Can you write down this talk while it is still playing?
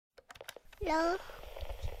Hello.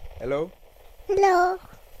 Hello? Hello.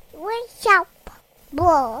 What's up,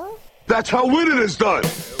 bro? That's how winning is done.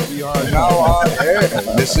 We are now on air.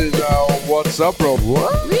 This is What's Up, Bro.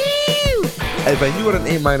 What? If I knew what an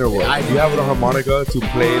A minor was, you have it on harmonica to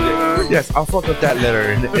play the... Yes, I'll fuck up that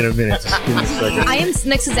letter in a minute. Just give me a second. I am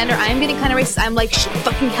next to Xander. I am getting kind of racist. I'm like,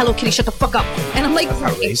 fucking Hello Kitty, shut the fuck up. And I'm like, That's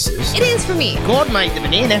not racist. It is for me. God, mate, the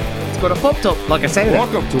banana. It's got a pop top, like I said.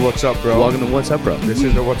 Welcome to What's Up, Bro. Welcome to What's Up, Bro. This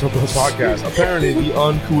is the What's Up, Bro podcast. Apparently the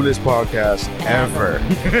uncoolest podcast ever.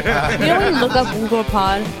 You know when you look up Google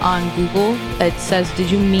Pod on Google, it says,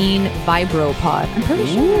 did you mean Vibro Pod? I'm pretty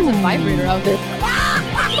sure there's a vibrator out there.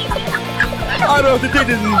 I don't have to take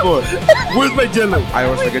this anymore. Where's my jello? I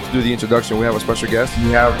always forget to do the introduction. We have a special guest.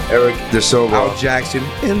 We have Eric De Silva, Al Jackson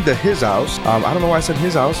in his house. I don't know why I said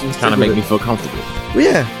his house. Kind of make me feel comfortable.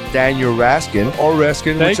 Yeah. Daniel Raskin or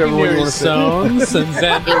Raskin, whichever one you want to say. Sons and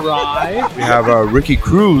Xander Rye. We have Ricky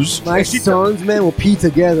Cruz. My sons, man, will pee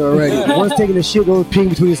together already. One's taking a shit, one's peeing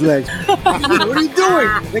between his legs. What are you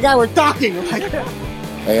doing? The guy we're talking. I'm like,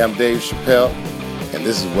 Hey, I'm Dave Chappelle, and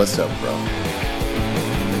this is What's Up, Bro.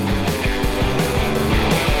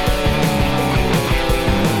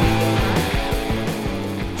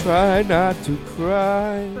 Try not to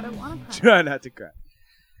cry. But I want to cry. Try not to cry.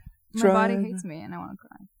 My body hates me and I want to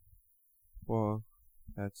cry. Well,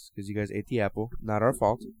 that's because you guys ate the apple. Not our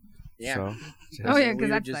fault. Yeah. So, Oh, yeah, We because were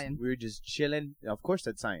that's just, science. we were just chilling. Of course,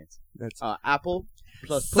 that's science. that's Apple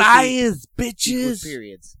plus pussy science, equals bitches.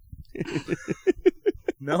 periods.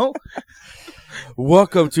 No?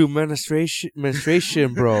 Welcome to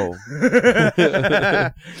menstruation, bro.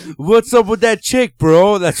 What's up with that chick,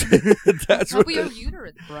 bro? That's What's what. up with your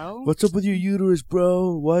uterus, bro? What's up with your uterus,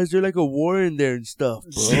 bro? Why is there like a war in there and stuff,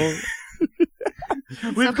 bro?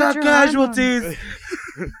 We've up got with your casualties.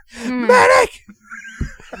 Medic!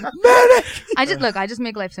 Medic! I just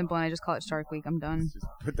make life simple and I just call it Shark Week. I'm done. Just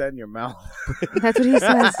put that in your mouth. That's what he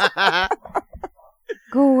says.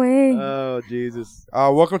 Go away. Oh, Jesus.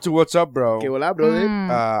 Welcome to What's Up, bro. Okay, well, brother.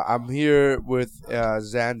 I'm here with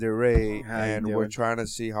Xander Ray, How you and doing? we're trying to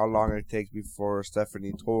see how long it takes before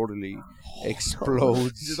Stephanie totally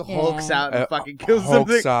explodes. Just hulks out and Uh, fucking kills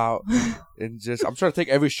hulks something. out and just I'm trying to take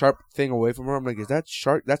every sharp thing away from her. I'm like, is that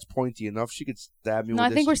sharp? That's pointy enough. She could stab me No,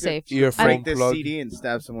 with I think we're this safe. earphone Break this plug. CD and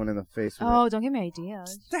stab someone in the face with Oh, don't give me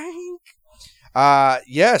ideas. Thank.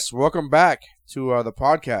 Yes, welcome back to the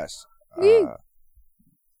podcast.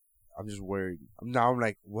 I'm just worried. I'm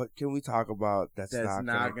like, what can we talk about that's That's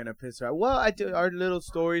not gonna piss her off. Well, I do our little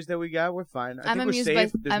stories that we got. We're fine. I I'm think we're amused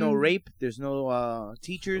safe. by- There's no I'm- rape. There's no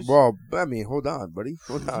teachers. Well, I mean, hold on, buddy.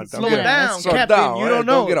 Hold on. Slow Don't get- down, slow Captain. down, You right? don't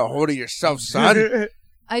know. Don't get a hold of yourself, son.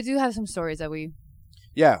 I do have some stories that we...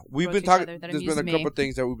 Yeah, we've Approach been each talking. other that There's been a amuse couple me. of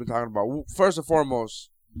things that we've been talking about. First and foremost,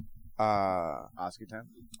 Oscar time.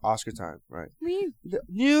 Oscar time, right? We... The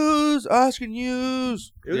news, Oscar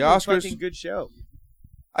news. It was The a Oscars, fucking good show.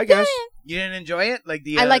 I guess. You didn't enjoy it? Like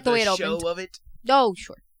the I like the the way it show opened. of it, Oh,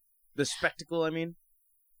 sure. the spectacle. I mean,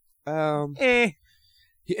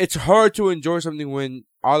 It's hard to enjoy something when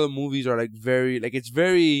all the movies are like very, like it's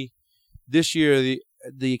very. This year,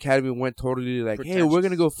 the Academy went totally like, hey, we're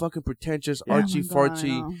gonna go fucking pretentious, Oh my artsy God, I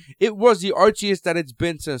fartsy. know. It was the archiest that it's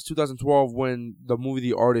been since 2012 when the movie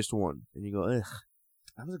The Artist won, and you go, ugh.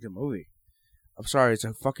 that was a good movie. I'm sorry, it's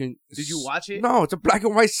a fucking. Did you watch it? No, it's a black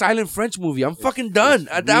and white silent French movie. I'm fucking done.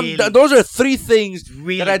 it's really- Those are three things It's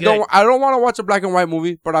really that I good. don't. I don't want to watch a black and white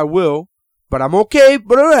movie, but I will. But I'm okay.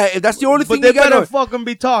 But all right, if that's the only But thing they you got, better fucking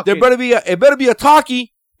be talking. there better be a. It better be a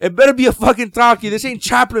talkie. It better be a fucking talkie. This ain't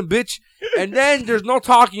Chaplin, bitch. And then there's no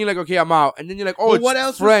talking. You're like, okay, I'm out. And then you're like, oh, But it's what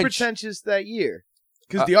else French. was pretentious that year?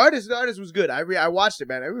 Because the artist was good. I watched it,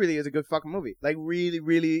 man. It really is a good fucking movie. Like, really,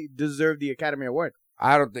 really deserved the Academy Award.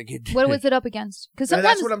 I don't think it did. What was it up against? Because And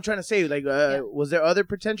sometimes... that's what I'm trying to say. Like, was there other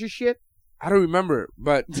pretentious shit? I don't remember,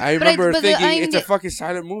 but I But I- remember but thinking I mean, it's a fucking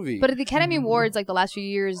silent movie. But the Academy Awards, like the last few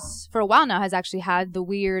years, for a while now, has actually had the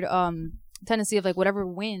weird tendency of like whatever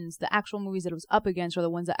wins, the actual movies that it was up against are the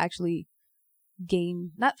ones that actually gain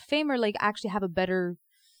not fame or like actually have a better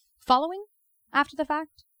following after the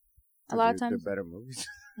fact. A lot of They're times, better movies.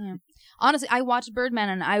 honestly, I watched Birdman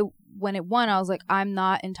and when it won, I was like, I'm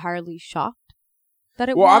not entirely shocked that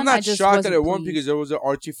it well, won. I'm not I just shocked that wasn't it won pleased. because it was an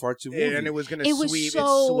artsy fartsy movie. And it was going It to was sweep.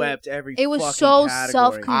 so- It swept every It was fucking so category.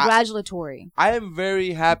 self-congratulatory. I am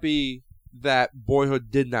very happy that Boyhood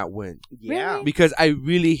did not win Yeah. Really? because I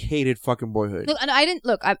really hated fucking Boyhood. Look, and I didn't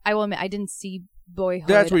look. I will admit, I didn't see Boyhood.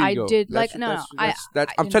 That's where you I go. did That's- like no. that's- I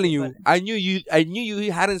I'm telling you, didn't, I knew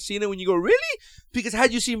you hadn't seen it when you go really because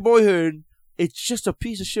had you seen Boyhood, it's just a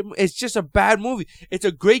piece of shit. It's just a bad movie. It's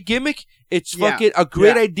a great gimmick. It's Yeah. fucking a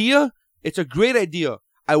great Yeah. idea. It's a great idea.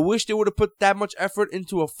 I wish they would have put that much effort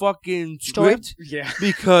into a fucking Story? script. Yeah.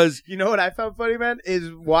 Because You know what I found funny, man?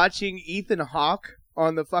 Is watching Ethan Hawke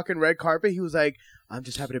on the fucking red carpet. He was like, I'm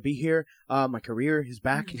just happy to be here. My career is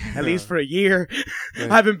back, at least for a year. I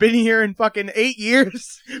haven't been here in fucking 8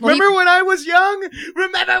 years. Remember when I was young?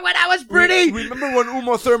 Remember when I was pretty? Remember when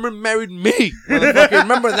Uma Thurman married me? Motherfucker,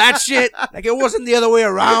 remember that shit? Like it wasn't the other way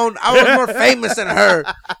around. I was more famous than her.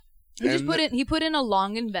 He put in a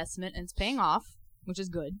long investment and it's paying off, which is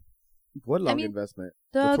good. What long mean, investment?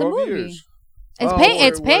 The 12 movie. years.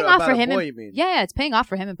 It's paying off for him. Boy, you mean? Yeah, it's paying off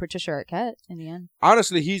for him and Patricia Arquette in the end.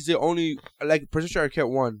 Honestly, he's the only like Patricia Arquette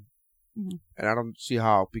won, and I don't see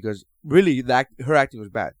how because really her acting was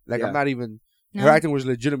bad. Like I'm not even. Her acting was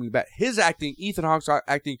legitimately bad. His acting, Ethan Hawke's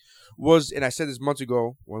acting was, and I said this months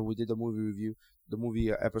ago when we did the movie review, the movie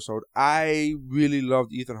episode. I really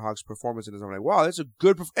loved Ethan Hawke's performance in this. I'm like, wow, that's a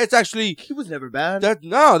good. It's actually He was never bad. that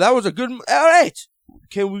was a good. All right.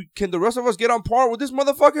 Can the rest of us get on par with this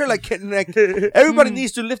motherfucker? Like everybody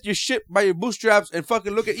needs to lift your shit by your bootstraps and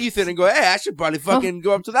fucking look at Ethan and go, hey, I should probably fucking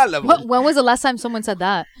go up to that level. When was the last time someone said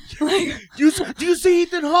that? Do you see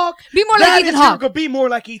Ethan Hawke? Be more like Ethan Hawke. Be more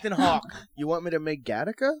like Ethan Hawke. You want me to make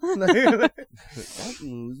Gattaca?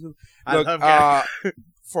 I Look, love Gattaca.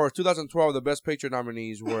 for 2012, the Best Picture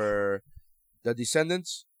nominees were The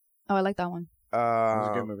Descendants. Oh, I like that one. It was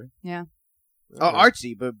a good movie. Yeah. Oh,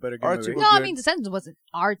 artsy, but a good Artsy movie. was No, I good. mean Descendants wasn't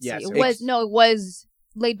artsy. Yes, it it was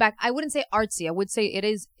laid back. I wouldn't say artsy. I would say it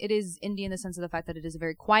is indie in the sense of the fact that it is a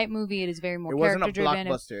very quiet movie. It is very more It wasn't a character driven.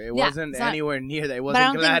 blockbuster. It Yeah, wasn't it's not- anywhere near that. It But I wasn't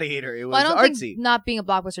don't think- Gladiator. It was Well, I don't artsy. think not being a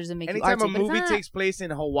blockbuster doesn't make Anytime you artsy. a but it's movie not- takes place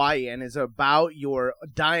in Hawaii and is about your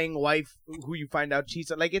dying wife who you find out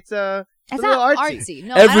cheats, like it's a It's little not artsy. artsy.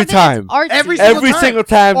 No, Every I don't think time. it's artsy. Every Single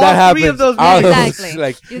time All that happens. three of those I movies. was Exactly.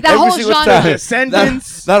 Like, That every whole single genre. time.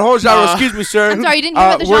 Descendants. That whole genre, excuse me, sir. I'm sorry, you didn't hear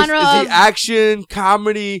about the genre is of- the action,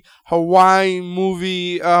 comedy, Hawaiian movie,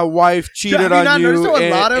 wife cheated Have you on not you noticed how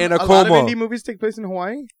in a lot of a coma. indie movies take place in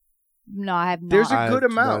Hawaii? No, I have not. There's a I've good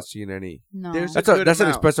amount. not seen any. No. There's That's a an good amount.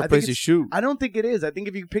 expensive I think place to it's- shoot. I don't think it is. I think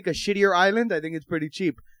if you pick a shittier island, I think it's pretty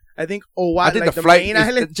cheap. I think Hawaii, I think like the flight, main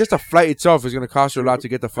island. just the flight itself is going to cost you a lot to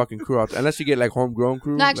get the fucking crew out. Unless you get like homegrown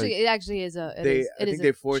crew. No, actually, like, it actually is a. I It think is they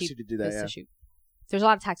a force cheap you to do that, place yeah. to shoot. There's a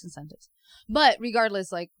lot of tax incentives, but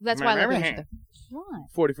regardless, like that's why I like when you shoot there.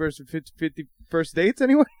 What? 41st and 51st dates,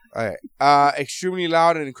 anyway? all right. Extremely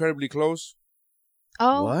loud and incredibly close.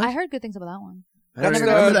 Oh, What? I heard good things about that one. That's never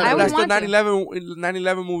the, remember that. I that's wouldn't the want to.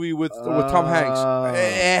 9/11 movie with Tom Hanks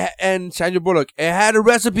Oh. and Sandra Bullock. It had a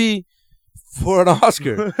recipe for an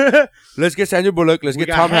Oscar. Let's get Sandra Bullock. Let's We get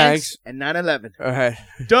got Tom Hanks. and 9/11. All right,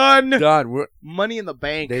 Done. done. Money in the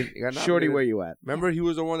bank. They got Shorty, nominated. where you at? Remember, he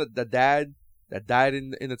was the one that the dad that died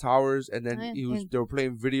in the towers, and then they were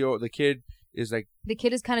playing video. The kid is like, The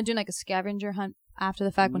kid is kind of doing like a scavenger hunt after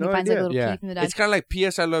the fact when No he finds idea. like a little yeah, key from the dad. it's kind of like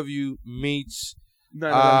P.S. I Love You meets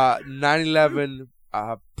 9/11.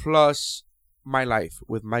 9/11 plus My Life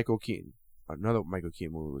with Michael Keaton. Another Michael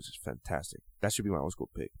Keaton movie was just fantastic. That should be my old school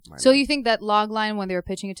pick. My So Life. you think that Logline, when they were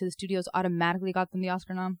pitching it to the studios, automatically got them the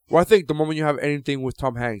Oscar nom? Well, I think the moment you have anything with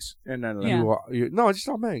Tom Hanks, and 9/11. Yeah. no, it's just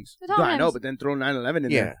Tom Hanks. The Tom No, I know, Hanks. but then throw 9/11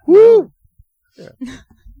 in Yeah. there. Woo!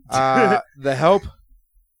 The Help,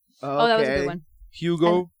 Oh, that was a good one.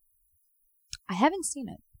 Hugo. I haven't seen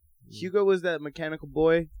it. Hugo was that mechanical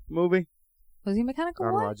boy movie. Was he I mechanical?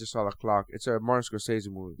 don't know. I What? just saw the clock. It's a Martin Scorsese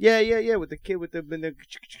movie. Yeah. With the kid with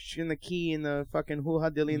the key and the fucking hoo-ha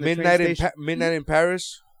dilly in the Midnight train in station. Midnight in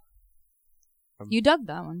Paris. You dug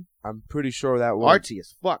that one. I'm pretty sure that was Artsy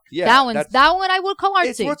as fuck. Yeah, that one I would call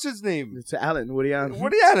It's artsy. what's his name? It's Allen. Woody Allen.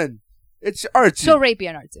 Woody Allen. It's artsy. So rapey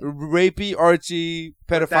and artsy. Rapey, artsy,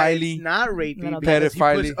 That pedophilia. is not rapey No, no, because he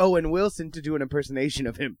puts pedophilia. Owen Wilson to do an impersonation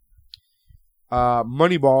of him.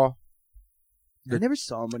 Moneyball. I never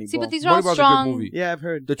saw Moneyball. See, but these are all Moneyball's a good strong. movie. Yeah, I've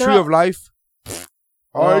heard. The They're Tree all- of Life.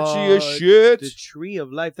 Archie as shit. The Tree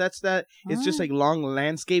of Life. That's that. It's just Oh. like long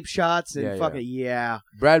landscape shots and Yeah, fucking yeah.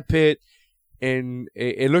 Brad Pitt. And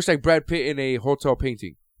it looks like Brad Pitt in a hotel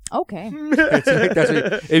painting. Okay. It's like that's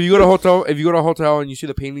it. If you go to a hotel and you see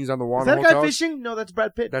the paintings on the wall Is in that a guy hotels, fishing? No, that's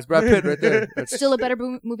Brad Pitt. that's Brad Pitt right there. That's Still a better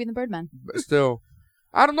movie than Birdman. still.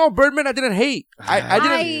 I don't know, Birdman. I didn't hate. I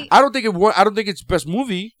didn't. I don't think it. I don't think it's best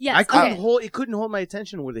movie. Yes. I couldn't okay. hold. It couldn't hold my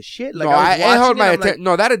attention with the shit. Like No, I was it held watching my I'm attention.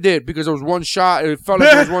 No, that it did because it was one shot. It felt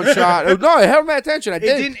like it was one shot. No, it held my attention. I Like,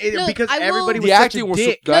 did. it didn't Look, because I will- everybody was The such acting a was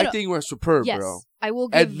dick. the No, no. acting was superb, Yes. bro. I will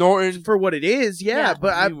Ed give. Norton. for what it is. Yeah, Yeah.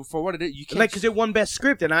 but I for what it is, you can't. like because it won best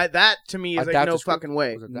script, and that to me is like Adapted no script? fucking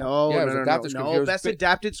way. Was it adapted? No, Yeah, it was no, adapted script. It no. was Best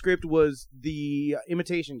adapted script was the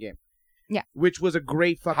Imitation Game. Yeah. which was a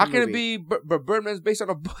great fucking. How can movie. it be? But Birdman's based on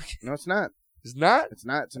a book. No, it's not. It's not. It's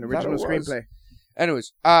not. It's an I thought original it was. screenplay.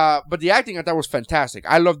 Anyways, but the acting I thought was fantastic.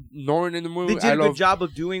 I loved Norton in the movie. They did I a good love job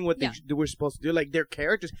of doing what they were supposed to do. Like, their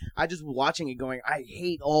characters, I just was watching it going, I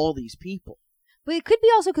hate all these people. But it could be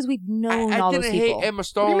also because we've known all I those didn't people. hate Emma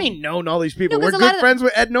Stone. What do you mean known all these people? No, We're 'cause a lot good of friends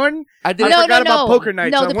with Ed Norton? I didn't. I forgot about poker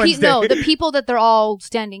nights on Wednesday. the people that they're all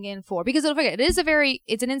standing in for. Because don't forget, it's an very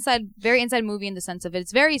inside movie in the sense of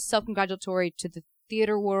it's very self-congratulatory to the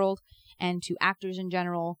theater world and to actors in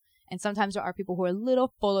general. And sometimes there are people who are a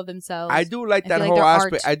little full of themselves. I do like I that feel like whole their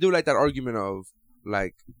aspect. art- I do like that argument of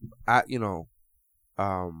like,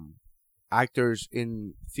 actors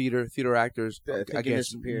in theater actors Thinking they're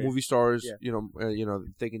against superior. movie stars. Yeah.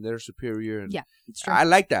 Thinking they're superior. And Yeah, it's true. I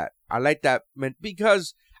like that. Man,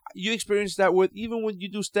 because you experience that with even when you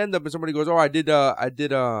do stand up and somebody goes, "Oh, I did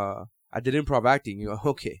improv acting." You go,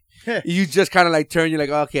 "Okay." You just kind of like turn. You're like,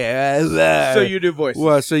 "Okay." So you do voices.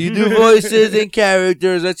 Well, so you do voices and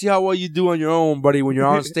characters. Let's see how well you do on your own, buddy. When you're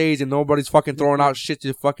on stage and nobody's fucking throwing out shit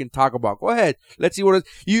to fucking talk about. Go ahead. Let's see what it,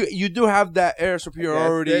 you do have that air of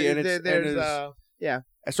superiority, Yes, and it's yeah.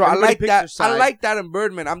 So I Everybody like picks that. their side. I like that in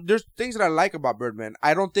Birdman. There's things that I like about Birdman.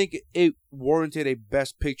 I don't think it warranted a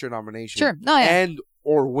Best Picture nomination. Sure. No, yeah. And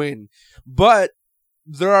or win, but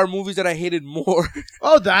there are movies that I hated more.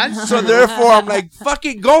 Oh, that's So therefore, I'm like,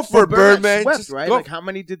 fucking go for it, Birdman. Swept, Just right? go. Like, how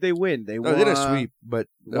many did they win? They No, won. they didn't sweep, but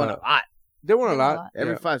Won a lot. they won a They won a lot. lot.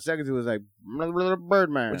 Every Yeah. 5 seconds, it was like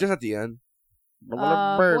Birdman. But just at the end.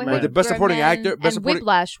 Birdman. But the best supporting Birdman actor- best and supporting-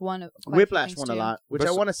 Whiplash won. Whiplash won a lot, which I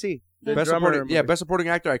Best- want to see. The Best drummer supporting, movie. best supporting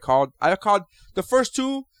actor. I called the first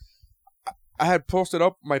two. I had posted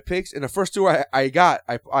up my picks, and the first two I got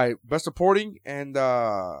best supporting and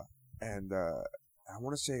I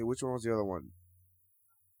want to say which one was the other one.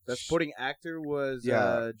 The supporting actor was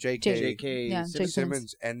J.K. J.K. Yeah, Simmons. J.K.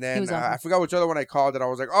 Simmons, and He then was awesome. I forgot which other one I called. That I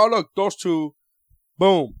was like, oh look, those two,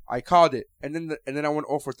 boom, I called it, and then I went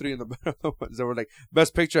 0 for 3 in the other ones. They were like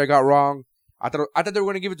best picture. I got wrong. I thought they were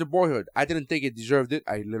gonna give it to Boyhood. I didn't think it deserved it.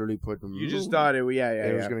 I literally put them. You just thought it,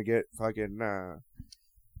 it was gonna get fucking.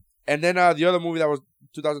 And then the other movie that was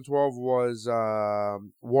 2012 was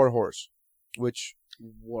War Horse, which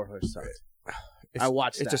Warhorse sucked. it's, I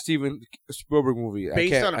watched It's that. a Steven Spielberg movie.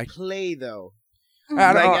 Based on a play, though.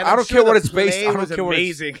 I don't care what it's based. I don't was care what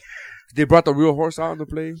it's. amazing. They brought the real horse out in the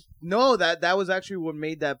play. No, that was actually what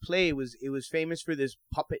made that play. It was famous for this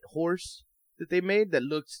puppet horse that they made that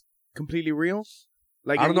looked completely real.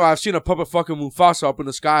 Like I don't know. I've seen a puppet fucking Mufasa up in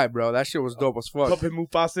the sky, bro. That shit was dope as fuck. Puppet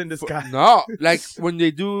Mufasa in the sky. No, like when they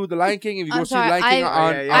do the Lion King. If you go I'm see sorry, Lion King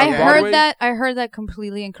on I Broadway, heard that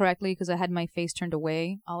completely incorrectly because I had my face turned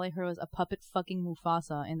away. All I heard was a puppet fucking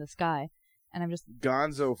Mufasa in the sky, and I'm just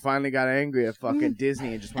Gonzo finally got angry at fucking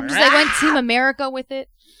Disney and just went. I went Team America with it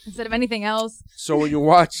instead of anything else. So when you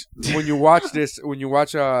watch the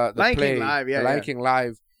Lion play, King live, the Lion King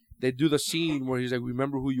live, they do the scene where he's like,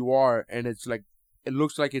 "Remember who you are," and it's like, it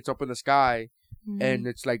looks like it's up in the sky, and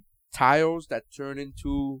it's like tiles that turn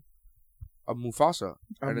into a Mufasa.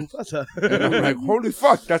 And Mufasa. and I'm like, holy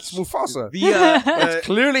fuck, that's Mufasa. That's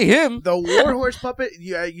clearly him. The Warhorse puppet.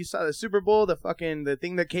 You saw the Super Bowl, the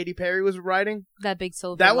thing that Katy Perry was riding. That big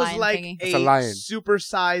silver. That was lion like thingy. It's a lion.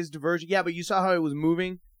 super-sized version. Yeah, but you saw how it was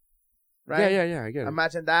moving, right? Yeah, I get it.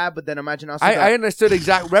 Imagine that, but then imagine also. I understood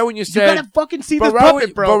exactly right when you you said. gotta fucking see but this right puppet,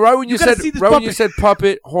 when, bro. But right when you gotta said see this right when you puppet. said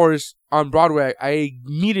puppet horse on Broadway, I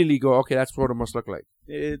immediately go, okay, that's what it must look like.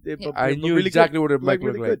 I knew exactly what it might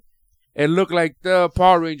look like. It looked like the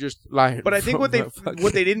Power Rangers lion. But I think what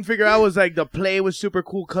they didn't figure out was like the play was super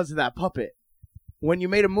cool because of that puppet. When you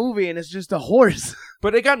made a movie and it's just a horse,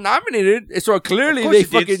 but it got nominated, so clearly of course they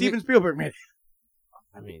it did. fucking. Steven Spielberg made it.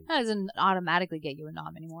 I mean, That doesn't automatically get you a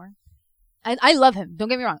nom anymore. I love him. Don't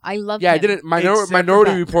get me wrong. I love him. yeah, I didn't. Except for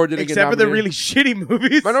Minority that. Report didn't Except get for the nominated. really shitty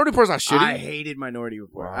movies. Minority Report's not shitty. I hated Minority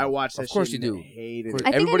Report. Wow. I watched that. Of course shit you and do. I hated I it.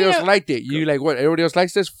 think Everybody I need else to- liked it. You like what? Everybody else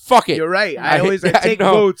likes this? Fuck it. You're right. I I know. take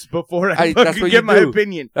votes before I that's fucking what give you my do.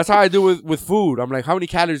 opinion. That's how I do with food. I'm like, how many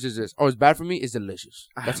calories is this? Oh, it's bad for me. It's delicious.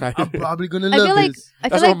 That's how. I'm probably gonna I love feel like this.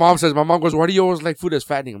 That's what my mom says. My mom goes, "Why do you always like food that's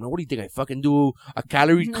fattening?" I'm like, "What do you think? I fucking do a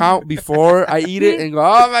calorie count before I eat it and go,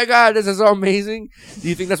 oh my god, this is so amazing." Do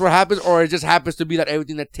you think that's what happens, or it just happens to be that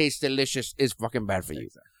everything that tastes delicious is fucking bad for you?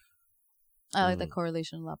 I like that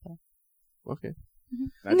correlation a lot better. Okay.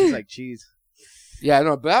 That's just like cheese. Yeah,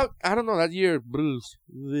 no, but I don't know that year.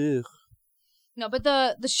 Ugh. No, but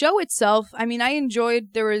the show itself, I mean, I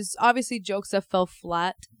enjoyed. There was obviously jokes that fell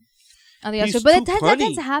flat on the He's episode, but too that funny.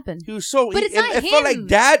 tends to happen. He was so. But it's it, not it felt like him.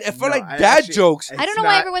 dad. It felt No, like I dad actually- jokes. I don't know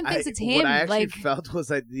why everyone thinks it's him, What I actually like- felt was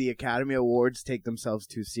like the Academy Awards take themselves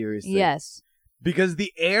too seriously. Yes. Because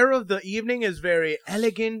the air of the evening is very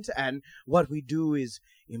elegant, and what we do is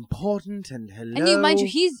important and hello. And mind you,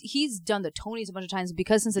 he's done the Tonys a bunch of times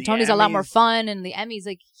because since the The Tonys are a lot more Emmys. fun and the Emmys,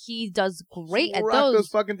 like he does great at Rock those.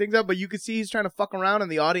 fucking things up, but you can see he's trying to fuck around,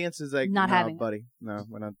 and the audience is like, Not "No, having it." buddy. No,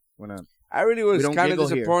 we're not. I really was We don't kind of giggle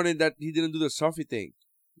here. disappointed that he didn't do the selfie thing.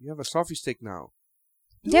 You have a selfie stick now.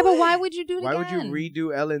 Yeah, but why would you do it Why again? would you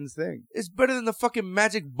redo Ellen's thing? It's better than the fucking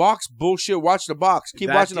magic box bullshit. Watch the box. Keep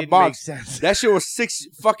That watching the didn't box. make sense. That shit was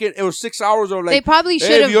 6 hours or like. They probably should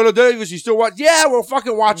Hey, have. Viola Davis, you still watch? Yeah, we're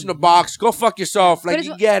fucking watching the box. Go fuck yourself. Like, But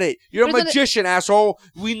you it's- get it. You're a but it's magician, asshole.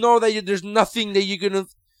 We know that there's nothing that you're gonna.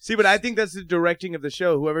 See, but I think that's the directing of the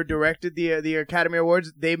show. Whoever directed the Academy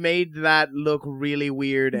Awards, they made that look really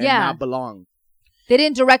weird and Yeah. not belong. They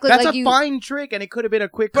didn't directly That's like a you. fine trick, and it could have been a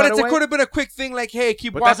quick But cutaway. it could have been a quick thing, like, hey,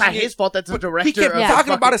 keep But that's watching not it. his fault. That's the But director. he kept of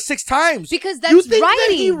talking the about it 6 times. because that's You think writing.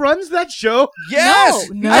 that he runs that show? Yes.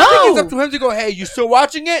 No. I think it's up to him to go, hey, you still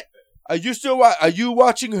watching it? Are you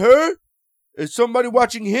watching her? Is somebody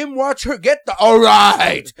watching him? Watch her. Get the. All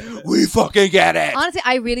right. We fucking get it. Honestly,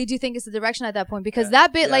 I really do think it's the direction at that point because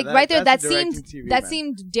that bit, Yeah, like that- right there, that that's a seemed directing TV, that man.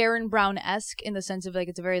 seemed Darren Brown-esque in the sense of like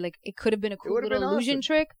it's a very like it could have been a cool would've little been illusion awesome.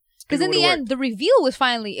 trick. Because It in the would've end, the reveal was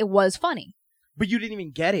it was funny. But you didn't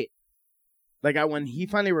even get it. Like when he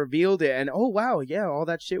finally revealed it, and oh wow, yeah, all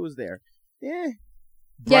that shit was there. Yeah,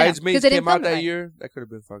 Bridesmaids 'cause they didn't came out film it that right. year. That could have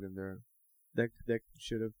been fucking there. that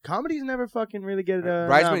should have. Comedies never fucking really get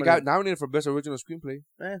Bridesmaid got nominated for Best Original Screenplay.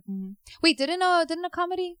 Wait, didn't a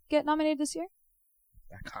comedy get nominated this year?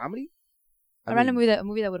 A comedy? A random movie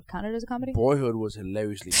that would have counted as a comedy? Boyhood was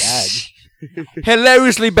hilariously bad.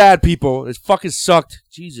 Hilariously bad, people. It fucking sucked.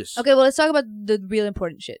 Jesus. Okay, well let's talk about the real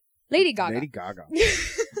important shit. Lady Gaga. Lady Gaga.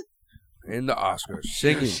 In the Oscars,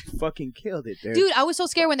 singing. She fucking killed it, dude. Dude, I was so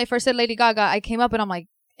scared when they first said Lady Gaga. I came up and I'm like,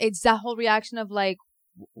 it's that whole reaction of like,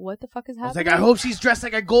 what the fuck is I was happening? like, I hope she's dressed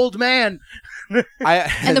like a gold man. And the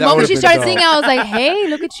that moment would've she been started dope. singing, I was like, hey,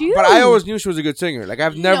 look at you. But I always knew she was a good singer. Like,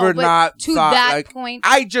 I've never but not to thought, that like, point.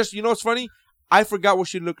 I just, you know what's funny? I forgot what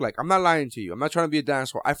she looked like. I'm not lying to you. I'm not trying to be a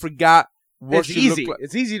dinosaur. I forgot what It's she easy. looked like.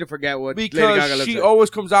 It's easy to forget what Lady Gaga Because looks she like. always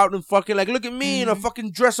comes out and fucking like, look at me in a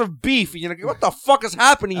fucking dress of beef. And you're like, what the fuck is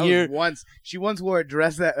happening That was here? She once wore a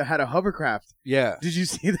dress that had a hovercraft. Yeah. Did you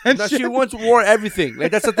see that? No, shit? she once wore everything.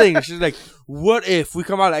 Like, that's the thing. She's like, what if we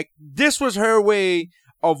come out like, this was her way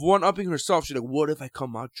of one-upping herself. She's like, what if I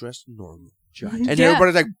come out dressed normal? And Yeah.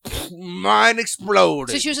 everybody's like, mine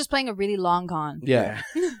exploded. So she was just playing a really long con. Yeah.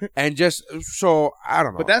 And just, so, I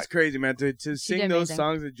don't know. But that's crazy, man. To sing did those amazing.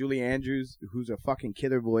 songs with Julie Andrews, who's a fucking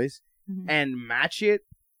killer voice, Mhm. and match it.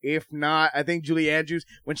 If not, I think Julie Andrews,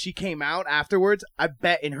 when she came out afterwards, I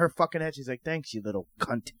bet in her fucking head, she's like, thanks, you little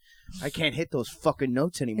cunt. I can't hit those fucking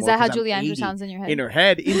notes anymore. Is that how 'cause I'm Julie Andrews 80." sounds in your head? In her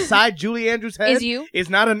head. Inside Julie Andrews' head Is you? is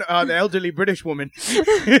not an elderly British woman.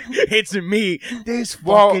 It's me. This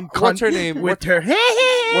Well, fucking cunt what's her name? with her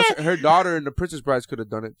Her daughter in The Princess Brides could have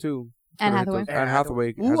done it too. Anne Could've hit Hathaway. those- Anne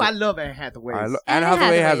Hathaway. Ooh, has I a- love Anne Hathaway. Anne Anne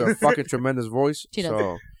Hathaway has Hathaway. a fucking tremendous voice. She does.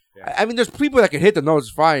 So, I mean, there's people that can hit the notes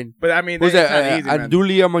fine. But I mean, Who's it's that? not easy, man.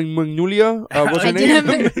 Andulia Magnulia? What's her I name?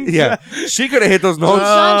 didn't- Yeah. She could have hit those notes.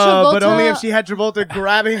 But Travolta- only if she had Travolta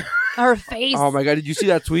grabbing. Her face. Oh my god, did you see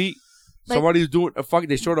that tweet? Like- Somebody's doing a fucking,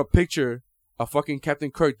 they showed a picture of fucking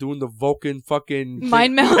Captain Kirk doing the Vulcan fucking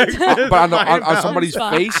Mind melt. but on, Mind on melt. somebody's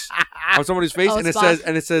face. On somebody's face, Oh, and it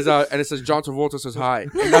Spock. says John Travolta says hi.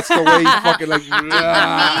 And that's the way he's fucking like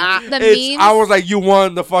The It's- memes. I was like, you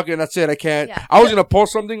won the fucking, that's it, I can't. Yeah. I was gonna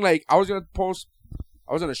post something like, I was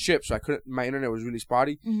on a ship, so I couldn't, my internet was really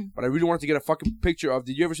spotty, Mhm. but I really wanted to get a fucking picture of,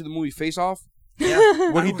 did you ever see the movie Face Off?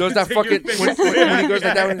 Yeah. When he does that fucking, when he goes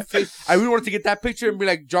like that with his face, I really wanted to get that picture and be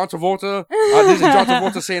like, John Travolta, this is John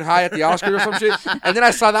Travolta saying hi at the Oscars or some shit, and then I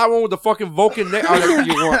saw that one with the fucking Vulcan neck, I was like,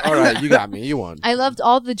 you won, alright, you got me, you won. I loved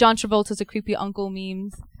all the John Travolta's a creepy uncle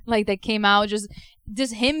memes. Like that came out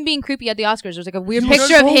just him being creepy at the Oscars. There's like a weird You know,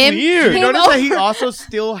 picture it's of so him. weird. You came notice that he over. also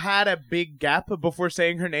still had a big gap before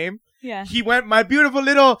saying her name? Yeah. He went, my beautiful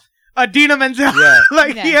little Adina Menzel. Yeah.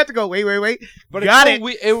 Like, Yeah. he had to go, wait. But Got it's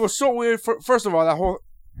it. so it was so weird. First of all, that whole,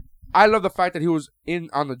 I love the fact that he was in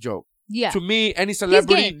on the joke. Yeah. To me, any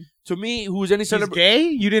celebrity, game. to me, who's any He's celebrity, gay?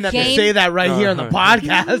 You didn't have to Game. say that right here on the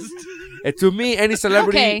podcast. and to me, any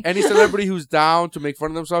celebrity, Okay. any celebrity who's down to make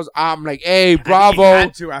fun of themselves, I'm like, hey, He bravo.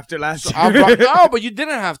 had to after last year. No, but you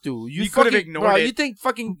didn't have to. You You could've fucking- ignored bro, it. You think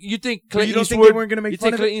But Clint you don't Eastwood? think they weren't gonna make You fun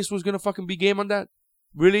think of Clint it? Eastwood's gonna fucking be game on that?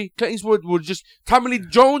 Really? Clint Eastwood would just... Tommy Lee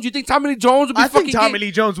Jones? You think Tommy Lee Jones would be I fucking... think Tommy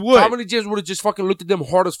Lee Jones would. Tommy Lee Jones would have just fucking looked at them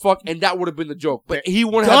hard as fuck, and that would have been the joke. But he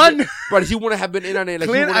wouldn't have been, but he wouldn't have been in on it. Like,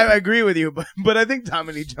 Clint, I agree with you, but I think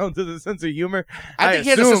Tommy Lee Jones has a sense of humor. I think he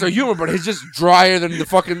has a sense of humor, but he's just drier than the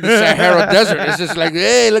fucking Sahara Desert. It's just like,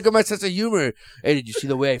 hey, look at my sense of humor. Hey, did you see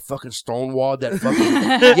the way I fucking stonewalled that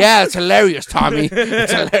fucking... Yeah, it's hilarious, Tommy.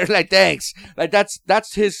 It's hilarious. Like, thanks. Like,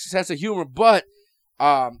 that's his sense of humor, but...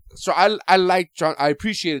 So I like John. I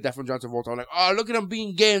appreciated that from John Travolta. I'm like, oh, look at him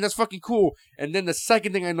being gay, and that's fucking cool. And then the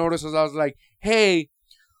second thing I noticed was I was like, hey,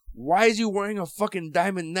 why is he wearing a fucking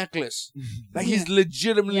diamond necklace? Like he's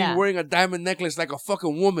legitimately wearing a diamond necklace like a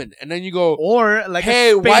fucking woman. And then you go, or like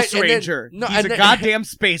hey, a space ranger. No, he's a goddamn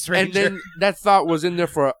space ranger. And then that thought was in there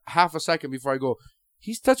for half a second before I go,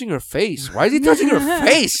 he's touching her face. Why is he touching her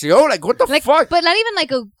face, yo? Like, what the fuck? But not even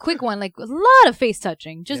like a quick one. Like, a lot of face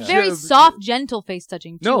touching. Just very soft, gentle face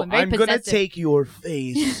touching, too. No, and very I'm going to take your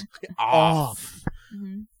face off.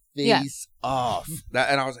 Mm-hmm. Face off.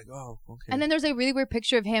 And I was like, oh, okay. And then there's a really weird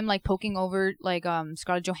picture of him, like, poking over, like,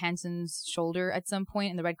 Scarlett Johansson's shoulder at some point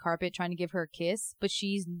in the red carpet, trying to give her a kiss. But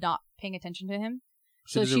she's not paying attention to him.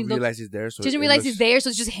 She doesn't realize he's there. So she doesn't realize he's there, so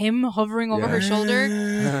it's just him hovering over her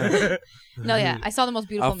shoulder. No, I saw the most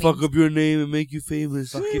beautiful memes. I'll fuck up your name and make you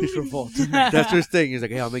famous. Fucking Travolta. That's his thing. He's like,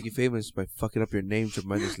 hey, I'll make you famous by fucking up your name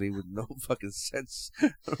tremendously with no fucking sense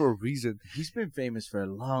or reason. He's been famous for a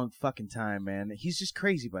long fucking time, man. He's just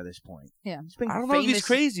crazy by this point. Yeah. He's been I don't know if he's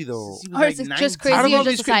crazy, though. Or is it just crazy? I don't know if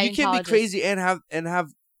he's crazy. You can't be crazy and have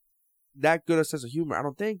that good a sense of humor. I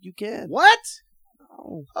don't think you can. What?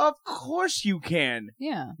 Of course you can.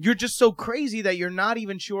 Yeah. You're just so crazy that you're not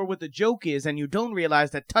even sure what the joke is, and you don't realize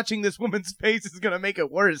that touching this woman's face is going to make it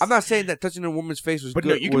worse. I'm not saying that touching a woman's face was but good.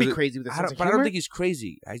 No, you can be crazy with a sense of But humor. I don't think he's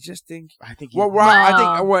crazy. I just think... I think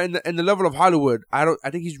in the level of Hollywood, I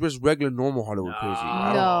think he's just regular, normal Hollywood crazy.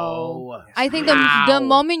 No. I think the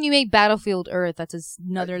moment you make Battlefield Earth, that's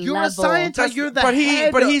another level. You're a scientist. You're the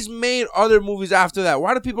head. But he's made other movies after that.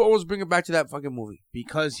 Why do people always bring it back to that fucking movie?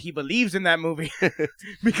 Because he believes in that movie.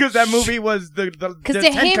 Because that movie was the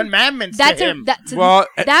Ten him, Commandments that's to him.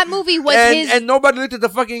 That movie was his... And nobody looked at the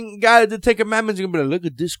fucking guy that did Ten Commandments and be like, look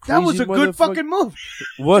at this crazy That was a good fucking movie.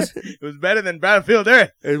 Was it? It was better than Battlefield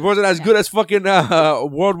Earth. It wasn't as good as fucking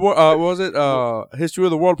World War... what was it? History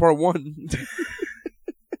of the World Part 1.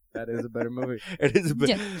 That is a better movie. It is a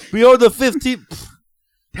better... Beyond the 15th...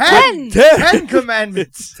 10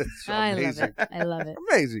 Commandments. I love it. I love it.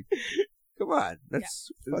 Amazing. Come on. That's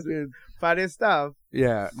fucking... funny stuff.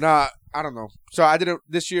 Yeah. Nah, I don't know. So I did it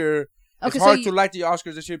this year. Okay, it's hard to like the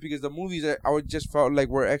Oscars this year because the movies that I just felt like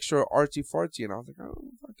were extra artsy-fartsy. And I was like, oh,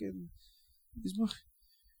 fucking... These movies...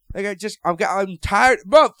 Like, I'm tired.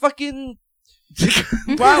 Bro, fucking...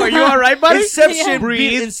 Wow, are you all right, buddy?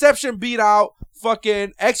 Inception beat out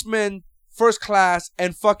fucking X-Men First Class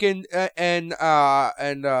and fucking You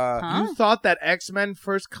thought that X-Men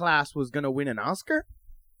First Class was gonna win an Oscar?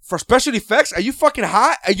 For special effects? Are you fucking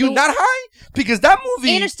high? Are you not high? Because that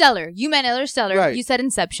movie... Interstellar. You meant Interstellar. Right. You said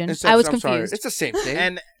Inception. I was confused. Sorry. It's the same thing.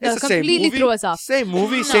 And it's the same completely movie. Threw us off. Same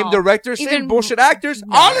movie, same director, same bullshit actors.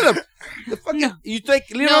 All of them. The fucking, you think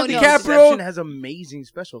Leonardo DiCaprio... Inception has amazing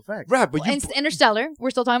special effects. Right, but Interstellar. We're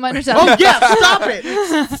still talking about Interstellar. Oh, yeah. Stop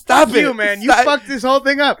it. Stop it. You, man. You fucked this whole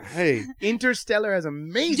thing up. Hey. Interstellar has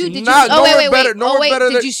amazing... Dude,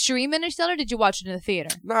 did you stream Interstellar or did you watch it in the theater?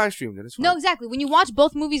 No, I streamed it. No, exactly. When you watch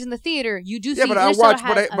both movies in the theater, you do see but I also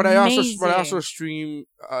amazing. stream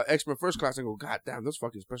X-Men First Class and go, God damn, those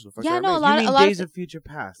fucking special effects. Yeah, are no, amazing. You mean Days of Future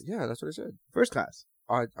Past? Yeah, that's what I said. First Class.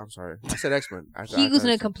 I'm sorry. I said X-Men. He was in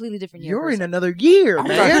a completely different year. You're in another year,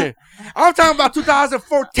 man. I'm talking about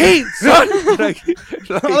 2014, son.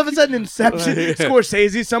 All of a sudden, Inception.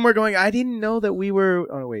 Scorsese somewhere going, I didn't know that we were...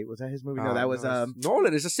 Oh, wait. Was that his movie? No, that was...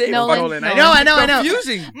 Nolan. It's the same. Nolan. I know.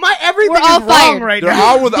 Confusing. Everything We're all is wrong right They're now.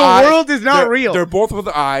 all with the eyes. world is not real. They're both with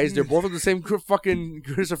the eyes. They're both with the same fucking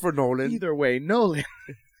Christopher Nolan. Either way, Nolan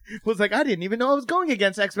was like, I didn't even know I was going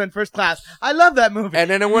against X-Men First Class. I love that movie. And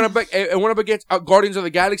then it went up against Guardians of the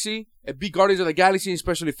Galaxy. It beat Guardians of the Galaxy in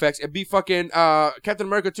special effects. It beat fucking Captain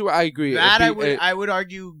America 2. I agree. That I would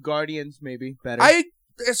argue Guardians maybe better.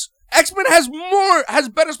 X-Men has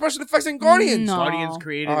better special effects than Guardians. No. Guardians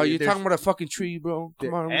created. Oh, you're talking about a fucking tree, bro.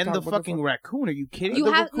 Come on, and the fucking raccoon. Are you kidding? You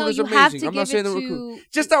have to I'm not saying the raccoon.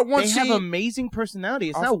 Just that one scene. They have amazing personality.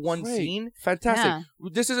 It's not one scene. Fantastic. Yeah.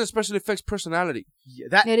 This is a special effects personality.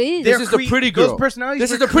 Yeah, it is. This is the pretty girl. Those personalities.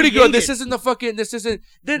 This is the pretty girl. This isn't the fucking. This isn't.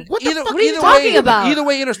 Then what the fuck are you talking about? Either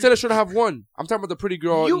way, Interstellar should have won. I'm talking about the pretty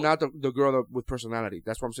girl, not the girl with personality.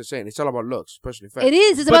 That's what I'm just saying. It's all about looks, special effects. It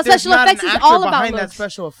is. It's about special effects. It's all about that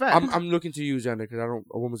special effect. I'm looking to you, Xander, because I don't.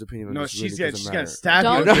 A woman's opinion on No, this she's really gonna doesn't matter. stab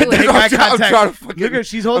Don't you. do it. Make eye I'm trying contact. to fucking- Look at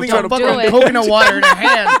she's holding I'm a trying to fucking do it. coconut water in her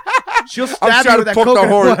hand. She'll I'm stab you trying with to that poke the coconut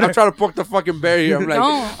horse. water. I'm trying to poke the fucking bear here. I'm like,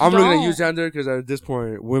 Don't, I'm looking at you, don't. Xander, because at this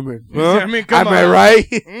point, women. I Huh? mean, come Am I on. right?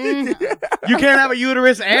 You can't have a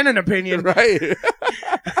uterus and an opinion. Right.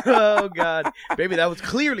 Oh God, baby, that was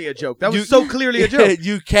clearly a joke. That was so clearly a joke.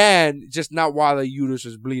 You can, just not while the uterus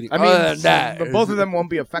is bleeding. I mean, Other than that, but both of them won't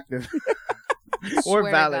be effective or Swear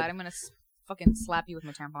to valid. God, I'm gonna fucking slap you with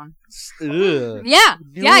my tampon. Ugh. Yeah,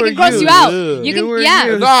 yeah, I or can gross you. you out. Ugh. You You or can, yeah.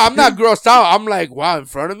 you. No, I'm not grossed out. I'm like, wow, in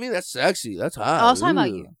front of me? That's sexy. That's hot. I was talking about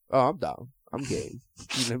Ugh. you. Oh, I'm down. I'm gay.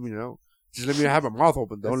 You let me know. Just let me have my mouth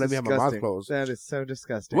open. Don't let me have my mouth closed. That is so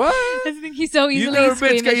disgusting. What? I think he's so You easily never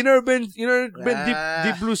been? squeamish. You never been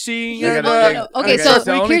deep blue seeing? I and, gotta No. think. Okay, Okay, so it's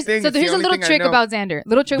the only here's thing- so it's the here's a only little thing I trick know. about Xander.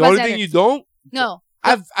 Little trick the about only Xander. thing you don't. No,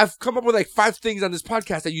 I've come up with like 5 things on this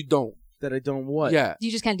podcast that you don't. That I don't what? Yeah,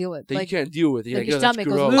 you just can't deal with. that Like, you can't deal with. like Yeah, your that's stomach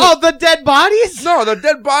goes, gross. "Ugh." Oh, the dead bodies? No, the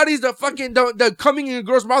dead bodies, the fucking, the coming in a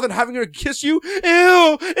girl's mouth and having her kiss you. Ew,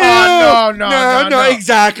 ew. Oh, no,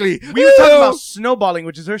 exactly. We were talking Ew. about snowballing,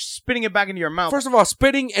 which is her spitting it back into your mouth. First of all,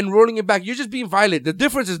 spitting and rolling it back. You're just being violent. The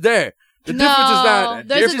difference is there. The difference is no, that.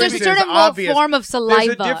 there's a difference certain is obvious. form of saliva. There's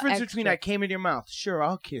a difference extra. between I came in your mouth. Sure,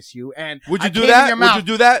 I'll kiss you. And Would you I do came in that? your Would mouth. you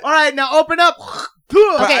do that? All right, now open up. Okay,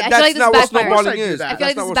 I feel that's like this not what backfired. snowballing I do is. that. I feel That's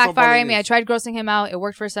like not this is what backfiring snowballing me. I is. tried grossing him out. It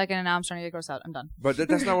worked for a second, and now I'm starting to get grossed out. I'm done. But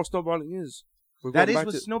that's not what snowballing is. We're That going is back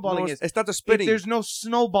what to- snowballing no, is. It's not the If spitting. there's no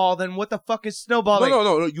snowball, then what the fuck is snowballing?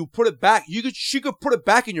 No. You put it back. She could put it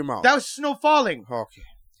back in your mouth. That was snow falling. Okay.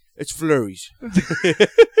 It's flurries.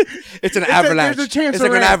 It's an avalanche. there's a chance it's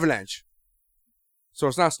like an around. avalanche. So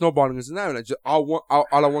it's not snowballing. It's an avalanche. All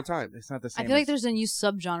at one time. It's not the I same. feel like there's a new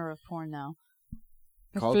subgenre of porn now.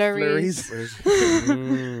 called Flurries.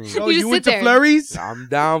 Mm. Oh, You just you sit into there. flurries? I'm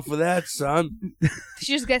down for that, son.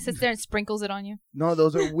 She just sits there and sprinkles it on you. No,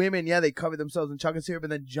 those are women. Yeah, they cover themselves in chocolate syrup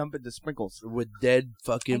and then jump into sprinkles. With dead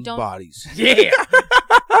fucking don't- bodies. Yeah.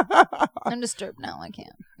 I'm disturbed now. I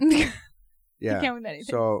can't. Yeah. I can't with anything.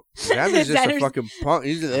 So Xander's just a Xander's- fucking punk.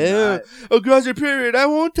 He's just, not. across your period. I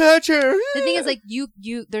won't touch her. The thing is, like, you,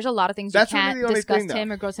 there's a lot of things you That's really can't the only discuss thing, though.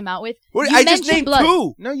 him or gross him out with. What, You I just mentioned named blood.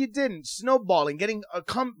 2. No, you didn't. Snowballing, getting a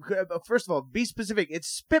first of all, be specific. It's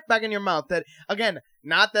spit back in your mouth. That again,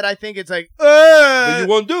 not that I think it's like, But you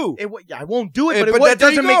won't do. I won't do it, Eh, but but it there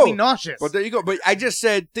you doesn't make go. me nauseous. But there you go. But I just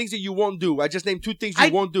said things that you won't do. I just named 2 things you I-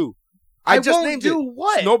 won't do. I just won't named do it.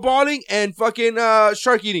 what? Snowballing and fucking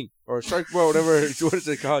shark eating. Or shark, well, whatever. What is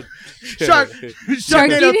it called?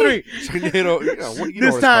 Sharknado 3. Sharknado. You know, what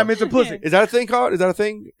This time it's a pussy. Is that a thing called? Is that a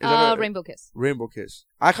thing? Is that a, Rainbow kiss. Rainbow kiss.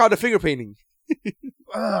 I call it finger painting.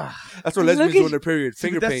 Ugh. That's what lesbians Look do at in their period. See,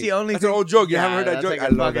 Finger but that's paint. the only That's thing. an old joke. You Yeah, haven't heard that that's joke? like I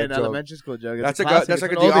a love fucking that joke. elementary school joke. That's a like classic. that's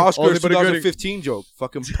It's like an the oldie- Oscars oldie but a goodie. 2015 joke.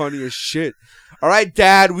 Fucking funny as shit. All right,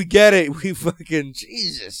 Dad, we get it. We fucking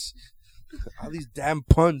Jesus. All these damn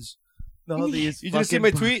puns. All these You just see fucking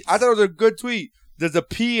my tweet? I thought it was a good tweet. Does the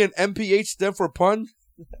P and MPH stand for pun?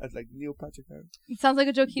 That's like Neil Patrick Harris. It sounds like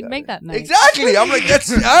a joke he'd make that night. Exactly. I'm like, that's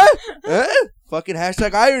fucking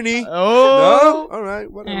hashtag irony. Oh. No? All right.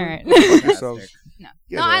 Whatever. All right. Go fuck yourselves. No,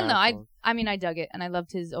 You no, guys are I know. assholes. I mean, I dug it, and I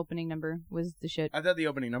loved his opening number. Was the shit I thought the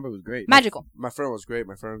opening number was great. magical? My friend was great.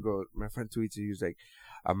 My friend tweets. He was like,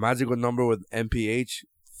 a magical number with MPH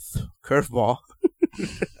curveball.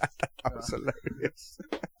 That was hilarious.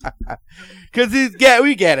 Cause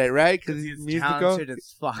we get it, right? Cause he's musical. talented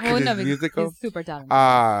as fuck. Well, Is no, it but musical? he's super talented.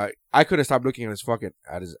 I couldn't stop looking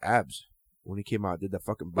at his abs when he came out. Did the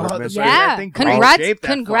fucking Oh, Birdman that's song. right. Yeah, I think congrats, shaped that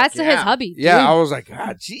congrats fuck, to his yeah. hubby. Yeah, dude. I was like,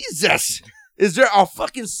 God, Jesus. Is there a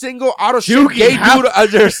fucking single out of shape Dookie, gay how- dude?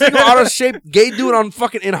 Is there a single out of shape gay dude on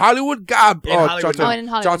fucking in Hollywood? God, In Hollywood, no. In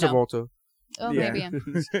Hollywood, John no. Travolta. Oh, Yeah. maybe.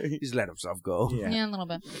 Yeah. He's let himself go. Yeah, a little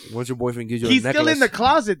bit. Once your boyfriend gives you He's a necklace, still in the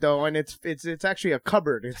closet though, and it's actually a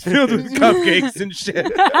cupboard. It's filled with cupcakes and shit.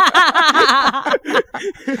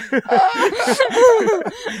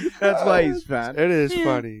 That's why he's fat. It is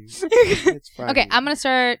funny. It's funny. Okay, I'm gonna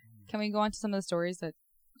start. Can we go on to some of the stories that?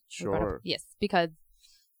 we brought up? Sure. Yes, because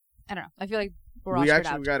I don't know. I feel like we're all We spread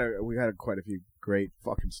actually out. we got quite a few great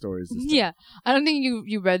fucking stories. This time. Yeah, I don't think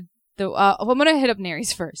you read the. I'm gonna hit up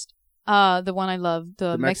Nary's first. The one I love,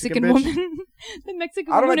 the Mexican Mexican bitch? woman. The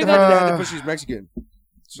Mexican I don't like woman the who fact got- that they have to put she's Mexican.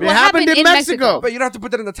 So, It What happened happened in in Mexico. Mexico? but you don't have to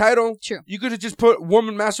put that in the title. True. You could have just put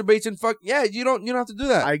woman masturbates and fuck. Yeah, you don't have to do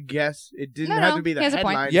that. I guess it didn't No, have no, to be the he has a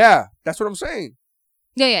point. headline. Yeah, that's what I'm saying.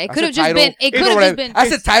 Yeah, it I could have said just title. been. It You could know have what just been. I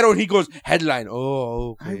said title, and he goes headline.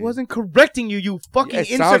 Oh, okay. I wasn't correcting you, you fucking Yeah,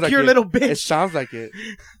 it sounds insecure like it. little It bitch. sounds like it.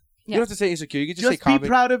 You Yeah. don't have to say insecure. You can just say Just be comic.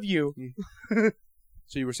 proud of you.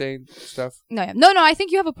 So you were saying stuff? No, yeah. no. I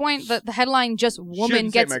think you have a point. The headline just woman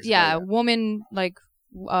Shouldn't say gets Mexico, yeah, yeah. woman like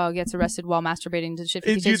gets arrested while masturbating to shit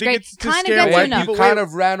 50 Do you Shades think Grey. it's to Kind of scare gets white enough. people? You kind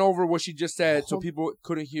of ran over what she just said, so Hold- people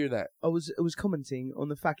couldn't hear that. I was commenting on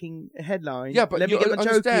the fucking headline. Yeah, but let you me get my joke in,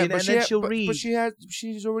 understand. and then she'll read. But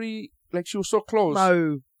she's already like she was so close.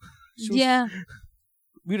 No. She was- Yeah.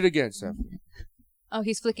 Read it again, Steph. Oh,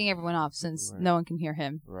 he's flicking everyone off since Right. no one can hear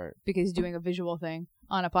him Right. because he's doing a visual thing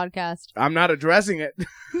on a podcast. I'm not addressing it.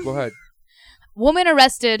 Go ahead. Woman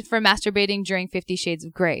arrested for masturbating during 50 Shades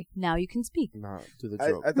of Grey. Now you can speak. Nah, do the I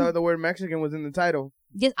joke. thought the word Mexican was in the title.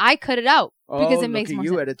 Yes, I cut it out because Oh, it makes look more at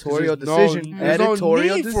you, sense. editorial There's no- decision. there's no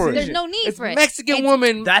Editorial need for it. decision. There's no need It's for it. Mexican It's-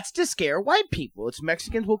 woman. That's to scare white people. It's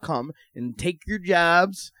Mexicans will come and take your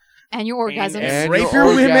jobs And your orgasms. and And rape your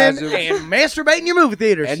your women orgasms. and masturbate in your movie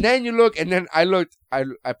theaters. And then you look, and then I looked.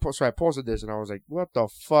 So I posted this, and I was like, "What the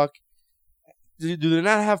fuck? Do they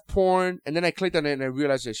not have porn?" And then I clicked on it, and I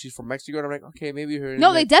realized that she's from Mexico. And I'm like, "Okay, maybe her."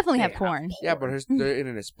 No, they internet- definitely have porn. Yeah, but their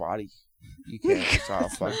internet's spotty. You can't. It's all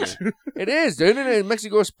fucking. It is. The internet in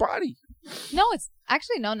Mexico is spotty. No, it's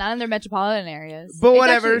actually no, not in their metropolitan areas. But It's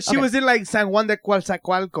whatever. actually- She was in like San Juan de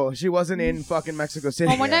Coatzacoalco. She wasn't in fucking Mexico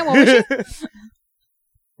City. Oh, one night, what was she?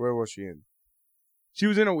 Where was she in? She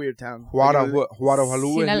was in a weird town. Guadalajara.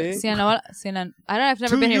 Sinaloa. I don't know. I've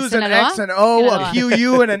never Two been here. U's, an Sinaloa. X, an O, Sinaloa. a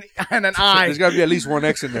QU, and an I. There's got to be at least one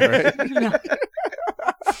X in there, right?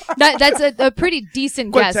 That's a pretty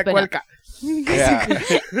decent guess, but no. Coatzacoalca. Yeah.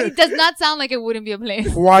 It does not sound like it wouldn't be a place.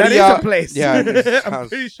 That is a place. Yeah, it I'm sounds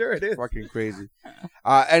pretty sure it is. fucking crazy.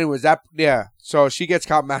 Anyways, so she gets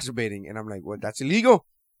caught masturbating, and I'm like, what? That's illegal?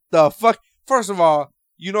 The fuck? First of all,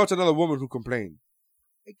 you know it's another woman who complained.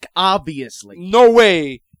 Obviously. No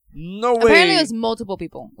way. No way. Apparently, it was multiple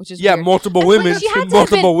people, which is yeah, weird. multiple That's women. like she had to have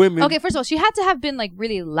Multiple been- women. Okay, first of all, she had to have been like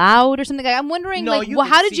really loud or something. Like, I'm wondering, No, like, you well,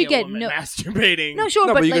 could how did see you a get woman no? masturbating? No, sure,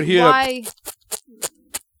 No, but but you like, could hear why?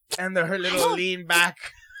 And her little lean back.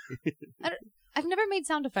 I've never made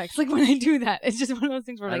sound effects like when I do that. It's just one of those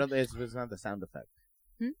things where I like, don't think it's not the sound effect.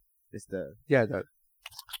 Hmm? It's the Yeah, that.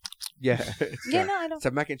 Yeah. It's yeah, a- no, I don't. It's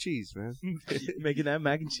a mac and cheese, man. making that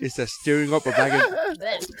mac and cheese. It's a stirring up a mac and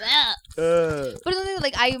But something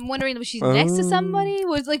like I'm wondering, was she next to somebody?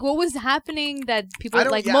 Was like, what was happening that people I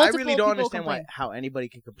don't. like I multiple really don't people understand complained? how anybody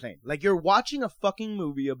can complain. Like you're watching a fucking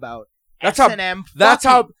movie about That's how- S&M.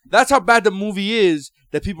 That's how bad the movie is.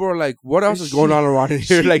 That people are like, what else is going on around here?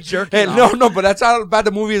 she Like, jerking hey, off. no, but that's how bad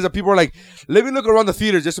the movie is. That people are like, let me look around the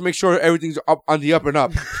theater just to make sure everything's up on the up and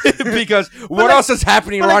up. Because what like- else is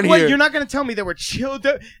happening But around like, what, here? you're not gonna tell me there were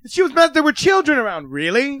children. There were children around.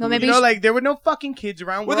 Really? No, maybe you know, she- like there were no fucking kids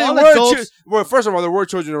around. Well, We're they all were adults. well, first of all, there were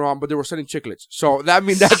children around, but they were selling chiclets. So that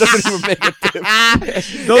means that doesn't even make a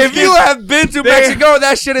difference. Those If you kids- have been to Mexico,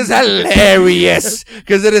 that shit is hilarious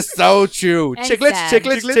because it is so true. And Chiclets, sad.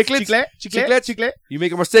 chiclets. You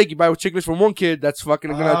make a mistake, you buy chiclets from one kid, that's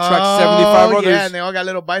fucking gonna attract 75 others. Yeah, and they all got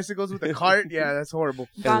little bicycles with a cart. Yeah, that's horrible.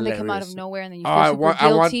 God, they come out Hilarious. of nowhere and then you Oh, feel I super want-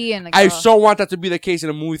 guilty and like. I so want that to be the case in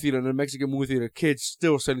a movie theater, in a Mexican movie theater. Kids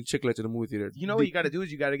still selling chiclets in a movie theater. You know what you got to do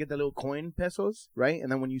is you got to get the little coin pesos, right?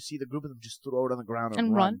 And then when you see the group of them, just throw it on the ground and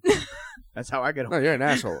And run. That's how I get No, home. you're an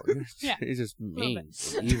asshole. Yeah. He's just mean,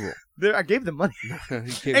 bit. evil. I gave them money,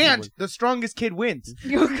 He gave and them the strongest kid wins.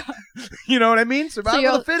 Oh, God. You know what I mean? Survival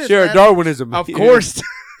you're- of the fittest. sure, man. Darwinism. Of course.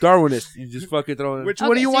 Darwinist. You just fucking throw in. Which Okay,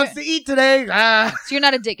 one do you so want to eat today? Ah, So you're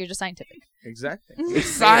not a dick. You're just scientific. exactly. It's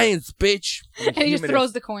science, bitch. And he just Humanist.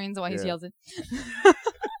 throws the coins while he's Yeah. yelling.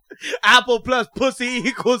 Apple plus pussy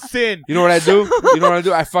equals sin. You know what I do? You know what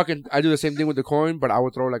I do? I do the same thing with the coin, but I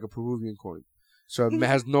would throw like a Peruvian coin. So it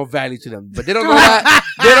has no value to them. But they don't know that.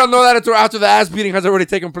 They don't know that until after the ass beating has already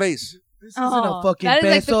taken place. This isn't a fucking that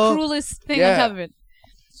is like the peso. cruelest thing Yeah. on top of it.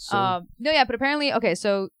 So, No, yeah, but apparently, okay,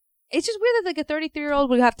 so it's just weird that like a 33-year-old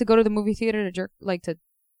would have to go to the movie theater to jerk, like to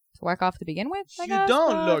whack off to begin with. I You guess,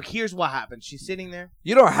 don't but- look. Here's what happens. She's sitting there.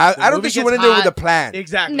 you don't have. The I don't movie think she gets went in there with hot. a plan.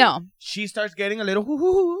 Exactly. No. She starts getting a little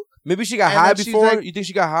hoo-hoo-hoo. Maybe she got And high then she's before. like- You think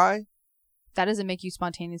she got high? That doesn't make you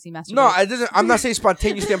spontaneously masturbate. No, it doesn't. I'm not saying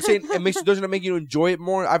spontaneously. I'm saying doesn't it make you enjoy it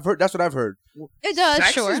more? I've heard. That's what I've heard. it does,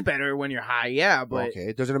 Sex sure. is better when you're high, yeah, but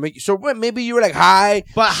Okay, doesn't it make you? So what? Maybe you were like high.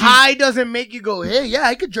 high doesn't make you go, hey, yeah,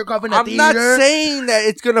 I could jerk off in a I'm not theater. saying that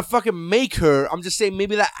it's gonna fucking make her. I'm just saying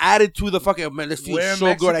maybe that added to the fucking man. This feels We're in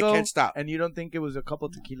so good. I Mexico, can't stop. And you don't think it was a couple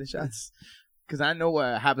tequila shots? Because I know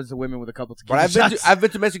what happens to women with a couple But tequila I've shots. been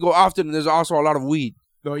to Mexico often, and there's also a lot of weed.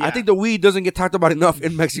 Oh, yeah. I think the weed doesn't get talked about enough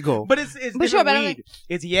in Mexico. But it's But different sure, but I weed.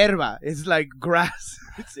 It's hierba. It's like grass.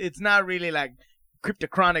 It's not really like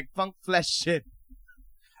cryptochronic funk flesh shit.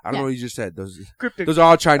 I don't know what you just said. Those Cryptic. are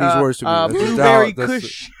all Chinese words to me. That's blueberry all-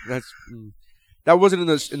 kush. That's That wasn't in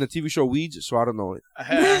the TV show Weeds, so I don't know it.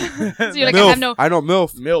 So you're like, MILF. I have no. I know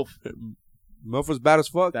MILF. MILF. MILF was bad as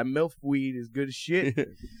fuck. That MILF weed is good as shit.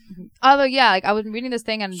 Although, yeah, like I was reading this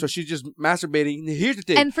thing and So she's just masturbating. Here's the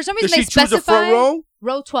thing. and for some Does reason she they choose the front specify row?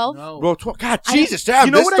 row 12. No. Row 12. God, I- Jesus, damn,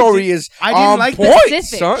 You know this what I story did- is I didn't on like point, this.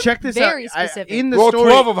 Specific. son. Check this Very out. specific. In the Row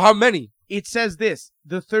story, 12 of how many? it says this.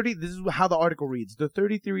 This is how the article reads. The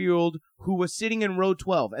 33-year-old who was sitting in row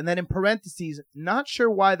 12. And then in parentheses, not sure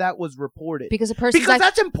why that was reported. Because the person's Because like,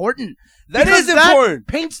 that's important. That Because is important.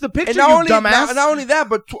 Paints the picture, And not you only, dumbass. not only that,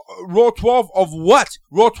 but row 12 of what?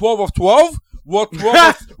 Row 12 of 12? Row 12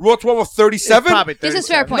 of, row 12 of 37? It's probably This is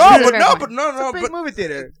fair 37. point. No, This is but fair no, point. but no, It's no, a big but movie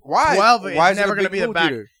theater. why? 12 Why is is it never a going to big be the movie back.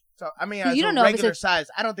 theater? So, I mean, You it's don't a know if it's regular a- size.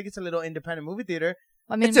 I don't think it's a little independent movie theater.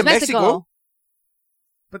 I mean, It's it's in Mexico. Mexico.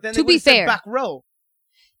 But then To they be would've said fair. back row.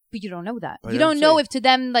 But you don't know that. But You I'm don't know saying- if to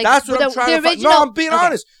them, like, That's what the, I'm trying the to find. original. No, I'm being Okay.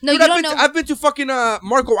 honest. No, Dude, you I've don't been know. I've been to fucking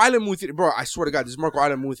Marco Island movie theater. Bro, I swear to God, this Marco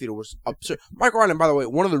Island movie theater was absurd. Marco Island, by the way,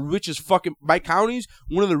 one of the richest fucking, by counties,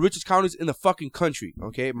 one of the richest counties in the fucking country.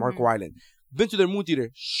 Okay, Marco Island. Been to their movie theater.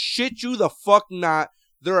 Shit you the fuck not.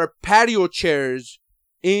 There are patio chairs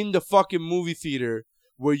in the fucking movie theater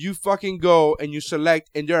where you fucking go and you select,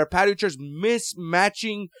 and there are patio chairs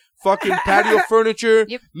mismatching fucking patio furniture,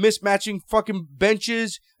 Yep. mismatching fucking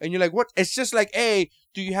benches, and you're like, what? It's just like, hey,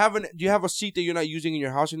 do you have a seat that you're not using in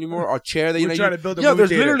your house anymore, or a chair that you're We're not trying using? to build a Yeah, movie there's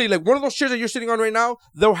theater. literally like one of those chairs that you're sitting on right now.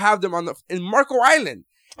 They'll have them in Marco Island,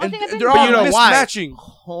 I and think I've been they're to all But you know why? mismatching.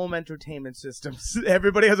 Home entertainment systems.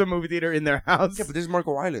 Everybody has a movie theater in their house. Yeah, but this is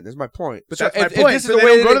Marco Island. That's my point. But So that's my if point. this is So the they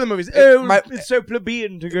way don't go they- to the movies. if Oh, my- it's so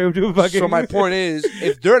plebeian to go to fucking. So my point is,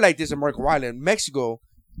 if they're like this in Marco Island, Mexico,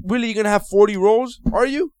 really, you're gonna have 40 rows? Are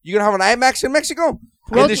you? You're gonna have an IMAX in Mexico?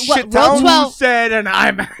 Row In this tw- shit row town? 12. Who said an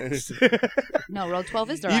IMAX? No, row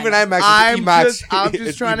 12 is the Even right. IMAX I'm is IMAX. just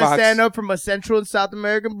It's trying to IMAX. stand up for my Central and South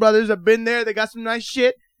American brothers. I've been there. They got some nice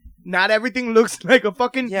shit. Not everything looks like a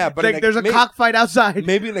fucking. Yeah, but like like, there's a maybe- cockfight outside.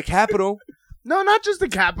 Maybe in the capital. No, not just the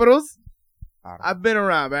capitals. I don't know. I've been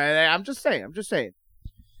around, man. I'm just saying.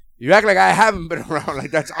 You act like I haven't been around.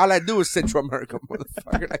 Like that's all I do is Central America,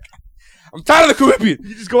 motherfucker. Like I'm tired of the Caribbean.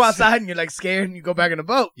 You just go outside and you're like scared and you go back in the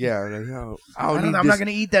boat. Yeah, like, yo, I I don't don't need know, I'm this. not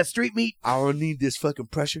gonna eat that street meat. I don't need this fucking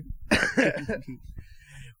pressure.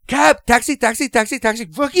 Cab, taxi.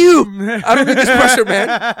 Fuck you. I don't need this pressure,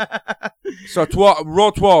 man. So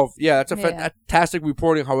row 12. Yeah, that's a Yeah. fantastic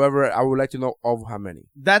reporting. However, I would like to know of how many.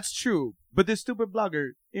 That's true. But this stupid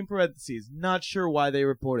blogger, in parentheses, not sure why they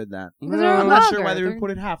reported that. Because they're a I'm not sure blogger. why they They're-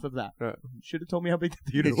 reported half of that. Right. Should have told me how big the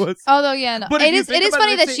theater was. Although, yeah, no. But if It you is think about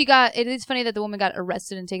funny it, that let's it is funny that the woman got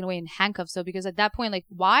arrested and taken away in handcuffs, though, because at that point, like,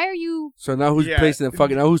 why are you. So now who's Yeah. placing the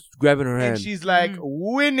fucking? Now who's grabbing her And hand? she's like, Mm.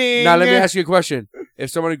 winning. Now let me ask you a question. If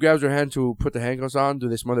somebody grabs her hand to put the handcuffs on, do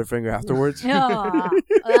they smother their finger afterwards?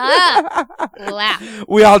 Laugh.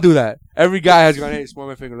 We all do that. Every guy has gone, hey, smell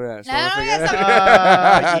my finger. Look at that. Smell my No, finger.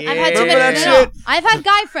 that's yeah. I've had too Remember many. that No, shit? I've had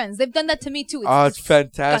guy friends. They've done that to me too. Oh, it's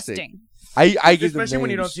fantastic. disgusting. I give them Especially when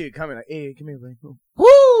you don't names. see it coming. Like, hey, come here, buddy.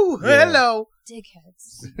 Woo! Yeah. Hello.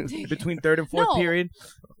 Dickheads. Between third and fourth No. period.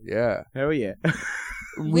 Yeah. Hell yeah.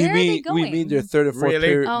 Where are they we going? mean their third and fourth Really?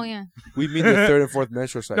 period. Oh, yeah. We mean their third and fourth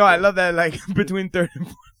menstrual cycle. No, I love that. Like between third and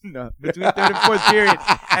fourth period,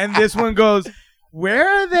 and this one goes. Where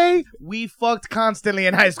are they? We fucked constantly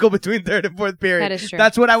in high school between third and fourth period. That is true.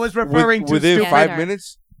 That's what I was referring to. Within stupid. 5 Yeah.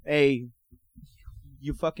 minutes, Hey,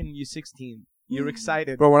 you 16. You're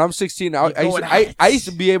excited. bro. When I'm 16, I You used going to, I used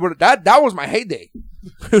to be able to. That was my heyday.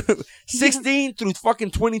 16 through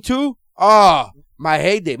fucking 22. My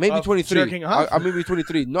heyday. Maybe Of 23. jerking off? I maybe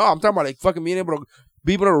 23. No, I'm talking about like fucking being able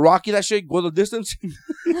to rocky that shit, go the distance.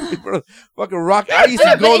 Fucking rock. I used to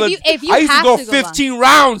But go if you I used to have go to go 15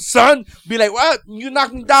 rounds, son. Be like, what? You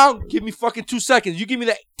knock me down? Give me fucking 2 seconds. You give me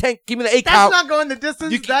the 10. Give me the 8 That's count. not going the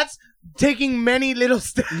distance. You can- That's taking many little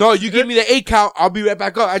steps. No, you give me the 8 count. I'll be right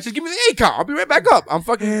back up. I just give me the 8 count. I'll be right back up.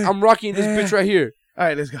 I'm rocking this bitch right here. All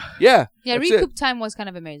right, let's go. Yeah. Yeah, that's recoup it. time was kind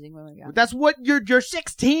of amazing when we got. That's what you're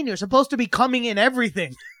 16. You're supposed to be coming in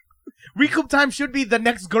everything. Recoup time should be the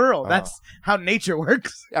next girl. That's how nature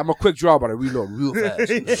works. I'm a quick draw, but I reload real fast.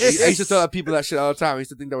 I used to tell people that shit all the time. I used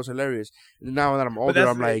to think that was hilarious. And now that I'm older,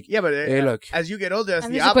 I'm like, yeah, but hey, look. as you get older, that's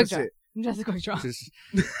And the just a quick draw. opposite. Just a quick draw. Just,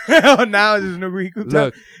 Now there's no recoup time.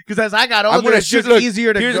 look, Because as I got I'm older, gonna it's just look,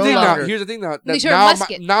 easier to here's go the thing longer. now. Here's the thing now. At That least you're a now,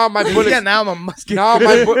 musket. now my bullets. Yeah, now I'm a musket.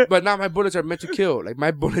 But now my bullets are meant to kill. Like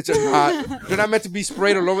my bullets are not. They're not meant to be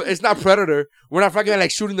sprayed all over. It's not Predator. We're not fucking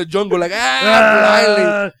like shooting the jungle like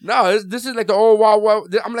blindly. No, this is like the old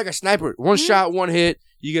wild. I'm like a sniper. One shot, one hit.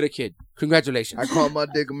 You get a kid. Congratulations. I call my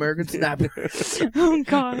dick American Sniper. Oh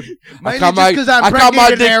God. Mainly I call just 'cause I'm my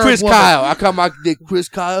pregnant dick Arab Chris woman. Kyle. I call my dick Chris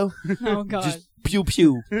Kyle. Oh God. Just Pew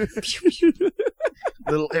pew.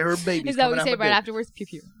 Little Arab baby. Is that what we say right afterwards? Pew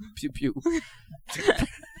pew. Pew pew.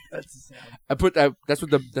 That's the sound. I put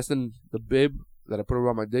that's in the bib that I put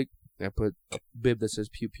around my dick. I put a bib that says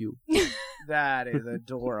pew pew. That is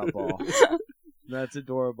adorable. That's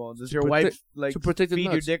adorable. Does To your protect- wife like to protect the feed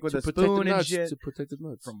your nuts. dick with To a protect the spoon and nuts. shit? To protect the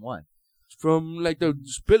nuts. From what? From like the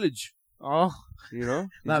spillage. Oh, You know.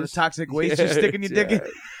 not the Just- toxic waste you're sticking your dick in.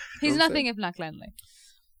 He's I'm nothing if not cleanly.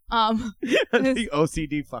 The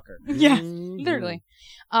OCD fucker. Yeah, Mhm. literally.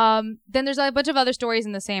 Then there's a bunch of other stories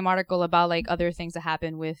in the same article about like other things that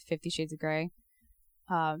happen with 50 Shades of Grey.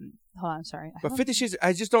 Hold on, I'm sorry. But 50 Shades,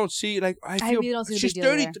 I just don't see like I feel really don't see the she's big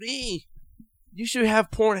deal there. 33. You should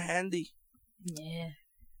have porn handy. Yeah.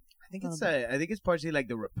 I think it's partially like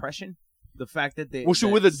the repression, the fact that they Was she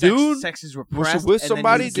that with a dude? Sex is Was repressed. she with and then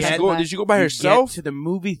somebody? you Did get- she go by you herself? get to the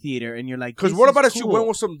movie theater and you're like, Because this what is about if she cool. went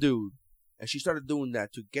with some dude and she started doing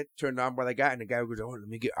that to get turned on by the guy, and the guy goes, "Oh, let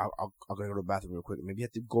me get, I'll go to the bathroom real quick." Maybe he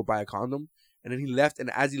had to go buy a condom, and then he left. And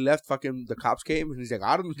as he left, fucking the cops came, and he's like,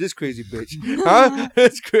 "I don't know this crazy bitch, huh?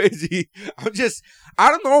 It's crazy. I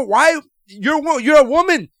don't know why you're a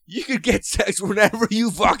woman. You could get sex whenever you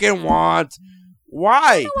fucking want.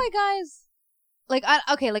 Why? You know why, guys? Like,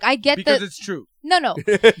 I get Because the it's true. no. I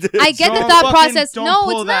get the Don't thought fucking- process. don't No,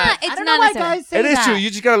 pull it's that. not. I It's don't not know why necessary. guys say It is that. true. You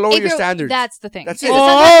just gotta lower If your you're- standards. That's the thing. That's it. Because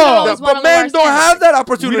sometimes you always wanna But men lower don't standards. have that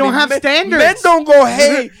opportunity. We don't have standards. Men don't go,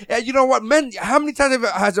 hey, you know what? Men, how many times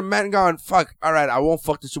has a man gone, fuck, all right, I won't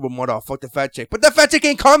fuck the supermodel, I'll fuck the fat chick. But the fat chick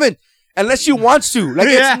ain't coming unless she wants to. Like,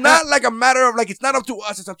 Yeah. it's not like a matter of, like, it's not up to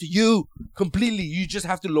us, it's up to you completely. You just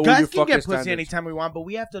have to lower your Guys can fucking get pussy standards. anytime we want, but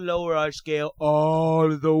we have to lower our scale all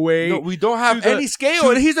the way. No, we don't have to the- any scale.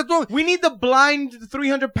 And here's the thing. We need the blind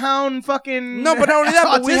 300-pound fucking No, but not only that,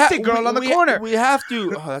 but we autistic girl on the corner. We have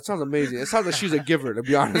to. Oh, that sounds amazing. It sounds like she's a giver, to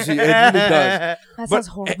be honest with you. It really does. That sounds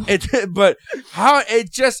horrible. But how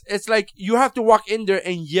it's like you have to walk in there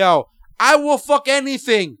and yell, "I will fuck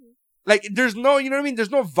anything." Like there's no, you know what I mean? There's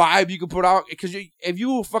no vibe you can put out because if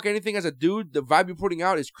you fuck anything as a dude, the vibe you're putting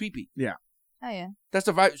out is creepy. Yeah. Oh yeah. That's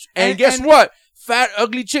the vibe. And guess what? Fat,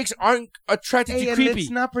 ugly chicks aren't attracted Hey, to and creepy. let's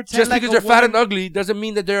not pretend Just like because a they're fat and woman- ugly doesn't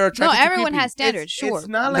mean that they're No, attracted to everyone creepy. has standards. Sure. It's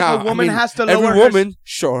not like Nah, a woman I mean, has to lower every her woman,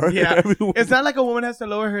 sure. Yeah. Every woman. It's not like a woman has to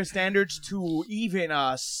lower her standards to even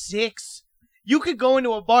 6. You could go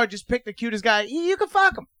into a bar, just pick the cutest guy. You could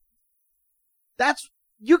fuck him.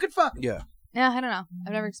 You could fuck him. Yeah. Yeah, I don't know.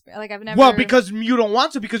 I've never experienced. I've never. Well, because you don't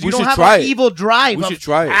want to, because you We don't should have try an it. evil drive. We of, should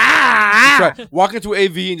try it. Ah! We should try it. Walk into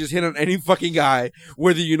AV and just hit on any fucking guy,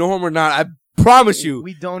 whether you know him or not. I promise you.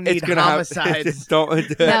 We don't it's need gonna homicides. don't.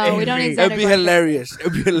 No, we don't need It'd be Xander hilarious.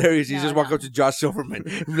 It'd be hilarious. You No, just walk no. up to Josh Silverman,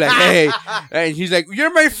 and be like, "Hey," and he's like,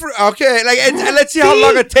 "You're my friend." Okay, like, and let's see how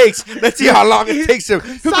long it takes. Let's see how long it takes him.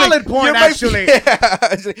 He'll be Solid point, "You're my- actually. Yeah.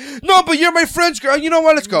 It's like, no, but you're my friend's girl. You know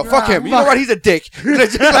what? Let's go. Fuck him. You know fuck. what? He's a dick.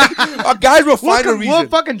 It's just like, guys will find a reason. We'll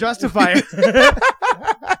fucking justify it.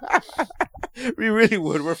 We really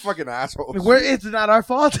would. We're fucking assholes. It's not our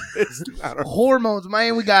fault. It's not our Hormones,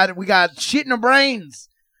 man. We got shit in our brains.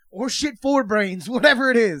 Or shit for brains,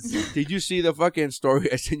 whatever it is. Did you see the fucking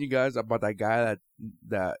story I sent you guys about that guy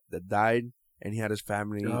that died and he had his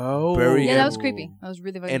family buried Yeah, him that was creepy. That was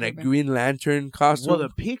really fucking in a creepy. Green Lantern costume? Well, the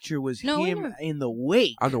picture was No, we him never- in the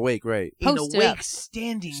wake. On the wake, right? In the Posted wake, up.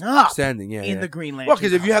 standing up. Standing, yeah. in yeah. the Green Lantern. Well,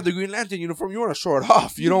 because if you have the Green Lantern uniform, you want to show it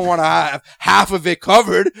off. You don't want to have half of it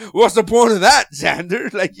covered. What's the point of that,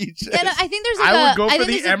 Xander? Like you just. Yeah, no, I think there's like I a. would go I for think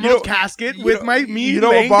the there's a- emerald casket with me You know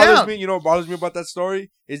what laying bothers down. me? You know what bothers me about that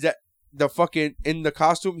story is that the fucking in the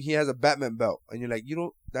costume he has a Batman belt, and you're like, you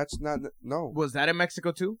don't. That's not no. Was that in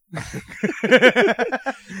Mexico too?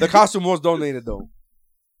 The costume was donated though.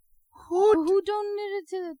 Who donated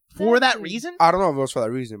to For that reason? I don't know if it was for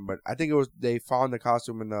that reason, but I think it was they found the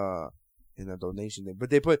costume in a donation thing. But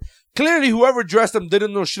they put clearly whoever dressed them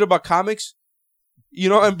didn't know shit about comics, you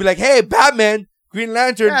know, and be like, hey, Batman, Green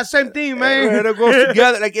Lantern, Yeah, same thing, man. and it goes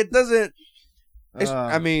together. Like it doesn't. It's,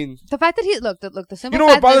 I mean, The fact that he look the simple. you know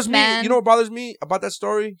what fact that bothers this me? man- You know what bothers me about that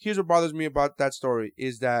story? Here's what bothers me about that story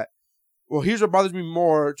is that. Well, here's what bothers me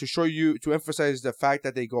more to show you to emphasize the fact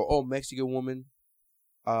that they go, oh, Mexican woman,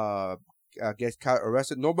 gets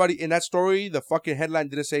arrested. Nobody in that story, the fucking headline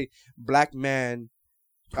didn't say black man.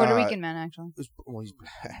 Puerto Rican man, actually. Well, he's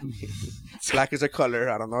black. Black is a color.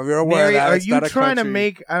 I don't know if you're aware Mary, of that. are It's you not a trying to country.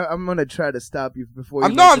 make... I'm going to try to stop you before you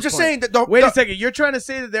I'm make this just point. saying that. Wait a second. You're trying to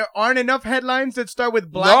say that there aren't enough headlines that start with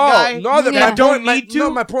black guy? No, that my don't point, need to? No,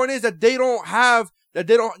 my point is that they don't have that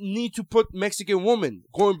they don't need to put Mexican woman.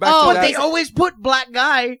 Going back Oh, to that. They always put black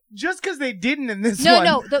guy just because they didn't in this No, one.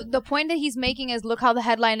 no. The point that he's making is look how the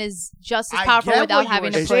headline is just as I powerful get without what you having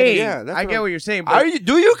were to put saying. Yeah, that's I what get I'm- what you're saying. Are you?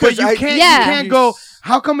 Do you? But you I- can't. Yeah. You can't go.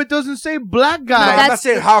 How come it doesn't say black guy? I'm not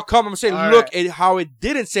saying how come. I'm saying All look right. at how it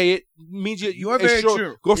didn't say it means You're it very show-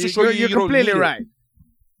 true. Goes to show you you're don't completely need it. right.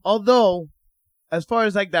 Although, as far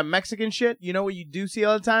as like that Mexican shit, you know what you do see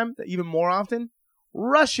all the time, even more often?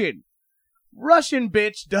 Russian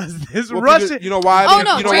bitch does this. Well, Russian. because- you know why? Oh,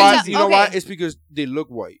 no, you know turns why? out- You know why? okay. It's because they look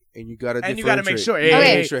white, and you gotta and you gotta make sure. differentiate. Hey,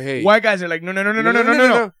 Okay. Make sure, hey, white guys are like, no.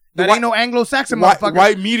 The That white- ain't no Anglo-Saxon white, motherfucker.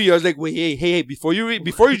 white media is like, wait, hey, before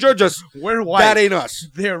you judge us, We're white. that ain't us.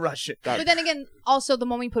 They're Russian. But then again, also the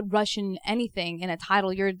moment you put Russian anything in a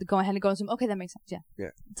title, you're going ahead and going to okay, that makes sense. Yeah.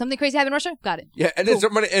 Something crazy happened in Russia? Got it. Yeah, and then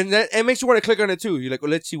somebody, and that it makes you want to click on it too. You're like,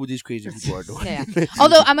 well, let's see what these crazy people are doing. Yeah.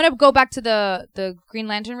 Although I'm gonna go back to the Green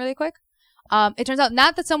Lantern really quick. It turns out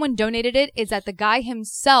not that someone donated it, it's that the guy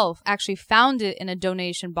himself actually found it in a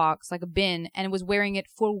donation box, like a bin, and was wearing it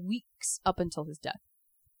for weeks up until his death.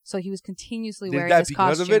 So he was continuously Did wearing that this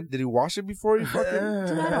because costume. of it? Did he wash it before he fucking?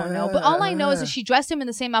 I don't know, but all I know is that she dressed him in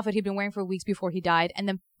the same outfit he'd been wearing for weeks before he died, and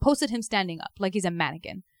then posted him standing up like he's a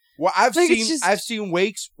mannequin. Well, I've Like, it's seen just- I've seen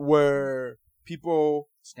wakes where people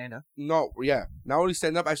Stand up. not only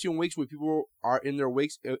stand up. I've seen wakes where people are in their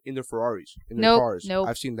wakes in their Ferraris, in their Nope, cars. nope.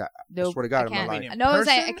 I've seen that. I Nope, swear to God, I I'm not can't. lying. No, I'm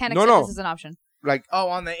saying I person? can't No, accept no. this as an option. Like Oh,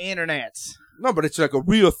 on the internet. no, but it's like a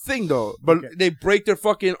real thing though. But Okay. they break their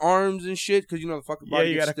fucking arms and shit because you know the fucking Yeah, body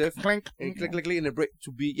you gets gotta stiff. clink. And click, and they break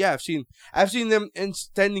to be. Yeah, I've seen them in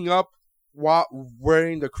standing up while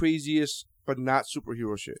wearing the craziest but not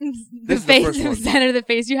superhero shit. The This is the face, first the one. center of the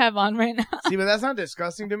face you have on right now. See, but that's not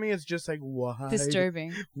disgusting to me. It's just like, why?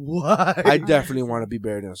 Disturbing. Why? I definitely want to be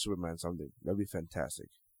buried in a Superman someday. That'd be fantastic.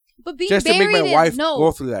 But being Just to buried make my in, wife no.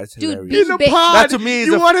 go through that. It's Dude, hilarious. in a Big- pod. That to me is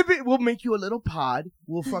you a- want to be? We'll make you a little pod.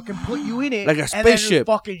 We'll fucking put you in it, Like a and then spaceship.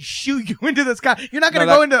 fucking shoot you into the sky. You're not gonna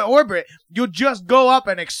No, go into orbit. You'll just go up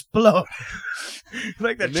and explode,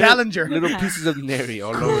 like the Little- Challenger. Little pieces of Neri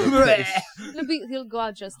all over the place. He'll go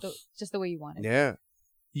out just the way you want it. Yeah.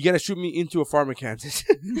 You gotta shoot me into a farm in Kansas.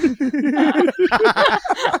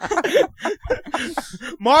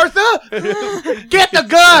 Martha, get the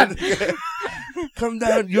gun. Come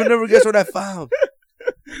down. You'll never guess what I found.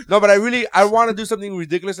 No, but I want to do something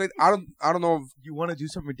ridiculous. Like I don't know. You want to do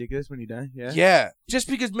something ridiculous when you die? Yeah. Just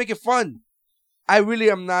because make it fun. I really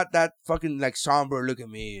am not that fucking like somber. Look at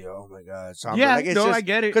me. Oh my God. Somber. Yeah, Like, it's no, just, I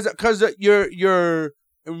get it. Because you're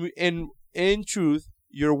in truth,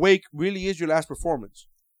 your wake really is your last performance.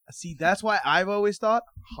 See, that's why I've always thought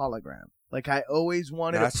hologram. Like I always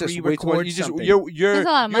wanted That's to just way too much. pre-record You just something. your That's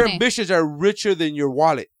a lot of your money. ambitions are richer than your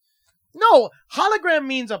wallet. No, hologram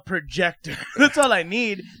means a projector. That's all I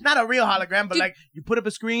need. Not a real hologram, but like you put up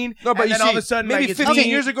a screen, No, but and you then see, all of a sudden, maybe like, it's 15 me.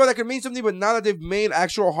 years ago that could mean something, but now that they've made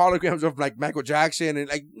actual holograms of like Michael Jackson and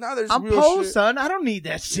like now there's I'm real Poe, shit. son. I don't need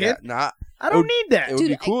that shit. Yeah, nah, I don't need that. it would Dude,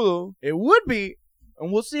 be cool though. It would be,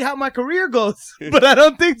 and we'll see how my career goes. But I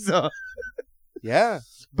don't think so. Yeah,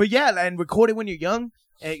 But yeah, and record it when you're young.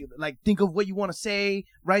 And, like, think of what you want to say,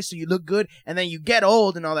 right? So you look good, and then you get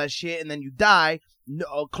old and all that shit, and then you die.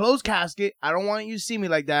 No, closed casket. I don't want you to see me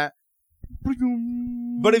like that.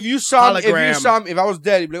 but if you saw me, Hologram. if I was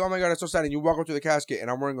dead, you'd be like, oh my God, that's so sad. And you walk up to the casket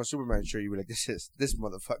and I'm wearing a Superman shirt, you'd be like, this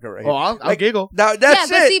motherfucker right Oh, here. I'll Like, giggle. That's yeah,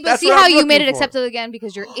 it. but That's see what how I'm you made looking it for. acceptable again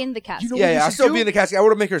because you're in the casket. know Yeah, what you I'll should still do? be in the casket. I would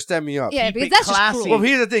have made her stand me up. Yeah, Keep because it that's just classy. cruel. Well,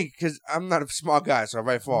 here's the thing, because I'm not a small guy, so if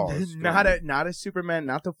I fall, it's Not a Superman,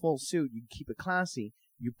 not the full suit. You keep it classy.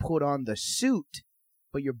 You put on the suit,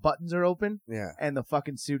 but your buttons are open, yeah. and the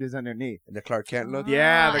fucking suit is underneath. And the Clark Kent look.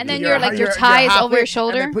 Yeah, and then your tie is over your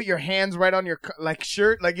shoulder. And then put your hands right on your like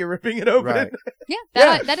shirt, like you're ripping it open. Right. Yeah,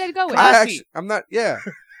 Yeah. that I'd go with. Classy. I'm not. Yeah.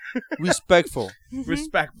 Respectful.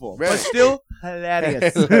 Respectful, Right. but still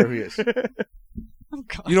hilarious. Hilarious. Oh,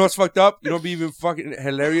 God. You know what's fucked up? You know what'd be even fucking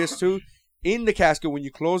hilarious too? In the casket, when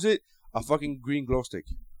you close it, a fucking green glow stick.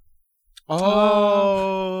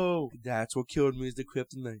 Oh, That's what killed me is the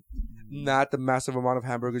kryptonite. Not the massive amount of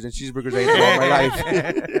hamburgers and cheeseburgers I ate throughout my life.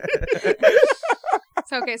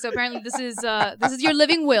 So, okay, so apparently this is your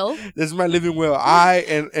living will. This is my living will.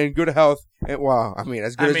 I and good health. And wow, I mean,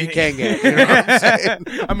 as good as you can get. You know what I'm saying?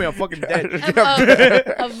 I mean, I'm fucking dead.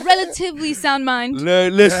 A relatively sound mind.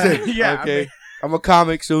 Listen. Yeah, I Okay. mean- I'm a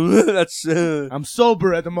comic, so that's. I'm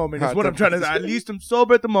sober at the moment. Is what I'm trying to say. At least I'm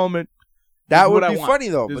sober at the moment. That This is would what I be want. funny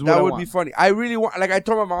though. This is But what that I would want. be funny. I really want. Like I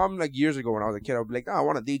told my mom like years ago when I was a kid, I would be like, "No, I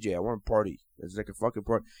want a DJ. I want to party. It's like a fucking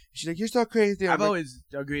part. She's like, you're so crazy. I'm I've like, always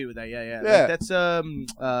agreed with that. Yeah. Yeah. Like, that's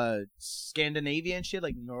Scandinavian shit,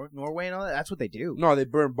 like Norway and all that. That's what they do. no, they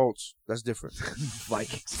burn boats. That's different.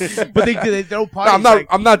 Vikings. But they don't party.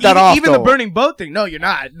 I'm not that off, Even though. the burning boat thing. No, you're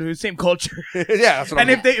not. The same culture. Yeah, that's what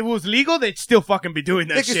And I'm if it was legal, they'd still fucking be doing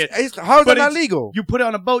that shit. How is But that not it's- legal? You put it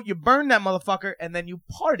on a boat, you burn that motherfucker, and then you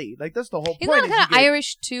party. Like that's the whole Isn't point. that is kind of you get-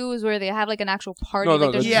 Irish too? Is where they have like an actual party? No, like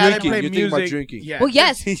no, there's the Yeah, drinking. they play You're thinking about music. drinking. Yeah. Well,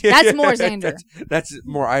 yes, that's more Xander. That's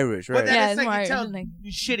more Irish, right? But then Yeah, it's it's like more you tell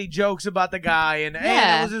Irish, shitty jokes about the guy, and hey,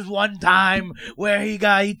 Yeah. there was this one time where he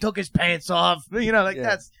took his pants off. You know, like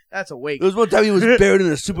Yeah. that's a wake. There was one time he was buried in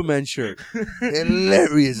a Superman shirt.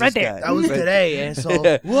 Hilarious, Right this there. guy. That was Right. today,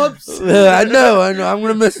 asshole. Whoops. I know. I'm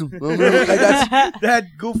gonna miss him. Like, that's, That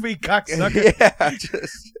goofy cocksucker. yeah,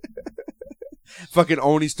 just fucking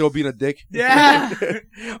Oni still being a dick. Yeah.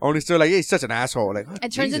 Oni still like, yeah, he's such an asshole. Like It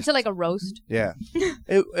turns Jesus. into like a roast. Yeah.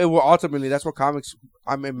 It will ultimately. That's what comics.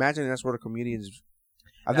 I'm imagining that's what a comedian's.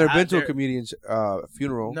 I've never been to a they're- comedian's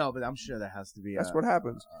funeral. No, but I'm sure that has to be. That's what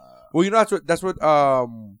happens. Well, you know that's what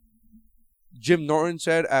Jim Norton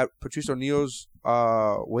said at Patrice O'Neal's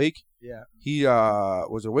wake. Yeah. He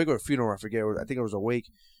was a wake or a funeral, I forget. I think it was a wake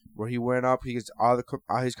where he went up. All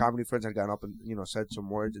his comedy friends had gotten up and said some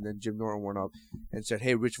words, and then Jim Norton went up and said,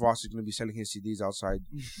 "Hey, Rich Voss is going to be selling his CDs outside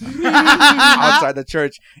outside the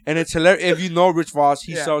church." And it's hilarious. If you know Rich Voss,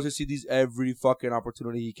 he sells his CDs every fucking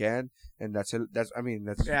opportunity he can, and that's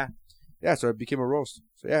yeah. So it became a roast.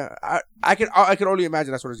 So yeah, I can only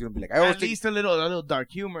imagine that's what it's going to be like. At least a little dark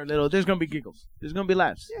humor. There's gonna be giggles. There's gonna be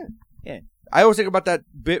laughs. Yeah. I always think about that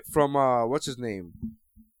bit from what's his name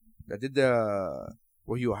that did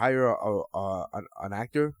where you hire an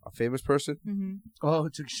actor, a famous person. Mm-hmm. Oh,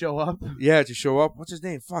 to show up. Yeah, to show up. What's his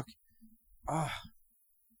name? Fuck. I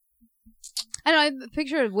don't know. I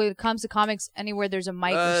picture when it comes to comics, anywhere there's a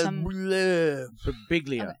mic or some.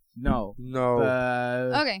 Biglia. Okay. No.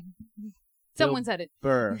 Okay, someone said it.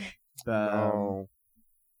 Burr. No.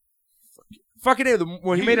 Fucking A.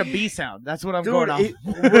 When He made a B sound. That's what I'm dude, going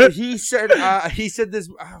off. he said this.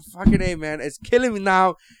 Fucking A, man. It's killing me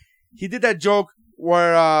now. He did that joke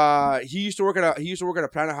where he used to work at a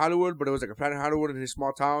Planet Hollywood, but it was like a Planet Hollywood in his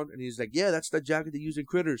small town, and he's like, yeah, that's the jacket they use in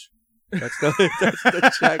Critters. That's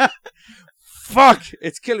the jacket. Fuck,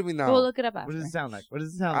 it's killing me now. We'll look it up What after. does it sound like?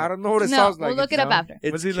 I don't know what it sounds like. We'll look it up after.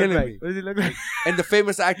 It's What does he killing look like? me. What does he look like? And the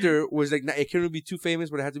famous actor was like, it couldn't be too famous,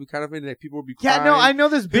 but it had to be kind of famous. Like people would be Yeah, crying. no, I know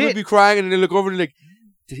this People would bit. be crying, and then they look over and they're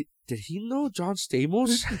like, did he know John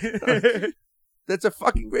Stamos? That's a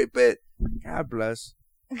fucking great bit. God bless.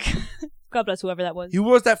 God bless whoever that was. He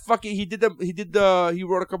was that fucking. He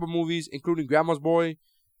wrote a couple movies, including Grandma's Boy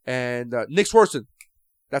and Nick Swartzen.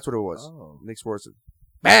 That's what it was. Oh. Nick Swartzen.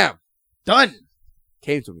 Bam. Done.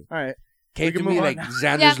 Came to me. All right. Came We to can me move like on.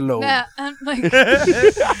 Xander's load. Yeah, I'm like,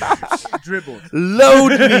 Dribbled.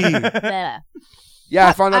 Load me. bleh. Yeah,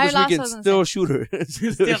 I found out I this lost weekend. what I was Still gonna shooter.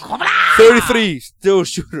 Still. 33. Still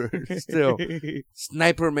shooter. Still.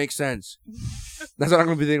 Sniper makes sense. That's what I'm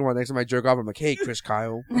going to be thinking about next time I jerk off. I'm like, hey, Chris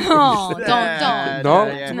Kyle. No, don't. No?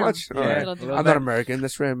 yeah. Too No. much? Yeah, All right. it'll do I'm not American.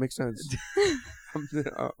 That's right. It makes sense.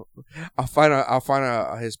 I'll find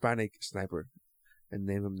a Hispanic sniper and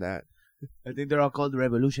name him that. I think they're all called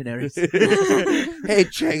revolutionaries. Hey,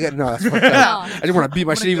 Che. No, that's fucked up. No. I just want to beat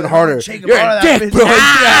my I'm shit gonna even go harder. Che You're Guevara a that dick, bitch. bro.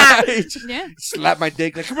 Ah! Yeah. Slap my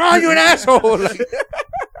dick. Like, come on, you're an asshole. Like,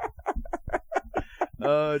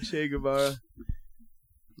 Oh, Che Guevara.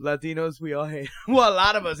 Latinos, we all hate him. Well, a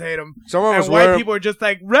lot of us hate him. some of us And white wear. people are just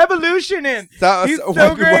like, revolutioning. He's so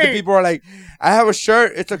white great. people are like, I have a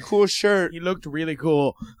shirt. It's a cool shirt. He looked really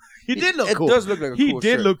cool. He did look cool. It does look like a He cool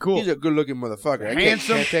did shirt. look cool. He's a good-looking motherfucker. I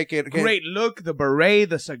Handsome. Can't take it. Great look, the beret,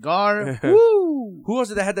 the cigar. Woo! Who was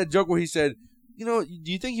it that had that joke where he said, do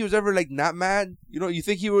you think he was ever like not mad? You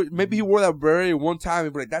think maybe he wore that beret one time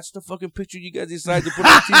and be like, that's the fucking picture you guys decided to put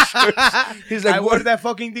on t-shirts. He's like, I wore what? that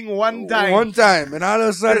fucking thing one time. One time, and all of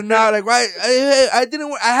a sudden now, like, why? I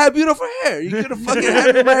didn't. I had beautiful hair. You could have fucking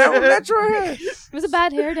had my hair with natural hair. It was a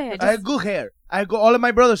bad hair day. I had good hair. All of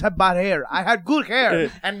my brothers had bad hair. I had good hair,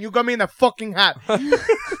 and you got me in a fucking hat.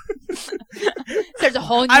 There's a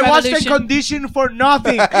whole new I watched revolution. the condition for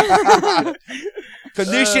nothing.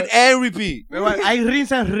 Condition and repeat. I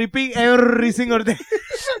rinse and repeat every single day.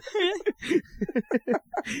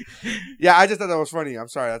 Yeah, I just thought that was funny. I'm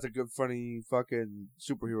sorry. That's a good, funny fucking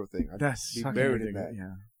superhero thing. I'd That's be fucking buried in ridiculous, that.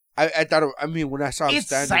 yeah. I thought. When I saw him It's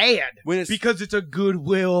standing, sad when it's because it's a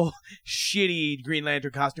Goodwill shitty Green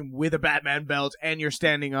Lantern costume with a Batman belt, and you're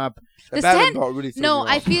standing up. the The Batman stand- belt really threw No,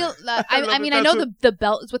 me I off. feel. I mean, I know the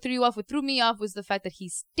belt is what threw you off. What threw me off was the fact that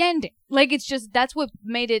he's standing. Like, it's just that's what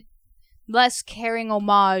made it less caring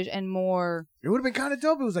homage and more. It would have been kind of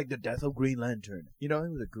dope. It was like the death of Green Lantern. You know,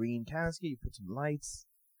 it was a green casket. You put some lights.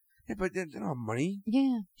 Yeah, but they don't have money.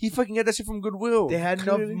 Yeah. He fucking got that shit from Goodwill. They had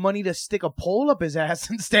Clearly. enough money to stick a pole up his ass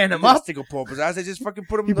and stand him They didn't up. stick a pole up his ass. They just fucking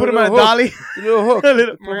put him. You in put the him on a little hook. dolly. The little hook. A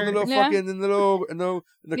little- Put him in the little Yeah. fucking in the little in the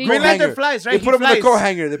Green coat Green Lantern hanger. flies, right? They He put him in the flies. coat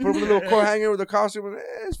hanger. They put him in the little coat hanger with the costume. And,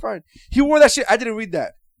 it's fine. He wore that shit. I didn't read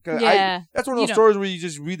that. 'Cause Yeah. that's one of You those don't. stories where you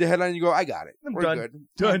just read the headline and you go, I got it. I'm We're done. good.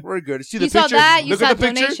 Done. We're good. See You the saw picture. that. You Look saw at the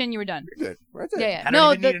picture. donation. You were done. You're good. Right there. Yeah, yeah. I No,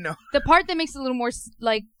 don't even need to know. the part that makes it a little more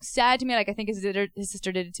like sad to me, like I think his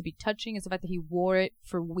sister did it to be touching, is the fact that he wore it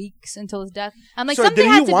for weeks until his death. I'm like, So something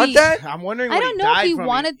did had he to want be. that? I'm wondering I what don't he know if died he from.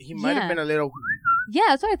 wanted- He might have yeah. been a little... Yeah,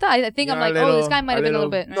 that's what I thought. I think You I'm know, like, a oh, this little- guy might have a been a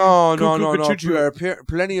little- little bit. No. Cuckoo-cuckoo-choo. There are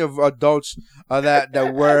plenty of adults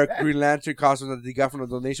that wear Green Lantern costumes that they got from the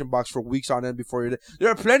donation box for weeks on end before you. There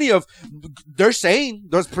are plenty of. They're sane.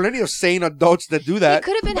 There's plenty of sane adults that do that.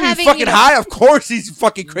 He could have been But he's having, fucking you know- high. Of course, he's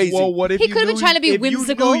fucking crazy. Well, what if He you could have been knew- trying to be if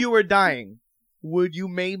whimsical. you knew you were dying, would you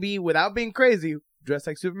maybe, without being crazy, dress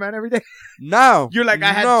like Superman every day? No, You're like,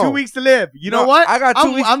 I had no. 2 weeks to live. You know No, what? I got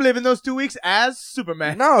 2 weeks. I'm living those 2 weeks as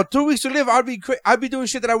Superman. No, 2 weeks to live. I'd be doing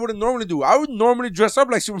shit that I wouldn't normally do. I would normally dress up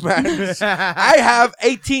like Superman. I have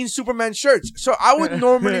 18 Superman shirts, so I would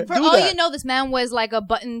normally For do all that. you know, this man was like a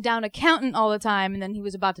button-down accountant all the time, and then he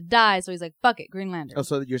was about to die, so he's like, "Fuck it, Green Lantern." Oh,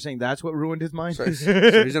 so you're saying that's what ruined his mind? So he's an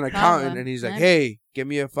accountant, Probably. and he's like, Yeah. "Hey, give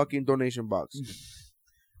me a fucking donation box."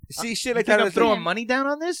 See shit You like think that. I'm it's throwing like, money down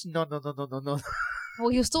on this? No. Well,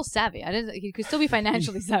 he was still savvy. He could still be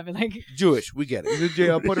financially savvy. Like, Jewish, we get it. He's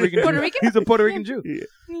a Puerto Rican. Puerto Jew. Rican? He's a Puerto Rican Jew. Yeah.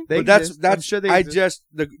 They But that's exist. I'm sure they I exist. just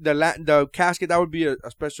the casket that would be a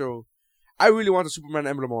special. I really want the Superman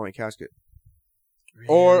emblem on my casket,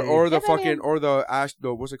 or the Yeah, but I fucking mean- or the ash.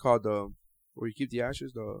 The what's it called? The where you keep the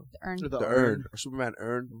ashes. The earn. The urn. Or Superman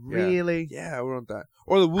urn. Yeah. Really? Yeah, I want that.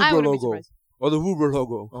 Or the I Woober wouldn't be logo. surprised. Or the Woober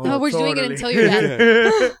logo. Oh, we're doing it totally. until you're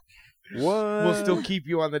dead. What? We'll still keep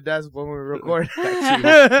you on the desk when we record.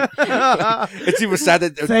 It's even sad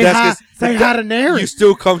that the Say desk hi, is. say hi to Nary. You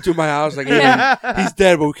still come to my house like, hey, he's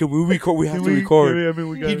dead, but can we record? We have to record.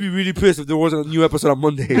 He'd be really pissed if there wasn't a new episode on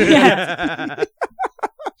Monday.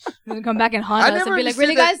 Then come back and haunt I us and never be like, understood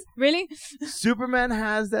 "Really, that- guys? Really?" Superman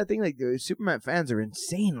has that thing. Like, Superman fans are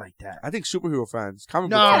insane like that. I think superhero fans,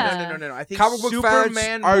 comic No, book Yeah. fans, no. I think Comic book fans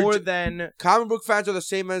Superman are more j- than comic book fans are the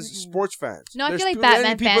same as sports fans. No, I There's feel like plenty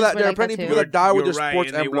Batman people fans that, were there are like plenty that of too. people that die with You're their right,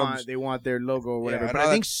 sports and emblems. They want their logo or whatever. and but all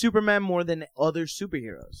I think that- Superman more than other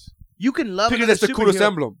superheroes. You can love Because another that's the coolest superhero.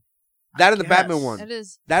 emblem. That and the Yes. Batman one. It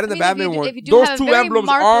is. That and I the mean, if Batman you do- one. if you do Those have two very emblems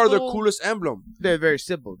are the marketable- coolest emblem. They're very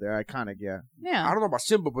simple. They're iconic. Yeah, Yeah. I don't know about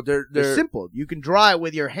simple, but they're they're simple. You can draw it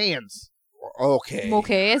with your hands okay.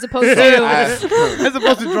 Okay, as opposed to. as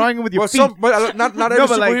opposed to drawing it with your Well, feet. but not No, every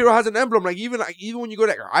but like- superhero has an emblem. Like even when you go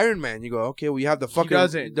to Iron Man, you go, okay, well you have the He fucking.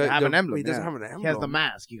 doesn't have an emblem. He doesn't yeah. have an emblem. He has the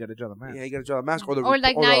mask. You got to draw the mask. Yeah, you gotta draw the mask or the. Or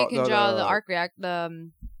like or now the- you can draw the arc react.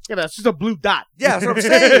 Yeah, but that's just a blue dot. Yeah, that's what I'm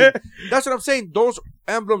saying. That's what I'm saying. Those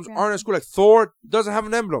emblems Yeah. aren't as cool. Like Thor doesn't have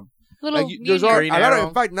an emblem. Little. Like, there's minion- all, Green a lot of, Arrow.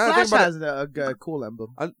 in fact, now that I Flash think about has a cool emblem.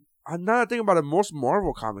 I'm not thinking about it. Most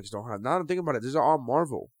Marvel comics don't have. Now that I'm thinking about it, these are all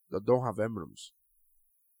Marvel that don't have emblems.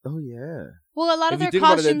 Oh yeah. Well, a lot If of you their think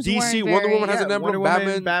about it, costumes DC, weren't Wonder very- Woman has an emblem. Wonder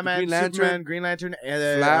Woman, Batman, Green Lantern. Superman, Green Lantern,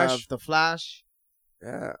 and Flash. the Flash.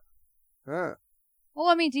 Yeah. Yeah. Well,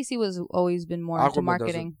 I mean, DC was always been more into Aquaman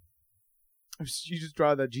marketing. You just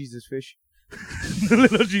draw the Jesus fish. The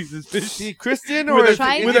little Jesus fish. See, Christian or With a is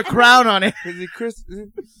trident? With a crown on it. Is he Chris?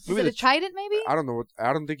 Is Maybe it the a trident, maybe? I don't know.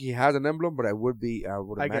 I don't think he has an emblem, but I would be. I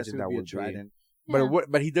would I guess imagine it that would be a would be. trident. But Yeah. it would,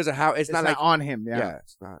 but he doesn't have. It's, It's not not like. on him. Yeah. Yeah.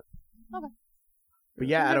 It's not. But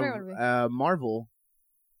yeah, out Whatever it would be. of Marvel,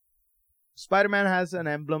 Spider-Man has an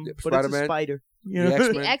emblem, Yeah, but it's a Spider-Man. spider. You The know?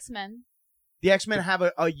 X-Men. The X-Men. The X-Men have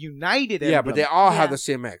a united Yeah, emblem. but they all Yeah. have the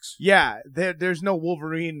same X. Yeah, there's no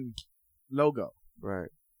Wolverine logo. Right.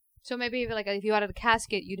 So maybe if you had a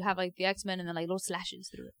casket, you'd have like the X-Men and then like little slashes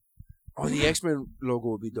through it. Oh, the X-Men logo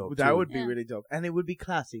would be dope. That too. would be Yeah. really dope. And it would be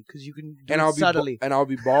classy, because you can do And it I'll be subtly. and I'll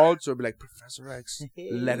be bald, so it'll be like Professor X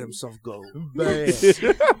let himself go. Bam.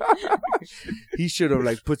 He should have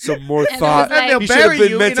like put some more And thought. it was And they'll he should have bury been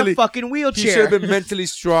you mentally. in a fucking He wheelchair. should have been mentally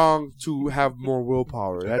strong to have more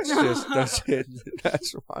willpower. That's it.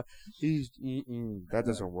 That's why that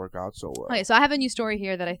doesn't work out so well. Okay, so I have a new story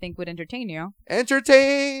here that I think would entertain you.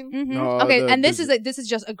 Entertain. Mhm. No, Okay, the- and this the- is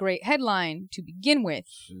just a great headline to begin with.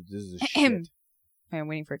 This is a Ahem. shit. I'm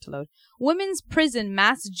waiting for it to load. Women's prison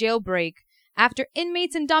mass jailbreak after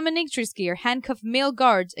inmates in dominatrix gear handcuff male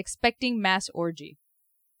guards expecting mass orgy.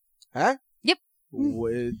 Huh? Yep.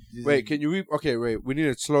 Wait, can you read? Okay, wait. We need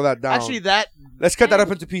to slow that down. Actually, that let's cut that up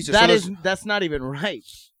into pieces. that So is that's not even right.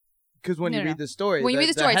 because when you read the story, when you read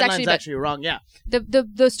the story, it's headline's actually wrong. Yeah.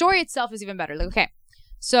 The story itself is even better. Like, okay,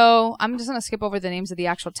 so I'm just gonna skip over the names of the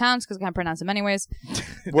actual towns because I can't pronounce them anyways.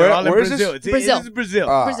 Where is Brazil. this? This is Brazil.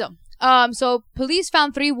 Brazil. So police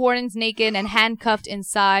found 3 wardens naked and handcuffed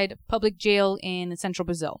inside public jail in central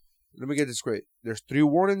Brazil. Let me get this straight. There's 3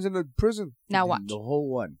 wardens in the prison. Now watch. The whole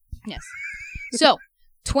one. Yes. So,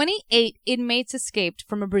 28 inmates escaped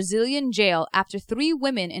from a Brazilian jail after 3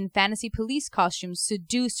 women in fantasy police costumes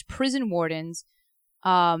seduced prison wardens.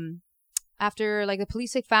 After the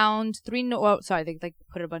police found 3. They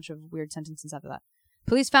put a bunch of weird sentences after that.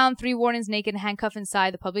 Police found 3 wardens naked and handcuffed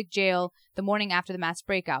inside the public jail the morning after the mass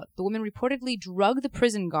breakout. The women reportedly drugged the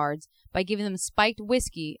prison guards by giving them spiked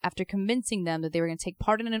whiskey after convincing them that they were going to take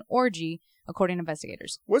part in an orgy, according to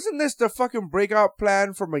investigators. Wasn't this the fucking breakout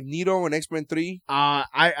plan for Magneto in X-Men 3?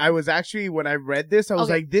 I was actually, when I read this, I was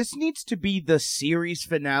like, this needs to be the series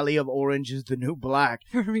finale of Orange is the New Black.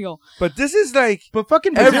 For real. But this is like... But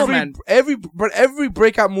fucking Brazil, man. Every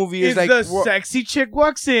breakout movie is like... the sexy chick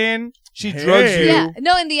walks in. She drugs you. Yeah.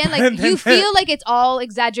 No, in the end, you feel like it's all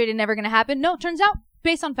exaggerated, never going to happen. No, it turns out,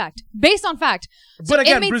 based on fact. So but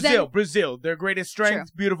again, Brazil, their greatest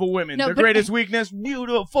strength, beautiful women. No, their greatest weakness,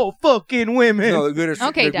 beautiful fucking women. No, their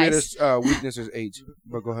greatest weakness is AIDS.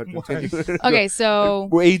 But go ahead, continue. Okay, so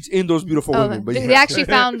AIDS in those beautiful women. But they actually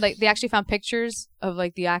found pictures of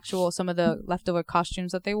some of the leftover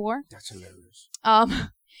costumes that they wore. That's hilarious.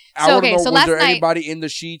 So was last there night, anybody in the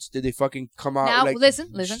sheets? Did they fucking come out? Now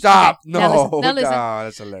listen. Stop! Okay. No, now listen. God,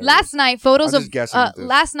 that's hilarious. Last night, photos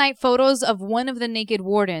of one of the naked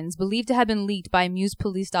wardens, believed to have been leaked by amused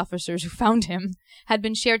police officers who found him, had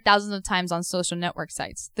been shared thousands of times on social network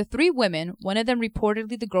sites. The 3 women, one of them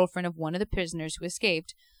reportedly the girlfriend of one of the prisoners who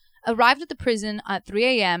escaped, arrived at the prison at 3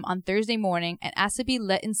 a.m. on Thursday morning and asked to be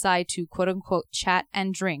let inside to quote-unquote chat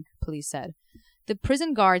and drink, police said. The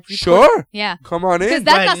prison guards... Sure. Yeah. Come on in. Because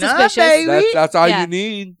that's not suspicious. That's all you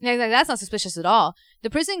need. Yeah, that's not suspicious at all. The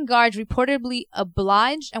prison guards reportedly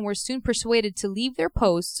obliged and were soon persuaded to leave their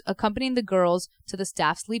posts, accompanying the girls to the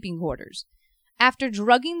staff sleeping quarters. After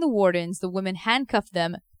drugging the wardens, the women handcuffed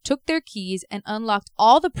them, took their keys, and unlocked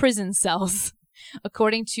all the prison cells,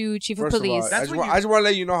 according to Chief of Police. I just want to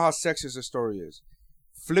let you know how sexist the story is.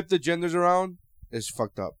 Flip the genders around, it's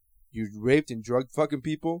fucked up. You raped and drugged fucking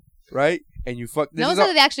people, right? And you fucked. No one said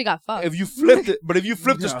that they actually got fucked. If you flipped it, but if you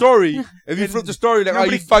flip the story, you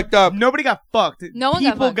fucked up. Nobody got fucked. No one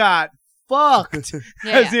People got fucked.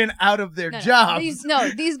 As in out of their jobs.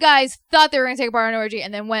 These guys thought they were going to take part in an orgy,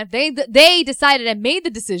 and then when they decided and made the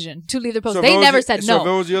decision to leave their post, they never said no. So if it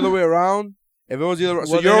was the other way around, so you're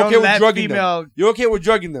okay with drugging them. You're okay with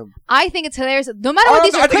drugging them. I think it's hilarious. No matter what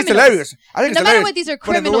these are criminals. I think it's hilarious. No matter what these are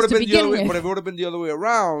criminals to begin with. But if it would have been the other way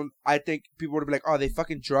around, I think people would have been like, oh, they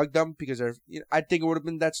fucking drugged them because they're... I think it would have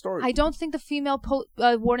been that story. I don't think the female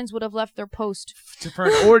wardens would have left their post. For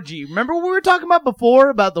an orgy. Remember what we were talking about before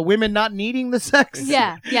about the women not needing the sex?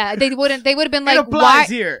 Yeah. They wouldn't. They would have been like, why?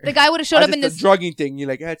 Here. The guy would have showed up in this... The drugging thing. You're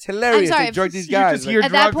like, it's hilarious. I'm sorry, they drug these guys. You just hear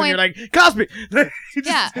drugs and you're like, Cosby.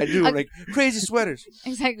 Yeah. I do. I'm like, crazy sweaters.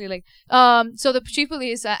 Exactly. So the chief of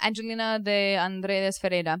police, Angelina de Andrés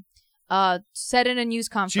Ferreira, said in a news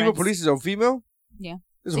conference. Chief of police is a female? Yeah.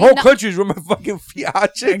 This whole country is with my fucking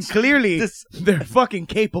fiat. And clearly, they're fucking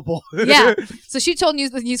capable. Yeah. So she told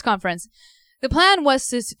the news conference, the plan was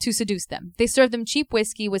to seduce them. They served them cheap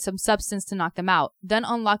whiskey with some substance to knock them out, then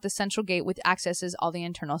unlocked the central gate which accesses all the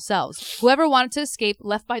internal cells. Whoever wanted to escape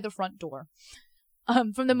left by the front door.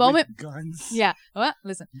 From the moment... With guns. Yeah. Well,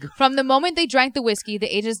 listen. From the moment they drank the whiskey,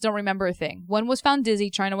 the agents don't remember a thing. One was found dizzy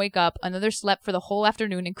trying to wake up. Another slept for the whole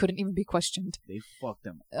afternoon and couldn't even be questioned. They fucked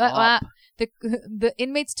them up. The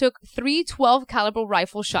inmates took 3 12-caliber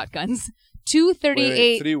rifle shotguns, 2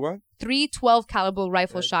 38... 3 what? 3 12-caliber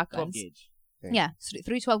rifle shotguns. 12 gauge. Yeah.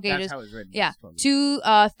 3 12 gauges. That's how it's written. Yeah. 2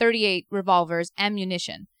 38 revolvers and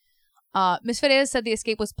munition. Ms. Ferreira said the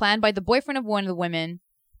escape was planned by the boyfriend of one of the women,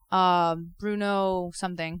 Bruno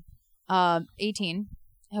something, 18,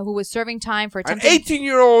 who was serving time for attempting... An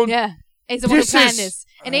 18-year-old? Yeah. He's the one who planned this.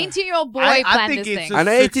 An 18-year-old boy planned this thing. An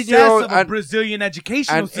 18-year-old of a Brazilian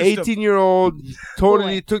educational system. An 18-year-old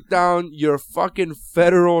totally took down your fucking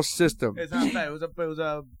federal system. It's not bad. It was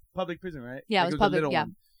a public prison, right? Yeah, it was public, yeah.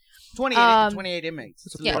 28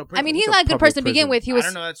 inmates. Yeah. I mean, he's not a good person to begin with. He was... I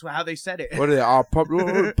don't know. That's how they said it. What are they? All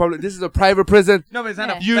public. This is a private prison. No, but it's not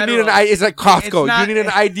a You federal. need an ID. It's like Costco. You need an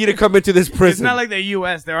ID to come into this prison. It's not like the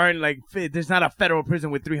U.S. There aren't there's not a federal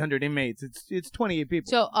prison with 300 inmates. It's 28 people.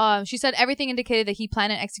 So she said everything indicated that he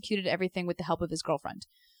planned and executed everything with the help of his girlfriend.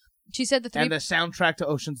 She said the three. And the soundtrack to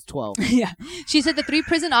Ocean's 12. Yeah. She said the 3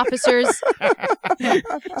 prison officers.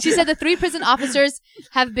 She said the 3 prison officers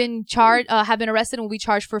have been arrested and will be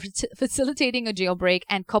charged for facilitating a jailbreak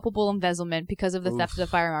and culpable embezzlement because of the theft of the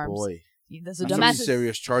firearms. Boy. That's some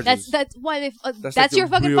serious charges. That's why they. That's That's like your a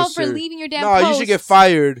fucking real fault for serious- leaving your damn. No, you post. should get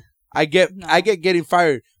fired. I get getting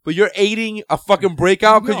fired. But you're aiding a fucking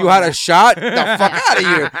breakout because you had a shot? The fuck out of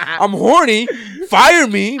here. I'm horny. Fire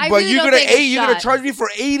me. I But really you're don't gonna think it's you're gonna shot. charge me for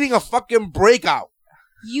aiding a fucking breakout.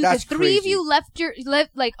 That's the 3 of crazy. you left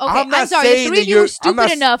like okay. I'm not sorry. saying The 3 that of you were I'm stupid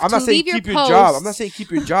not, enough I'm not to saying leave your keep your post. job. I'm not saying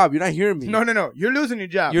keep your job. You're not hearing me. No. You're losing your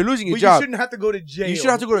job. You're losing your but job. You shouldn't have to go to jail. You should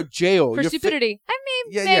have to go to jail. for You're stupidity. I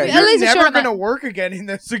mean, Yeah, maybe yeah, at You're least a never short going to amount. work again in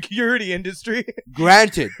the security industry.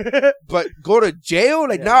 Granted. But go to jail?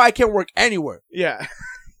 Like now I can't work anywhere. Yeah.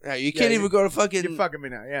 Yeah, you can't even go to fucking. You're fucking me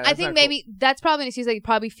now. Yeah. I that's think not maybe that's probably an excuse. Like, you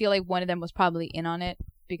probably feel like one of them was probably in on it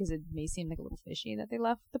because it may seem like a little fishy that they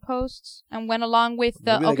left the posts and went along with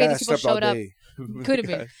the Maybe the okay. guy These people slept all showed up. day. Could have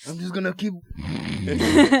been. I'm just going to keep.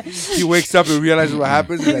 He wakes up and realizes what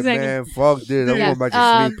happens. He's Exactly. like, man, fuck this. I'm Yeah. going back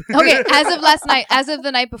to sleep. Okay, as of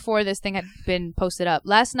the night before this thing had been posted up,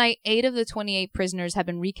 last night 8 of the 28 prisoners have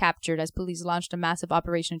been recaptured as police launched a massive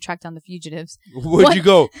operation to track down the fugitives. Where'd you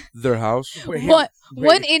go? Their house.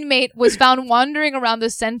 One inmate was found wandering around the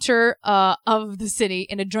center of the city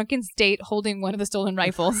in a drunken state, holding one of the stolen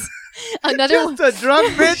rifles. Another Just a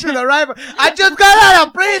drunk bitch with a rifle. I just got out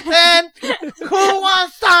of prison. Who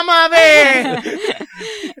wants some of it?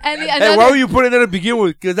 and the, Hey, another, why were you putting that to begin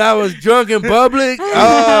with? Because I was drunk in public? With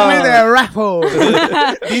a rifle.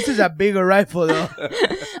 This is a bigger rifle, though.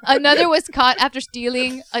 another was caught after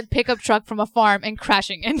stealing a pickup truck from a farm and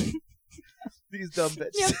crashing it. These dumb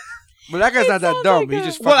bitches. Yep. But that guy's not that sounds dumb. like He a-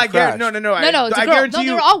 just Well, I fucking guarantee. crashed. No. No, it's a I girl. guarantee No, you,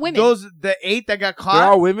 they were all women. The 8 that got caught. They're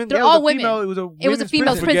all women? They're Yeah, it was all a women. female- It was a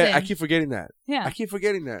female's women's prison. I keep forgetting that. Yeah. I keep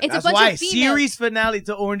forgetting that. It's That's a bunch why of female. series finale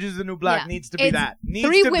to Orange is the New Black Yeah. needs to be It's that. Needs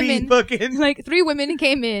 3 to women, be fucking. like 3 women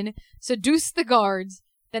came in, seduced the guards,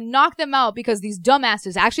 then knocked them out because these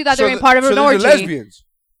dumbasses actually thought they were in part of an so orgy. these are lesbians.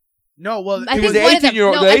 No, well, I It think was the one of them.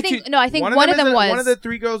 18-year-old- No, the I 18 think one of them was. One of the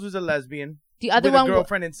 3 girls was a lesbian. The other with one a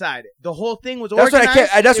girlfriend inside. The whole thing was That's what I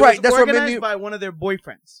organized. can't- that's it why- was that's what made organized me- by one of their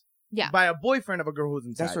boyfriends. Yeah. By a boyfriend of a girl who's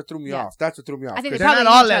inside. That's what threw me Yeah. off. That's what threw me off. I think 'Cause they They're probably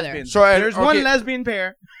not all knew each other. lesbians. So, There's one okay. lesbian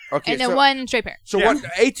pair. okay, And then so, one straight pair. So Yeah. what?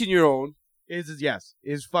 18-year-old.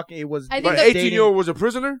 Is fucking. It was. I think But the- 18-year-old was a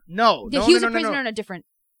prisoner. No, Yeah, no, he was no, a no, prisoner no. on a different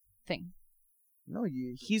thing. No,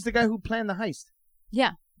 he's the guy who planned the heist.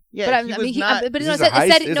 Yeah. Yeah, But he I was mean, not. but Is no, this it said, a heist?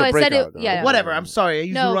 no, It's a it said it. breakout, though. Yeah. Whatever. I'm sorry. I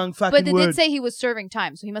used the wrong fucking but they word. did say he was serving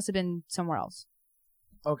time, so he must have been somewhere else.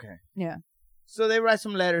 Okay. Yeah. So they write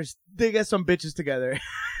some letters. They get some bitches together,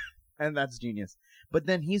 and that's genius. But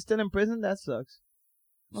then he's still in prison. That sucks.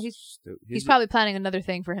 Well, he's probably planning another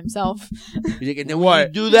thing for himself. And then when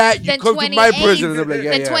you do that, you Then come to my 28 prison and they're like,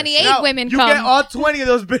 yeah, then yeah. 28 Now, women you come. get all 20 of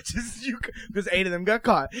those bitches. Because 8 of them got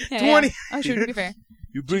caught. Yeah, 20. yeah. Oh, sure, to be fair.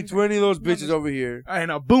 You bring 20 of those bitches over here. And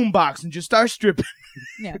a boombox and just start stripping.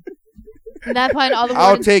 Yeah. At that point, all the I'll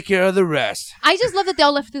wardens- take care of the rest. I just love that they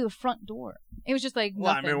all left through the front door. It was just like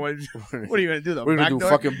Well, I nothing. mean, what are you going to do, though? We're gonna Back do door?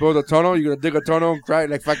 fucking build a tunnel. You're gonna dig a tunnel and cry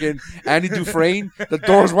like fucking Andy Dufresne. The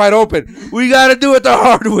door's wide open. We gotta do it the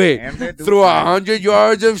hard way. Through 100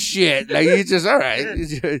 yards of shit. Like he's just all right.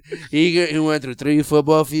 He went through 3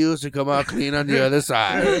 football fields to come out clean on the other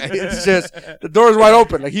side. It's just the door's wide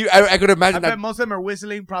open. Like I could I imagine bet that. most of them are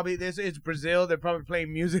whistling. Probably it's Brazil. They're probably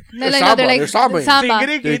playing music. No, they're like They're samba.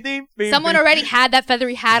 samba. Someone already had that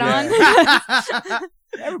feathery hat on.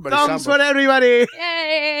 Everybody Thumbs samba. for everybody.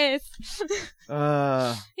 Yes.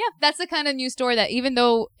 Uh, Yeah, that's the kind of news story that even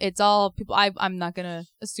though it's all people, I'm not gonna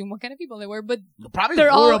assume what kind of people they were, but probably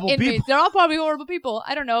they're all horrible inmates. people. They're all probably horrible people.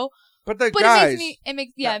 I don't know, But the but guys, it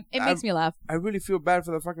makes me laugh. I really feel bad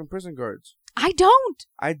for the fucking prison guards. I don't.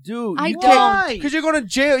 I do. I You don't. can't because you're going to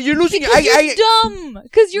jail. You're losing. Because you're dumb.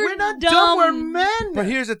 Because you're We're not dumb. dumb. We're men. But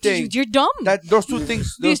here's the thing. You're dumb. That those two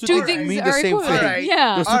things. These Those two two things mean are the same equivalent. thing. Alright.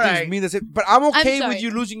 Yeah. Those two Alright. things mean the same. But I'm okay sorry. with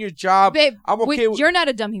you losing your job. Babe, I'm okay with. you're not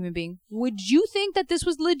a dumb human being. Would you think that this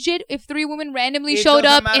was legit if 3 women randomly It showed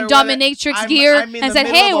doesn't up matter in whether- dominatrix I'm- gear I'm in and the said,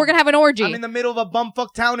 middle "Hey, of a- we're gonna have an orgy"? I'm in the middle of a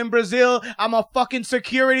bumfuck town in Brazil. I'm a fucking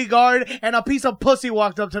security guard, and a piece of pussy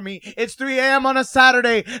walked up to me. It's 3 a.m. on a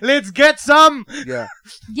Saturday. Let's get some. Yeah.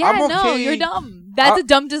 Yeah, I'm no, okay. you're dumb. That's a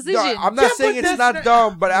dumb decision. No, I'm not Yeah, saying but it's that's not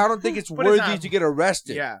dumb, but I don't think it's But it's worthy not. to get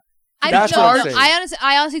arrested. Yeah. I That's don't what I'm know. saying.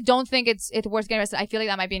 I honestly don't think it's worth getting arrested. I feel like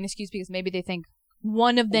that might be an excuse because maybe they think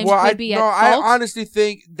one of them Well, could be at I fault. honestly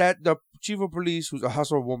think that chief of police who's a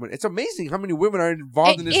hustler woman. It's amazing how many women are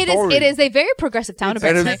involved in this story. It is a very progressive town. And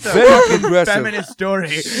Apparently. it's very progressive. Feminist story.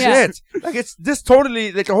 Shit. Like it's this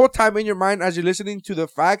totally like the whole time in your mind as you're listening to the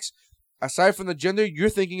facts, aside from the gender, you're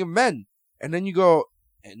thinking of men. And then you go,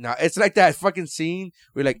 now it's like that fucking scene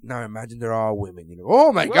where like, now imagine they're all women, you know.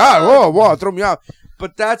 Oh my God, whoa, throw me out.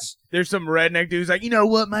 But there's some redneck dudes like, you know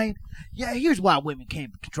what, man? Yeah, here's why women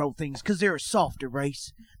can't control things, because they're a softer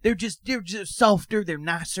race. They're just softer, they're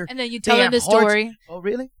nicer. And then you tell them the story. Oh,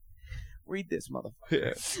 really? Read this, motherfucker.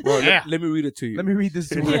 Yeah. Well, let me read it to you. Let me read this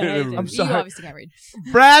to you. Yeah, I'm sorry. You obviously can't read.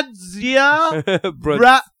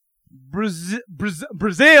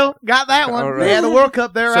 Brazil got that one. Right. Yeah, the World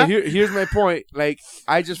Cup there, So right? here's my point. Like,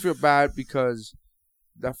 I just feel bad because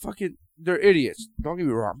they're idiots. Don't get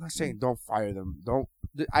me wrong. I'm not saying don't fire them.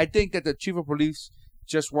 I think that the chief of police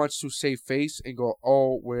just wants to save face and go,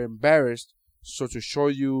 oh, we're embarrassed. So to show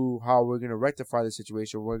you how we're gonna rectify the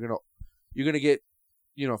situation, you're gonna get,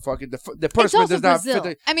 fucking the punishment does not Brazil.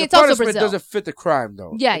 fit. It's also Brazil. Doesn't fit the crime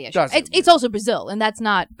though. Yeah. It's also Brazil, and that's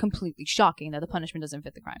not completely shocking that the punishment doesn't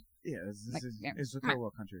fit the crime. Yeah, it's a third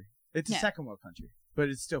world country. It's a second world country, but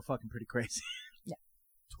it's still fucking pretty crazy.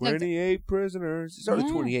 28 prisoners. It's only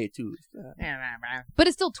 28 too. But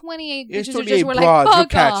it's still 28 It's bitches 28 were broads. like, You'll fuck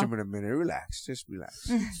catch off. him in a minute. Relax. Just relax.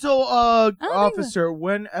 So, officer,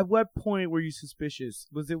 at what point were you suspicious?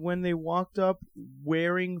 Was it when they walked up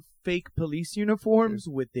wearing fake police uniforms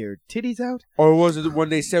with their titties out? Or was it when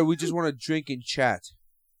they said we just want to drink and chat?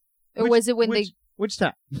 Or was it when which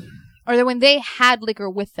time? Or when they had liquor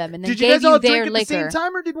with them and then Did you gave guys all their drink at liquor? the same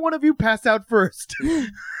time, or did one of you pass out first?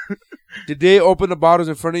 Did they open the bottles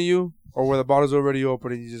in front of you? Or were the bottles already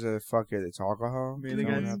open and you just said, fuck it, it's alcohol?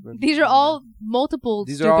 These are all multiple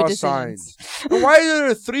These stupid are all decisions. signs. And why are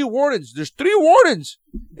there 3 wardens? There's 3 wardens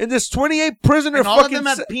in this 28 prisoner And all fucking of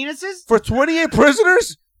them have penises? For 28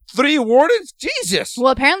 prisoners? 3 wardens? Jesus.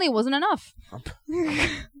 Well, apparently it wasn't enough.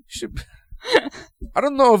 I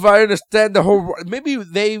don't know if I understand the whole. Maybe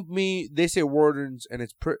they say wardens and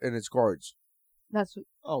it's guards. That's.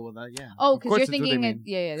 Oh well, yeah. Oh, because you're thinking it.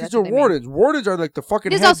 Yeah. Because That's they're what they wardens. Wardens are like the fucking.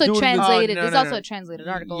 There's head also dude in the- translated. Oh, There's no, also no. a translated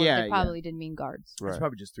article. Yeah, They probably didn't mean guards. It's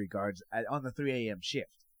probably just 3 guards on the 3 a.m. shift.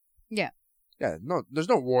 Yeah. Yeah. No, there's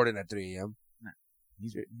no warden at 3 a.m. No.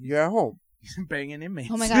 You're at home. He's banging inmates.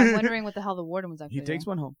 Oh my god! I'm wondering what the hell the warden was actually. He takes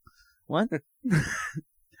doing. one home. What?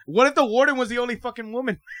 What if the warden was the only fucking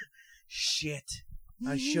woman? Shit.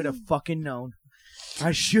 I should have fucking known.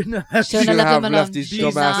 I shouldn't have. Shouldn't have left these These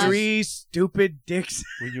dumbasses. 3 stupid dicks.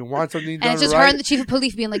 When you want something done And it's just right, her and the chief of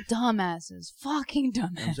police being like, dumbasses. Fucking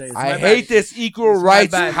dumbasses. I hate this equal It's my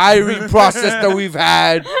rights bad. hiring process that we've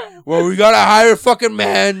had, where we gotta hire fucking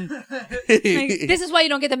men. Like, this is why you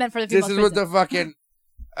don't get the men for the This female. is what the fucking.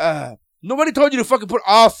 Nobody told you to fucking put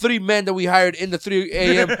all 3 men that we hired in the 3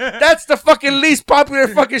 a.m. That's the fucking least popular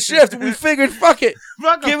fucking shift. We figured, fuck it,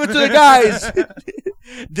 give it to the guys.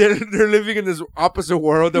 they're living in this opposite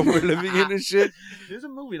world that we're living in and shit. There's a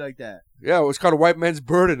movie like that. Yeah, it was called White Man's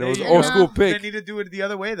Burden. It was There an you old go. school They pick need to do it the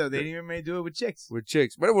other way though. They even may do it with chicks. with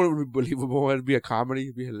chicks. But it wouldn't be believable. It'd be a comedy.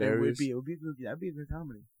 It'd be hilarious. It would be good. That'd be a good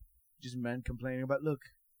comedy. Just men complaining about, look,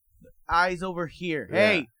 eyes over here.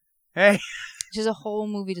 Yeah. Hey. Just a whole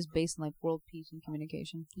movie just based on like world peace and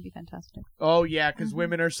communication. It'd be fantastic. Oh yeah, Mm-hmm. because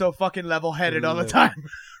women are so fucking level-headed all the time.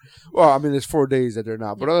 Well, I mean, there's 4 days that they're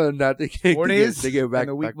not. But other than that, they get 4 days. They get back. And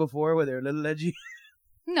the week back. before, where they're a little edgy.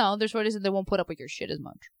 No, there's stories that they won't put up with your shit as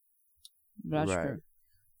much. But that's Right. true.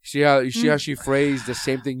 See how she phrased the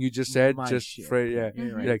same thing you just said? My Just shit. phrase, yeah.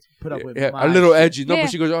 You're right. Like, Put up with yeah, my a little shit. edgy. No, Yeah. but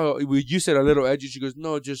she goes, oh, you said a little edgy. She goes,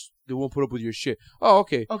 no, just they won't put up with your shit. Oh,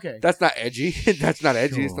 okay. Okay. That's not edgy. That's not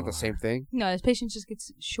edgy. It's not the same thing. No, his patience just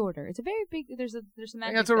gets shorter. It's a very big. There's some I magic.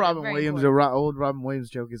 think that's a there, Robin very Williams, important. old Robin Williams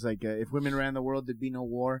joke is like, if women ran the world, there'd be no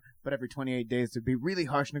war, but every 28 days there'd be really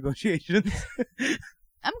harsh negotiations.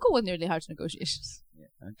 I'm cool with nearly harsh negotiations.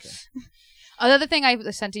 Yeah, okay. Another thing I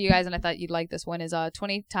sent to you guys, and I thought you'd like this one, is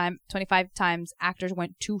 25 times actors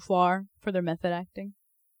went too far for their method acting.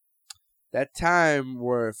 That time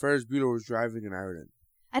where Ferris Bueller was driving in Ireland.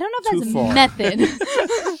 I don't know if Too that's far. method.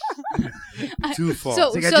 Too far. So,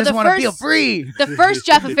 It's like, I so just the want to first, feel free. the first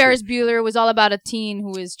Jeff of Ferris Bueller was all about a teen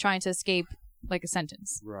who was trying to escape like a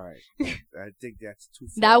sentence. Right. I think that's too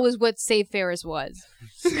far. That was what Save Ferris was.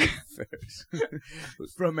 Ferris.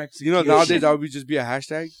 From Mexico. You know, nowadays that would just be a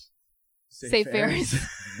hashtag. Save Ferris.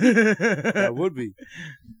 That would be.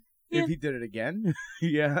 Yeah. If he did it again.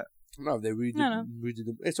 Yeah. No, they No. redid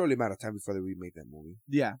it. It's only a matter of time before they remake that movie.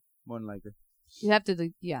 Yeah. More than likely. You have to,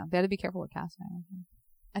 they have to be careful with casting.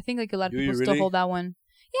 I think like a lot of Do you people still really? hold that one.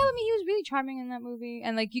 Yeah, I mean, he was really charming in that movie,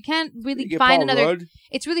 and like you can't really You get find Paul another. Rudd?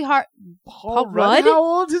 It's really hard. Paul Rudd? How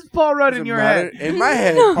old is Paul Rudd in Doesn't your matter. head? In my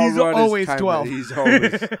head, Paul He's Rudd always is kinda, 12.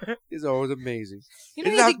 He's always amazing. You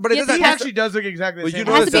know, It's not- but it doesn't He have actually does look exactly the But same. you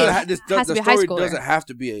know, Has to be- the has to be high story schooler. doesn't have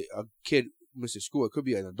to be a kid missing school. It could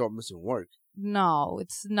be an adult missing work. No,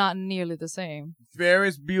 it's not nearly the same.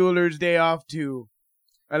 Ferris Bueller's Day Off 2.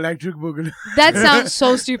 Electric Boogaloo. That sounds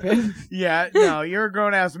so stupid. Yeah, no, you're a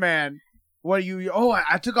grown-ass man. What are you? Oh,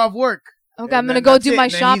 I took off work. Okay, And I'm gonna then go that's do it. my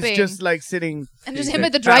And then shopping. He's just like sitting. And just him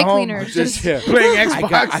at the dry home. cleaner. Just playing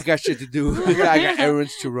Xbox. I got shit to do. I got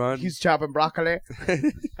errands to run. He's chopping broccoli.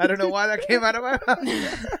 I don't know why that came out of my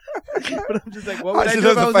mouth. But I'm just like, what would I just do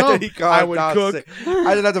if love I the was fact home? that he called I would out cook. sick.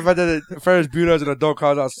 I just love the fact that Ferris Bueller as an adult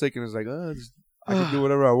calls out sick and is like, I can do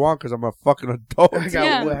whatever I want because I'm a fucking adult. I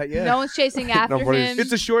got yeah. No one's chasing after Nobody's- him.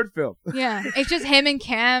 It's a short film. Yeah, it's just him and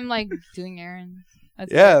Cam like doing errands.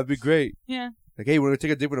 That's Yeah, it. it'd be great. Yeah. Like, hey, want to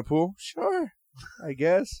take a dip in the pool? Sure, I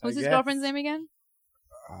guess. What's I his guess. girlfriend's name again?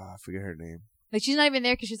 I forget her name. Like she's not even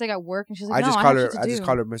there because she's like at work and she's like, I no, just Oh, I call have her. shit to I do. just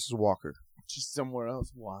call her Mrs. Walker She's somewhere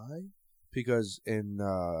else. Why? because in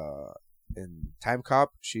Time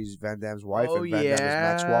Cop she's Van Damme's wife Oh, and Van Damme is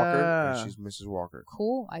Max Walker and yeah. she's Mrs. Walker.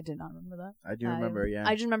 Cool. I did not remember that. I do remember, yeah.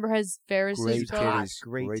 I just remember his Ferris. Great girl. titties.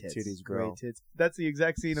 Great tits. titties, bro. Great tits. That's the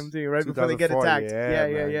exact scene I'm seeing right before they get 2004, attacked. Yeah,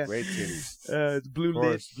 Yeah. man, Great titties. It's blue Of course.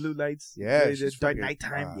 lights, blue lights. Yeah, It's she's dark fucking-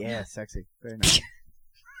 nighttime. wow. Yeah, sexy. Very nice.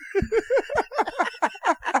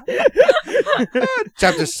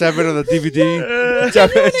 Chapter 7 of the DVD. Genuine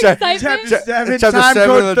Chapter excitement. 7, Chapter time 7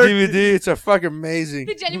 code of the 13. DVD. It's a fucking amazing.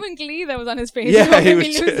 The genuine glee that was on his face. Yeah, It he made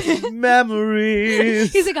was me lose just- it.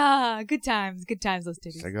 Memories. He's like, good times, those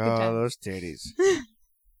titties. It's like, good oh, times. those titties.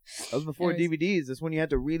 That was before Anyways. DVDs. That's when you had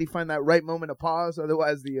to really find that right moment to pause.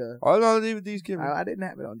 Otherwise, All the DVDs give me. I didn't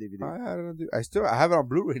have it on DVD. I have it on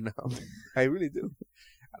Blu-ray now. I really do.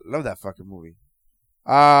 I love that fucking movie.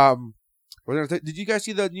 Did you guys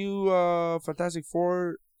see the new Fantastic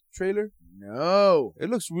Four trailer? No. It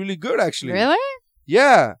looks really good, actually. Really?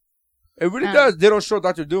 Yeah. It really Huh. does. They don't show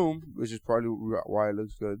Doctor Doom, which is probably why it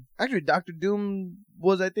looks good. Actually, Doctor Doom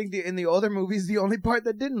was, I think, in the other movies, the only part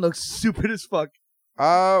that didn't look stupid as fuck.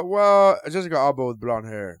 Well, Jessica Alba with blonde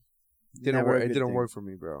hair. Never a It good didn't thing. work for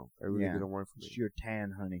me, bro. It really Yeah. didn't work for me. You're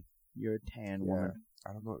tan, honey. You're a tan Yeah. woman.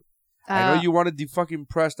 I don't know. I know you wanted to fucking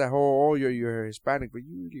press that whole, you're Hispanic, but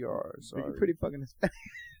you really are. But Sorry. you're pretty fucking Hispanic.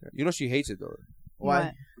 You know she hates it, though. Why?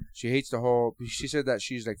 What? She hates the whole. She said that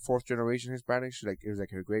she's like 4th generation Hispanic. She it was like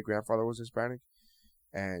her great grandfather was Hispanic,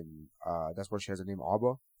 and that's why she has the name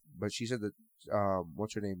Alba. But she said that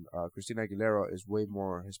what's her name? Christina Aguilera is way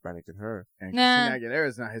more Hispanic than her. And Nah. Christina Aguilera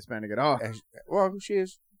is not Hispanic at all. And well, she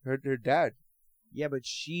is. Her dad. Yeah, but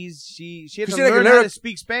she had to Christina learn Aguilera- how to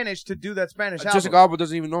speak Spanish to do that Spanish album. Jessica Alba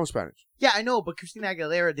doesn't even know Spanish. Yeah, I know, but Christina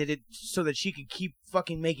Aguilera did it so that she could keep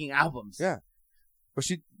fucking making albums. Yeah, but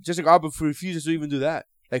Jessica Alba refuses to even do that.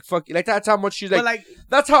 Like fuck, like that's how much she's But like. like,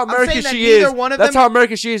 That's how I'm American saying that she neither is. one of That's them- how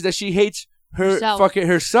American she is. That she hates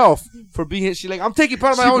herself for being. She's like, I'm taking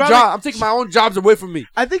part of my She own probably- job. I'm taking my own jobs away from me.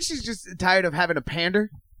 I think she's just tired of having a pander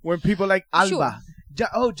when people like Alba.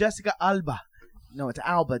 Jessica Alba. No, it's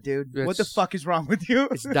Alba, dude. What the It's- fuck is wrong with you?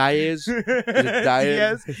 It's Diaz.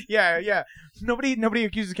 Diaz? Yes. Yeah. Nobody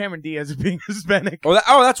accuses Cameron Diaz of being Hispanic.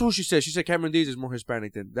 That's who she said. She said Cameron Diaz is more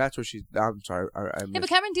Hispanic than. That's what she's. I'm sorry. I Yeah, missed. but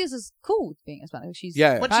Cameron Diaz is cool with being Hispanic. She's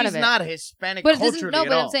Yeah. But proud she's of it. not Hispanic But it culturally doesn't. No, at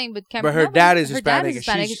but all. I'm saying, but Cameron. But her no, dad is her dad Hispanic, is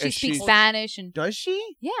Hispanic, and and she speaks she's- Spanish, and Does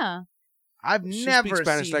she? yeah. I've She never speaks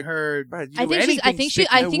Spanish seen like- her. Man, do I think she's. I anything think she.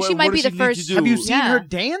 speak- I think she What might does be she the need first. to do? Have you seen Yeah. her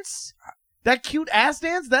dance? That cute ass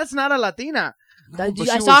dance? That's not a Latina. But I she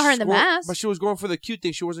saw was her in The going- Mask. But she was going for the cute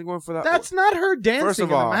thing. She wasn't going for that. That's not her dancing First of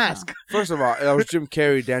in all, The Mask. that was Jim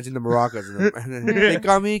Carrey dancing the maracas. And then, they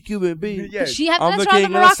call me Cuban B. Yeah. She had I'm to the dance around the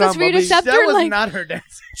king of maracas samba, for you to baby. accept That her. was Like, not her dancing.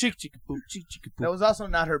 Chick, chick, boo, chick, chick, boo. That was also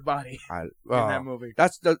not her body in that movie.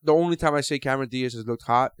 That's the only time I say Cameron Diaz has looked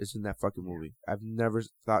hot is in that fucking movie. I've never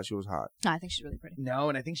thought she was hot. no, I think she's really pretty. No,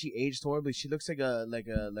 and I think she aged horribly. She looks like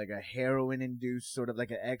a heroin induced sort of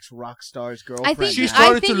like an ex rock star's girlfriend. think She I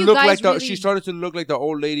started think to you look guys like the. really- She started to look like the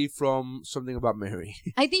old lady from Something About Mary.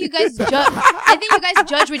 I think you guys judge. I think you guys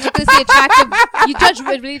judge ridiculously attractive. You judge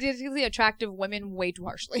ridiculously attractive women way too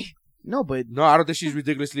harshly. No, but No, I don't think she's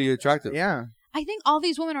ridiculously attractive. yeah. I think all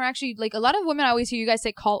these women are actually like a lot of women. I always hear you guys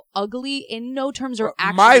say call ugly. In no terms are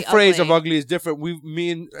actually. My phrase ugly. of ugly is different. Me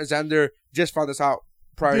and Xander just found this out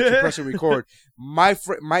prior to pressing record. My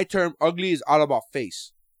term ugly is all about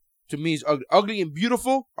face. To me, is ugly. Ugly and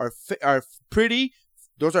beautiful are pretty.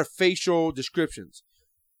 Those are facial descriptions.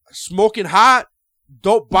 Smoking hot,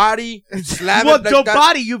 dope body, slamming. Well, like dope that-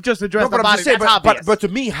 body, you've just addressed No, the but I'm body. just saying, That's obvious. but to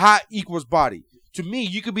me, hot equals body. to me,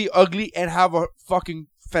 you could be ugly and have a fucking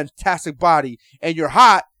fantastic body, and you're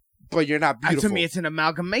hot, but you're not beautiful. To me, it's an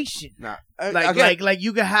amalgamation. Nah. Like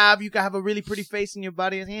you could have a really pretty face in your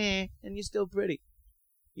body, and you're still pretty.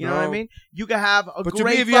 You know what I mean? You could have a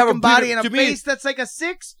great fucking body and a face that's like a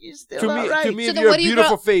 6. You're still alright. To me, if you're a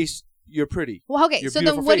beautiful face, you're pretty. Well, okay. So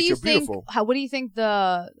then, what do you think? What do you think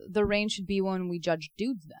the range should be when we judge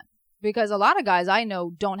dudes then? Because a lot of guys I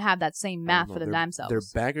know don't have that same math for themselves. Their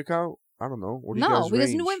bank account. I don't know. What do no, you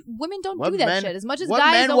guys because women don't do that shit. As much as what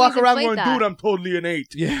guys men always walk around inflate going, that. dude, I'm totally an 8.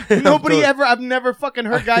 Yeah. I've never fucking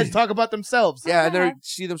heard guys talk about themselves. Yeah, and they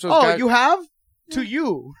see themselves. Oh, you have? To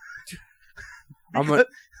you. Maybe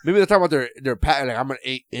they're talking about their pattern. Like, I'm an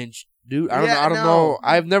 8-inch dude. I don't know.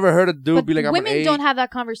 I've never heard a dude be like, I'm an 8. Women don't have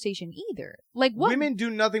that conversation either. Like, what? Women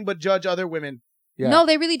do nothing but judge other women. Yeah. No,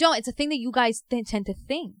 they really don't. It's a thing that you guys tend to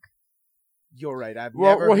think. You're right.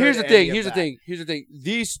 Well, here's the thing. Here's the thing.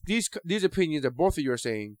 These opinions that both of you are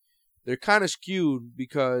saying, they're kind of skewed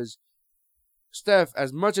because, Steph,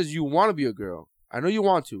 as much as you want to be a girl, I know you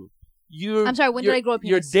want to. I'm sorry. When did I grow up?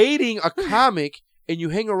 You're dating a comic and you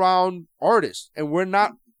hang around artists, and we're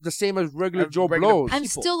not the same as regular Joe Blows. I'm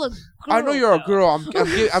still a girl. I know you're a girl.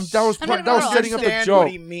 That was setting up the joke.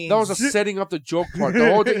 That was setting up the joke part.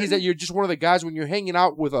 The whole thing is that you're just one of the guys when you're hanging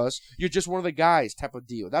out with us. You're just one of the guys type of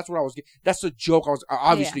deal. That's what I was. That's the joke. I was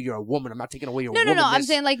obviously you're a woman. I'm not taking away your woman. No. I'm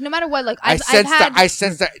saying like no matter what. Like I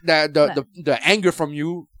sense the anger from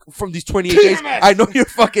you. From these 28 days, I know you're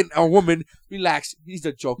fucking a woman. Relax. He's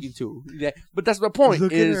just joking too. Yeah. But that's the point.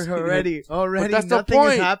 Look at her already. But that's nothing the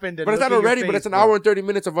point. Has happened. But it's not already. But it's an hour and 30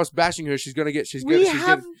 minutes of us bashing her. She's gonna get.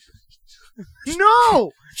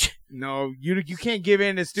 No, you can't give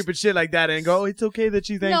in to stupid shit like that and go, it's okay that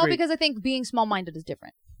she's angry. No, because I think being small-minded is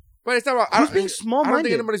different. But it's not about being small-minded. I don't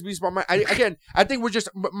think anybody's being small-minded. I think we're just.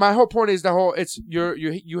 My whole point is the whole. It's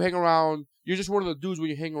you hang around. You're just one of the dudes when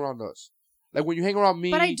you hang around us. Like when you hang around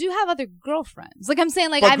me. But I do have other girlfriends. Like I'm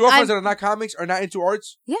saying, like girlfriends that are not comics are not into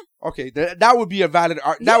arts. Yeah. Okay, that would be a valid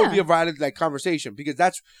would be a valid like conversation because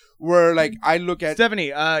that's where like I look at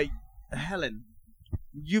Stephanie. Helen,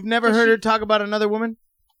 you've never heard her talk about another woman?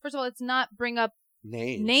 First of all, let's not bring up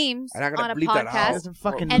names and I'm gonna on a bleep that out.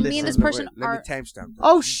 podcast. And me and this person Let me timestamp.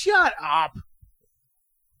 Oh, shut up.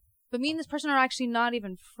 But me and this person are actually not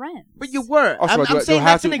even friends. But you were. Also, I'm saying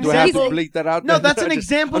that's an example. Do I have to bleep that out? No, that's an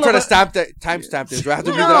example. I'm trying to timestamp this. Do I have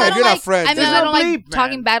to bleep that out? If you're not friends. I mean, I don't like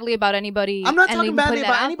talking badly about anybody. I'm not talking badly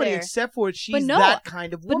about anybody except for she's that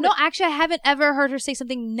kind of woman. But no, actually, I haven't ever heard her say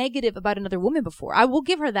something negative about another woman before. I will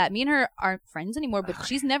give her that. Me and her aren't friends anymore, but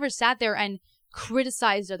she's never sat there and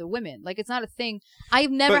criticized other women. Like, it's not a thing. I've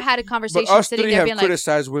never had a conversation but us sitting three there have being like,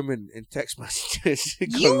 criticized women in text messages.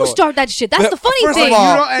 You start that shit. That's the funny thing.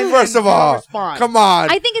 First of all, come on.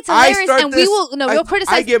 I think it's hilarious, and we'll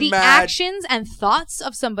criticize the actions and thoughts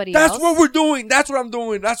of somebody else. That's what we're doing. That's what I'm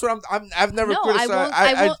doing. That's what I've never criticized.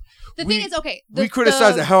 I won't. The thing is, okay. We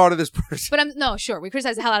criticize the hell out of this person. But we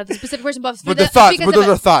criticize the hell out of the specific person. But those are thoughts.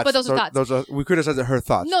 But those are thoughts. We criticize her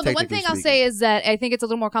thoughts. No, the one thing I'll say is that I think it's a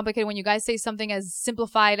little more complicated when you guys say something as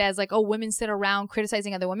simplified as like, oh, women sit around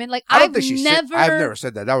criticizing other women. Like, I've never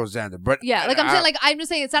said that. That was Xander. But yeah, like I'm just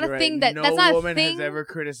saying it's not a thing that's not a thing. No woman has ever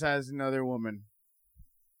criticized another woman.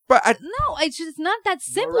 But no, it's just not that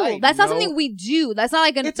simple. Right, that's not something we do. That's not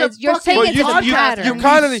like you're saying it's a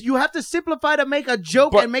pattern. You have to simplify to make a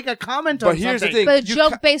joke and make a comment on something. But here's the thing. But a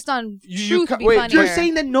joke based on truth would be funny. You're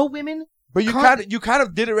saying that no women. But you kind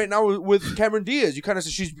of did it right now with Cameron Diaz. You kind of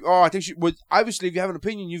said I think she would. Obviously, if you have an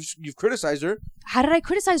opinion, you've criticized her. How did I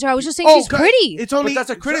criticize her? I was just saying she's pretty. It's only that's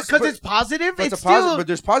a criticism because it's positive. It's positive, but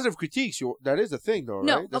there's positive critiques. That is the thing, though,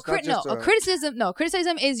 no, right? A criticism. No,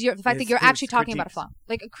 criticism is the fact that you're actually talking about a flaw.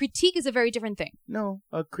 Like a critique is a very different thing. No,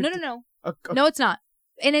 no, it's not.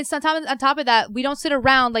 And it's on top of that, we don't sit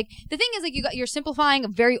around. Like the thing is, like you're simplifying a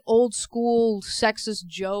very old school sexist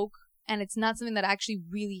joke. And it's not something that actually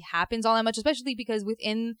really happens all that much, especially because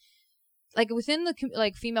within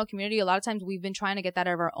the female community, a lot of times we've been trying to get that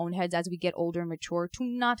out of our own heads as we get older and mature to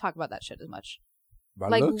not talk about that shit as much.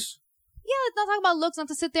 About looks? Yeah, let's not talk about looks. Not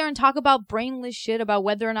to sit there and talk about brainless shit about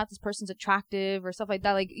whether or not this person's attractive or stuff like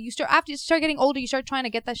that. Like after you start getting older, you start trying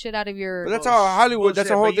to get that shit out of your. But that's how Hollywood.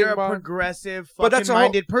 That's a whole thing. You're a progressive,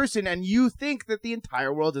 fucking-minded person, and you think that the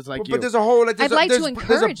entire world is like you. But there's a whole. I'd like to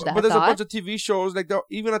encourage that. But there's a bunch of TV shows like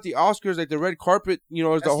even at the Oscars, like the red carpet. You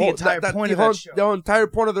know, is the whole entire point of that show. The entire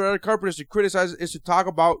point of the red carpet is to criticize, is to talk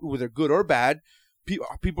about whether good or bad.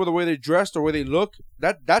 People the way they dressed or the way they look.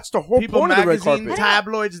 That's the whole point of the red carpet.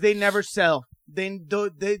 Tabloids, they never sell.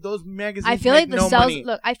 Those magazines. I feel like the sales. Money.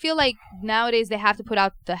 Look, I feel like nowadays they have to put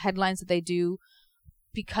out the headlines that they do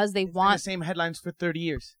because they want the same headlines for 30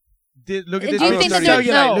 years. Look at And this. do you bitch. think that No, there's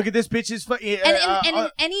you're no- like, look at this bitch's. And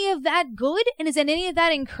is any of that good? And is any of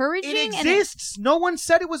that encouraging? It And exists. No one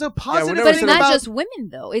said it was a positive never but it's thing not about just women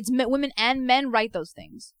though. It's women and men write those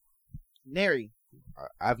things. Neri.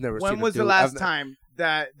 I've never seen When a was the dude- last I've- time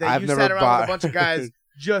that I've you never sat around bought- with a bunch of guys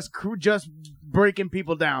just breaking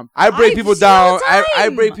people down? I break I've people seen all down. the I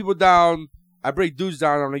time. break people down. I break dudes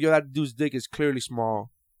down. I'm like, yo, that dude's dick is clearly small.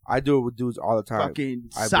 I do it with dudes all the time. Fucking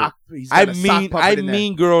I sock. He's got a sock puppet in there.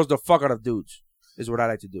 mean girls the fuck out of dudes. Is what I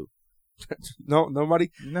like to do. No,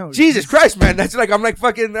 nobody. No, Jesus Christ, man. That's like I'm like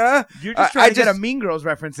fucking. You're just trying to get a Mean Girls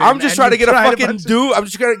reference. In, I'm just and trying to you get a tried fucking bunch of- dude. I'm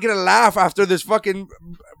just gonna get a laugh after this fucking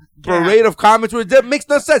parade of comments. Where that makes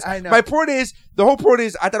no sense. I know. My point is, the whole point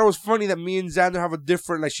is, I thought it was funny that me and Xander have a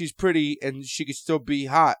different. Like she's pretty and she could still be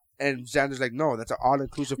hot. And Xander's like, no, that's an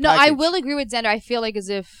all-inclusive. No, package. I will agree with Xander. I feel like as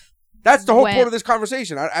if That's the whole when- point of this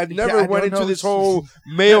conversation. I've never I went don't into know. this whole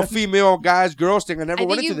male, female, guys, girls thing. I never I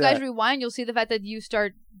went think into you guys that. rewind, you'll see the fact that you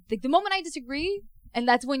start like the moment I disagree, and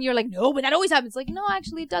that's when you're like, no, but that always happens. Like, no,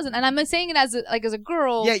 actually, it doesn't. And I'm saying it as a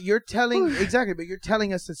girl. Yeah, you're telling exactly, but you're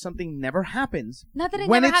telling us that something never happens. Not that it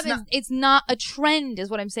When never it's happens. not- It's not a trend, is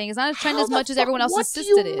what I'm saying. It's not a trend How as the much as fuck- everyone else what insists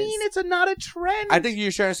do it you is. mean it's not a trend? I think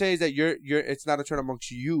you're trying to say is that you're it's not a trend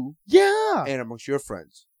amongst you Yeah. and amongst your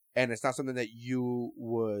friends, and it's not something that you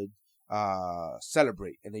would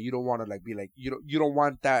celebrate, and that you don't want to like be like you don't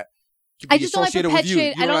want that. To be I just don't like associated with you.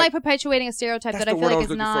 perpetuate. You I don't like perpetuating a stereotype That's that I the feel word I like was is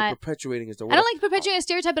looking for. not. Perpetuating is the word. I don't like perpetuating a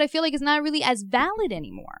stereotype, but I feel like it's not really as valid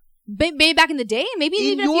anymore. Maybe back in the day, maybe In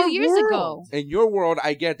even a few your years world. ago. In your world,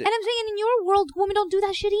 I get it. And I'm saying in your world, women don't do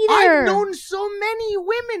that shit either. I've known so many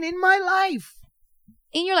women in my life.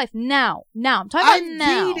 in your life now. I'm talking about I've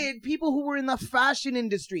now. dated people who were in the fashion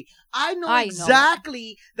industry. I know I know.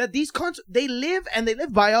 exactly that these they live and they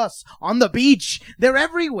live by us on the beach. They're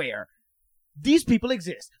everywhere. These people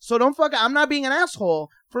exist. So don't fuck. I'm not being an asshole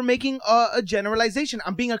for making a generalization.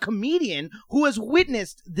 I'm being a comedian who has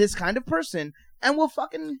witnessed this kind of person and will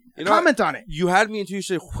fucking comment on it. You had me until you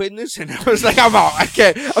said witness, and I was like, I'm out. I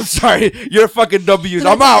can't. I'm sorry. You're fucking W's.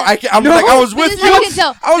 I'm out. I can't. I'm like, I was with is you. how you can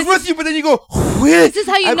tell. I was with you, but then you go, whip. This is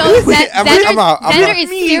how you I'm know like, that I'm out. I'm Xander out. is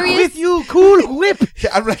Me serious. with you, cool whip.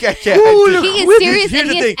 I'm like, I can't. Cool. He is Whip. serious Here's and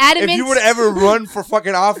the he is thing. adamant. If you would ever run for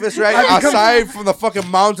fucking office, right, aside from the fucking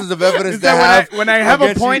mountains of evidence Is that that have when I have a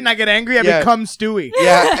against point you- and I get angry, I Yeah. become Stewie.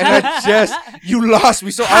 yeah, and I just you lost me.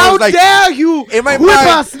 So I How was like, dare you, in my mind,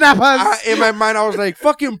 whippersnappers? in my mind, I was like,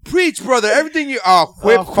 fucking preach, brother. Everything you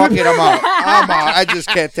whip, Oh, fuck it, I'm out. I'm out. I just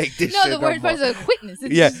can't take this No, shit. the no word more. is a witness.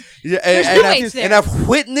 It's Yeah, just- yeah, There's two ways there. and I've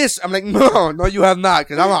witnessed. I'm like, no, you have not,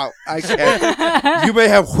 because I'm out. I can't. You may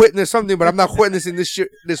have witnessed something, but I'm not witnessing this shit,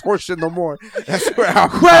 this horse shit no more. That's where I'm.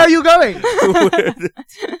 Where are you going?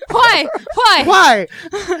 Why? Why?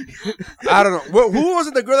 I don't know. Who was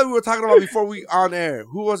it? The girl that we were talking about before we on air?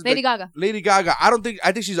 Who was it? Lady Gaga. Lady Gaga.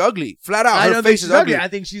 I think she's ugly. Flat out. I Her don't face think is she's ugly. I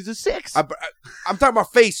think she's a 6. I'm talking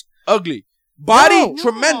about face ugly. Body No.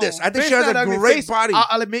 tremendous. I think Face she has not a ugly. great Face, body.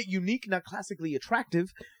 I'll admit, unique, not classically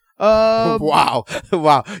attractive. Wow.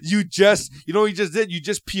 You just did. You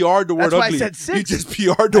just PR'd the word That's why I ugly. said 6. You just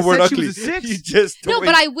PR'd the I word said she ugly. was a 6. You just No,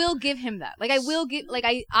 but I will give him that. Like I will give. Like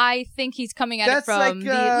I think he's coming at That's it from like,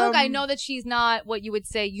 look. I know that she's not what you would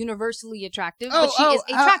say universally attractive, Oh, but she is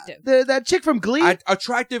attractive. That chick from Glee.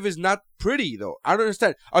 attractive is not pretty though. I don't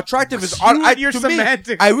understand. Attractive is You all. and your to me,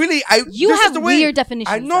 semantics. You this is have the way- weird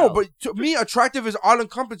definitions. I know, though. but to me, attractive is all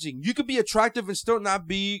encompassing. You could be attractive and still not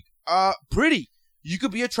be pretty. You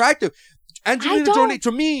could be attractive. Angelina don't. Jolie,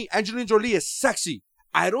 to me, Angelina Jolie is sexy.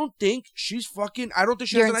 I don't think she's fucking. I don't think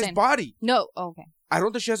she You're has a nice insane. body. No, okay. I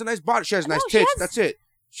don't think she has a nice body. She has No, nice she tits. has- That's it.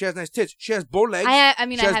 She has nice tits. She has bow legs. I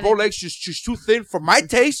mean, she I has bow haven't. legs. She's too thin for my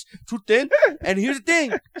taste. Too thin. And here's the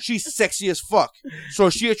thing: she's sexy as fuck. So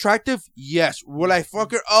is she attractive? Yes. Will I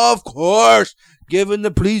fuck her? Of course. Given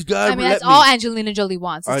the please God. I mean, let that's me. all Angelina Jolie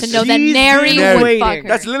wants is to know that she's Neri been would waiting. fuck her.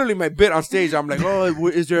 That's literally my bit on stage. I'm like, oh,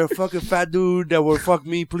 is there a fucking fat dude that will fuck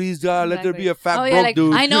me? Please God, let there be a fat oh, broke yeah, like,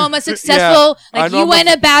 dude. I know I'm a successful I like know I'm UN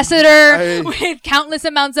a- ambassador with countless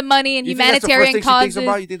amounts of money and You think that's the humanitarian first thing she causes. thinks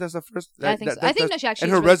about? You think that's the first? I think so. I think no, she actually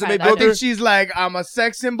and her is really resume proud of I that. builder. think she's like, I'm a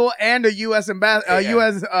sex symbol and a U.S. So a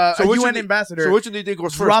which UN one do- ambassador. So which one do you think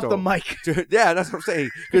was first? Drop though? the mic. Yeah, that's what I'm saying.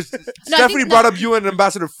 Because No, I Stephanie think brought up UN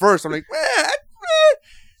ambassador first. I'm like,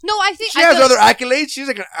 No, I think she I has feel other accolades. She's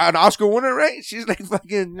like an Oscar winner, right? She's like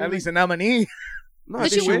fucking. At least a nominee. No, I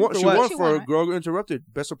Did think she win? She For what? won She for won, right? Girl Interrupted,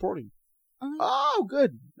 Best Supporting. Oh,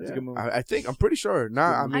 good. That's a good movie. I think I'm pretty sure.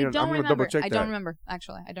 Nah, I mean, I'm gonna double check that. I don't remember.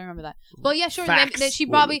 Actually, I don't remember that. But yeah, sure. Facts. That she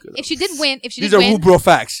probably, if she did win, These are Woobro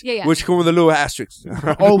facts. Yeah. Which come with a little asterisk.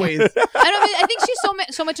 Always. I think she's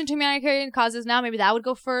so much into humanitarian causes now. Maybe that would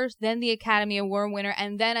go first, then the Academy Award winner,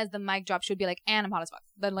 and then as the mic drop, she would be like, "And I'm hot as fuck."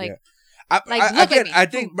 Then like. Yeah. I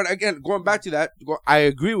think, but again, going back to that, I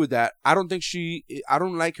agree with that. I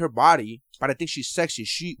don't like her body, but I think she's sexy.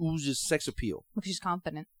 She oozes sex appeal. Because she's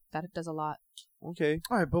confident. That it does a lot. Okay.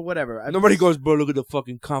 All right, but whatever. Nobody goes, bro, look at the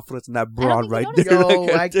fucking confidence in that broad right there. Yo,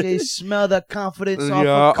 I can smell the confidence off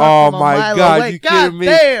yeah. a Oh my God, away. you kidding me?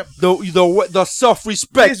 Damn. The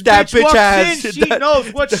self-respect This that bitch walks has. in, she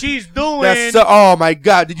knows what she's doing. Oh my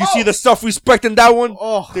God, did you see the self-respect in that one?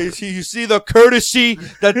 Oh. You see the courtesy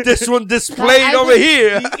that this one displayed over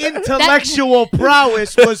here. The intellectual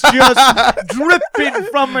prowess was just dripping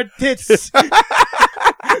from her tits.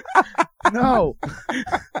 No.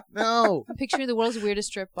 I'm picturing the world's weirdest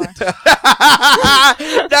strip bar.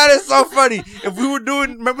 That is so funny. If we were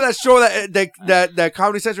doing, remember that show that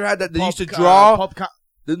Comedy Central had that they used to draw?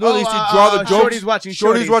 They used to draw the jokes.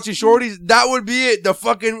 Shorties watching shorties. That would be it.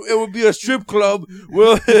 It would be a strip club.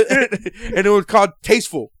 And it was called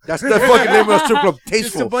Tasteful. That's the fucking name of the strip club.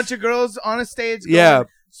 Tasteful. Just a bunch of girls on a stage. Going, yeah.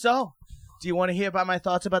 So, do you want to hear about my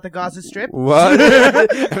thoughts about the Gaza Strip? What?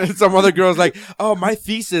 And some other girls like, oh, my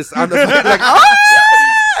thesis on the like,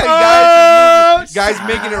 guys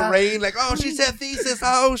making it rain. Like, oh, she said thesis.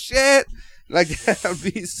 Oh shit! Like that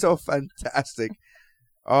would be so fantastic.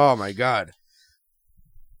 Oh my God.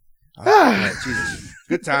 Oh, man, Jesus.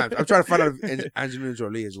 Good times. I'm trying to find out if Angelina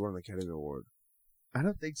Jolie has won the Academy Award. I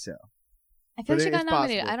don't think so. I feel like But she got it's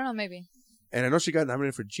nominated. possible. I don't know, maybe. And I know she got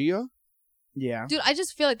nominated for Gia. Yeah. Dude, I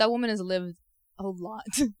just feel like that woman has lived a lot.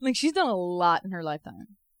 Like, she's done a lot in her lifetime.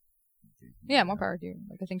 Yeah, more power to you.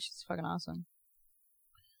 Like, I think she's fucking awesome.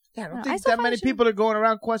 Yeah, I don't I think still that find many she- people are going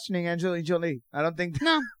around questioning Angelina Jolie. I don't think.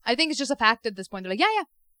 No, I think it's just a fact at this point. They're like, yeah.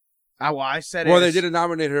 I said Well, it. they didn't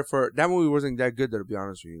nominate her for that movie. Wasn't that good? To be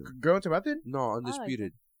honest with you. Girl Interrupted? No,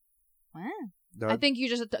 Undisputed. Wow. I think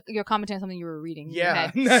you're commenting on something you were reading. in your Yeah.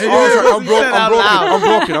 head. Oh, You said out loud. I'm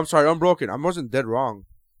broken. I'm sorry. I'm broken. I wasn't dead wrong.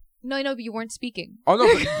 No, but you weren't speaking. Oh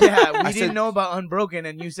no. But Yeah, we I didn't said- know about Unbroken,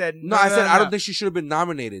 and you said No, I said I don't think she should have been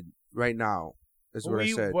nominated right now. That's what I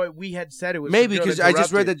said. What we had said it was Maybe Girl because I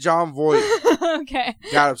just read Interrupted. that John Voight Okay.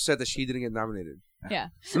 got upset that she didn't get nominated. Yeah.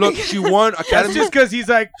 Look, she won That's Academy. just because he's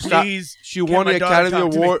like, Stop. please. She can won my the daughter Academy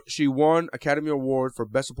talk to me? Award. She won Academy Award for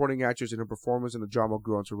Best Supporting Actress in her performance in the drama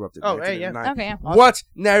Girl Interrupted. Oh, hey, yeah. 1989. Okay, yeah. What,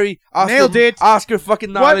 Nary? Oscar, Nailed it. Oscar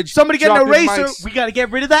fucking What? knowledge. Somebody get an dropping eraser. mics. We got to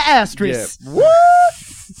get rid of the asterisk. Yeah. What?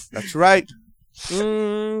 That's right.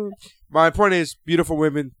 My point is, beautiful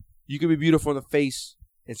women, you can be beautiful in the face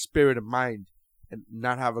and spirit and mind and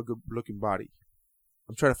not have a good looking body.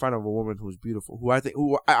 I'm trying to find out a woman who's beautiful.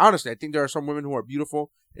 Honestly, I think there are some women who are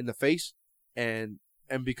beautiful in the face and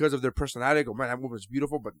because of their personality, I go, man, that woman's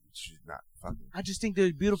beautiful, but she's not fucking. I just think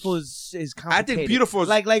that beautiful is complicated. I think beautiful is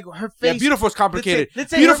like her face. Yeah, beautiful is complicated. Let's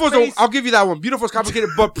say Beautiful her is face- I'll give you that one. Beautiful is complicated,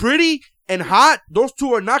 but pretty and hot, those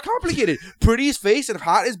two are not complicated. Pretty is face and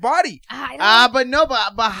hot is body. but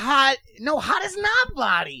hot. No, hot is not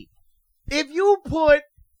body. If you put,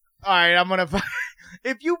 all right, I'm gonna.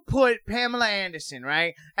 If you put Pamela Anderson,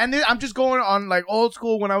 right, and I'm just going on like old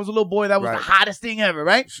school when I was a little boy, that was Right. the hottest thing ever,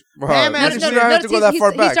 right? Well, Pam no, Anderson. you don't have to go that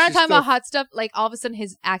far he back. started She's talking still- about hot stuff, like all of a sudden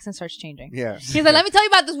his accent starts changing. Yeah. He's like, let me tell you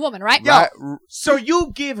about this woman, right? Yo, Right. so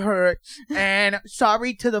you give her, and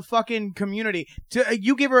sorry to the fucking community,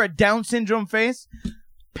 you give her a Down syndrome face.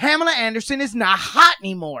 Pamela Anderson is not hot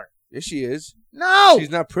anymore. Yes, she is. No, She's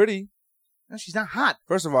not pretty. no, she's not hot.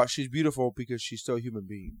 First of all, she's beautiful because she's still a human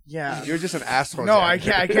being. Yeah. You're just an asshole. No,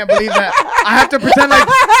 Jack. I can't believe that. I have to pretend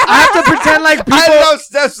like people. I love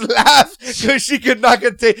Steph's laugh because she could not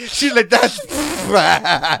contain. She's like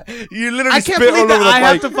that. You literally I can't spit all believe that over the I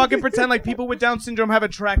have mic. to fucking pretend like people with Down syndrome have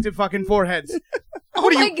attractive fucking foreheads. Oh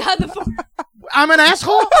my god, I'm an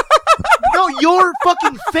asshole? No, you're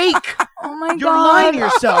fucking fake. oh my You're lying to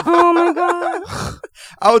yourself. Oh my god.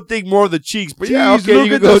 I would think more of the cheeks, but yeah, Jeez, okay, look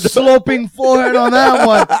you at can go. the sloping forehead on that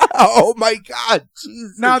one. Oh my god,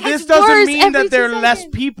 Jesus. Now, It this gets doesn't worse mean every that they're 2 less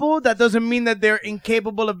seconds. people. That doesn't mean that they're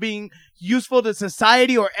incapable of being useful to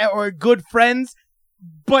society or good friends.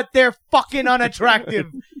 But they're fucking unattractive.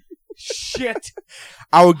 Shit.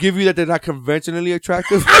 I will give you that they're not conventionally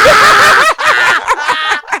attractive.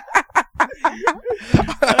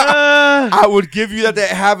 I would give you that they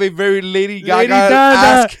have a very Lady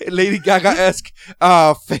Gaga-esque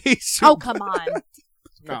face. Oh come on.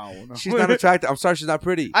 No. She's not attractive. I'm sorry, she's not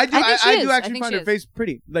pretty. I do. I think she I is. do I actually think find she her is. face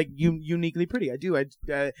pretty, like uniquely pretty. I do. Again,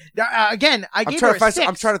 I I'm gave trying her to a find. 6.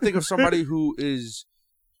 I'm trying to think of somebody who is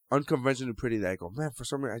unconventionally pretty. That I go, man, for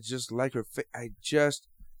some reason, I just like her face.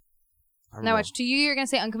 I don't Now, know. watch. To you, you're gonna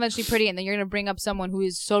say unconventionally pretty, and then you're gonna bring up someone who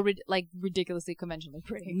is so ridiculously conventionally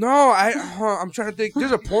pretty. No, I'm trying to think.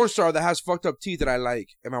 There's a porn star that has fucked up teeth that I like,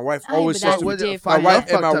 and my wife Aye, always but says that's to me,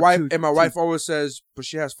 different. my wife always says, but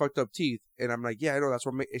she has fucked up teeth, and I'm like, yeah, I know. That's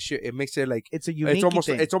what it makes it like It's a unique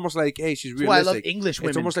thing. It's almost like, hey, she's That's why I realistic. love English women.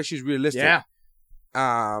 It's almost like she's realistic. Yeah.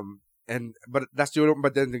 But that's the only.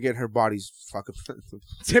 But then again, her body's fucking.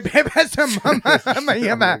 And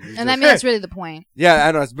I mean, that's really the point. Yeah,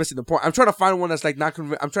 I know it's missing the point. I'm trying to find one that's like not.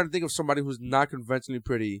 I'm trying to think of somebody who's not conventionally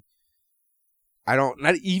pretty.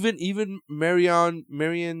 Not even Marion,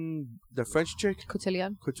 the French chick.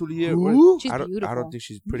 Cotillard. Couturier. She's I don't beautiful. think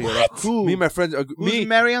she's pretty at all. Me and my friends. Who's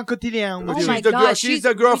Marion Cotillard? Oh she's my the God, girl. She's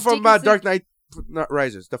the girl from Dark Knight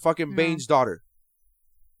Rises. The fucking No. Bane's daughter.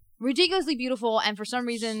 Ridiculously beautiful, and for some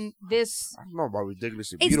reason, this. I don't know about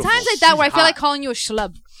ridiculously It's beautiful. times like that where I She's feel hot. like calling you a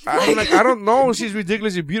schlub. I don't know. She's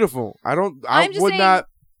ridiculously beautiful. I I'm just would saying, not.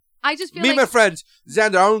 I just feel Me and like my friends,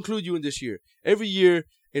 Xander, I'll include you in this year. Every year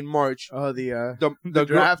in March, Oh, the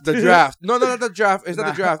draft? the draft. No, not the draft. It's not the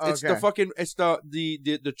Nah, draft. It's the okay. fucking. It's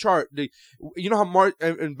the chart. You know how March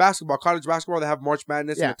in basketball, college basketball, they have March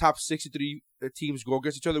Madness Yeah. and the top 63 teams go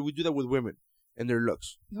against each other. We do that with women and their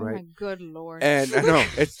looks, oh right? my good lord. And I know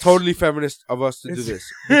it's totally feminist of us to do this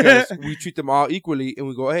because we treat them all equally, and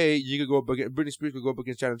we go, "Hey, you could go up against Britney Spears, could go up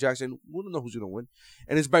against Janet Jackson. We don't know who's gonna win,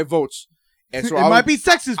 and it's by votes." And so it might be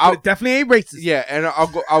sexist, but it definitely ain't racist. yeah, and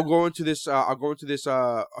I'll go into this. So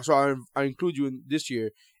I include you in this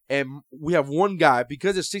year, and we have one guy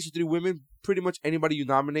because there's 63 women. Pretty much anybody you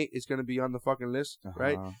nominate is gonna be on the fucking list,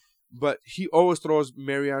 right? But he always throws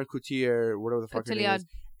Marianne Cotillard, whatever the fuck her name Cotillard. is.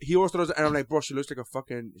 He always throws, and I'm like, bro, she looks like a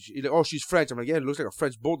fucking. She's French. I'm like, yeah, it looks like a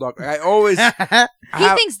French bulldog. I always. He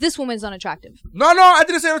thinks this woman's unattractive. No, I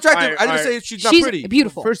didn't say unattractive. Alright, I didn't alright. say she's not She's pretty.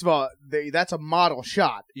 beautiful. First of all, that's a model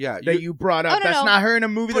shot Yeah, that you brought up. Oh, no, That's no. not her in a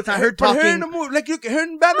movie. That's not her but talking. her in the movie, like her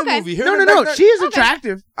in Batman Okay. movie. Her No, in no. Batman- She is Okay.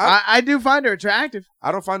 attractive. I do find her attractive.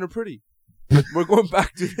 I don't find her pretty. We're going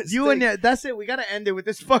back to this. You thing. and that's it. We gotta end it with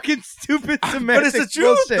this fucking stupid But semantic it's the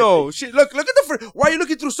truth, bullshit. though. Look at the. Why are you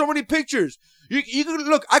looking through so many pictures? You can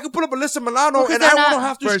look. I could pull up Alyssa Milano, Because and they're I not- won't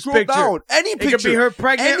have to First scroll picture. down. Any It picture. could be her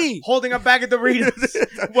pregnant, Any. holding a bag of Doritos.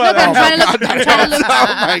 No, but I'm trying to look. I'm trying to look. Oh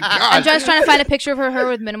my god! I'm just trying to find a picture of her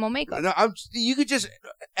with minimal makeup. No, you could just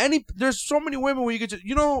There's so many women where you could just.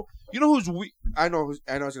 You know who's we. I know it's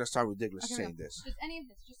gonna sound ridiculous Okay, saying no. this. Just any of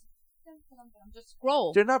this. Just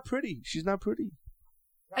scroll. They're not pretty. She's not pretty.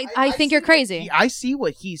 I think you're crazy. I see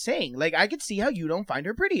what he's saying. Like, I can see how you don't find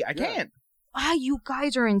her pretty. I can't. Ah, you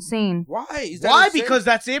guys are insane. Why? Is that Why? insane? Because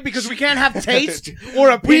that's it? Because we can't have taste or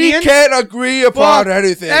we opinion? can't agree upon Fuck.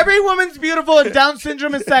 anything. Every woman's beautiful and Down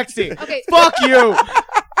syndrome is sexy. Okay. Fuck you.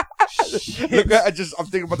 Look, I'm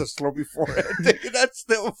thinking about the slopey forehead. That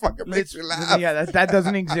still fucking makes me laugh. Yeah, that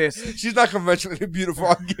doesn't exist. She's not conventionally beautiful.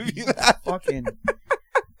 I'll give you that. Fucking.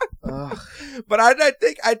 But I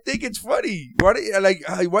think it's funny. Why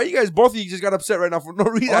are you guys both of you just got upset right now for no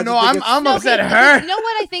reason? Oh I no, just think I'm No, upset okay, at her. You know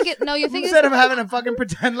what I think it? No, you think Instead it's of having to fucking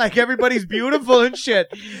pretend like everybody's beautiful and shit.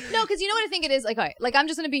 no, because you know what I think it is. Like, all right, like I'm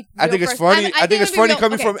just gonna be. I real think it's first. funny. I think it's funny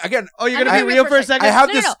coming okay. from again. Oh, you're I'm gonna gonna be be real real for a for a second? I have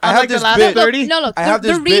No, this. no, no. I Unlike have the this last bit. 30? No, look. I have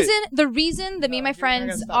this bit. The reason that me and my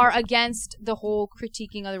friends are against the whole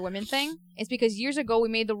critiquing other women thing is because years ago we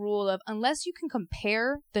made the rule of unless you can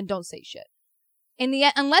compare, then don't say shit. In the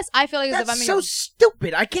end, unless I feel like as if I'm That's in so your,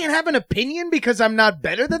 stupid. I can't have an opinion because I'm not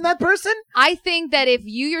better than that person? I think that if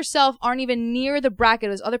you yourself aren't even near the bracket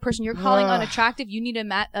of this other person you're calling unattractive, you need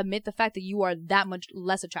to admit the fact that you are that much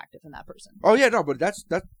less attractive than that person. Oh yeah, no, but that's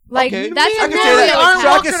Like, okay. that's I a can rule say we that. always So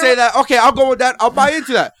I have. can say that. Okay, I'll go with that. I'll buy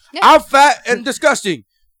into that. Yeah. I'm fat and disgusting.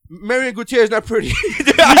 Marion Gutierrez is not pretty.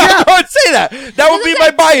 I'll go and say that. That would be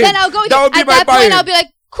my buy-in. Then I'll go with That you. would be At my that point, buy-in. I'll be like,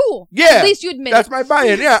 cool. Yeah, At least you admit that's it. my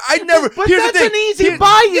buy-in. Yeah, I never. But here's that's the thing. an easy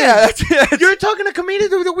buy-in. Yeah, You're talking to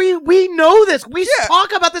comedians that we know this. We Yeah.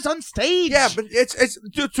 talk about this on stage. yeah, but it's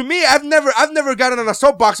to me. I've never gotten on a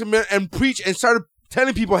soapbox and preached and started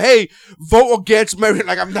telling people, "Hey, vote against Marion."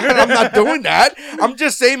 Like I'm not doing that. I'm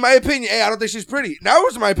just saying my opinion. Hey, I don't think she's pretty. That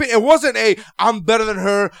was my opinion. It wasn't I'm better than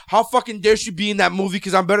her. How fucking dare she be in that movie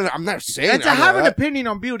because I'm better than. I'm not saying. And to any of have an that. opinion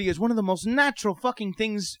on beauty is one of the most natural fucking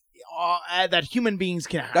things that human beings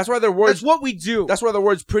can have. That's why their words. That's what we do. That's why the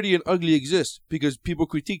words "pretty" and "ugly" exist because people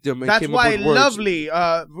critique them. And That's came why up with words. lovely,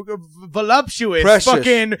 voluptuous, Precious.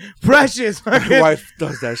 fucking precious. My Fucking, wife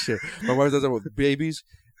does that shit. My wife does that with babies.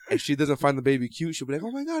 and she doesn't find the baby cute, she'll be like,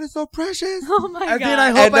 "Oh my god, it's so precious." Oh my And god. then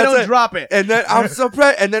I hope I don't it. drop it. And then I'm so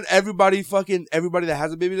precious. And then everybody that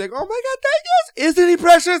has a baby is like, "Oh my god, thank you! Isn't he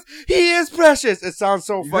precious? He is precious." It sounds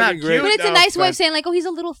so He's fucking not great. cute. But it's a No, nice way but- of saying like, oh, he's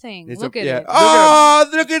a little thing. It's Look a- at yeah. it. Oh,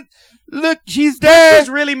 look, he's there. This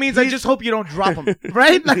really means I just hope you don't drop him,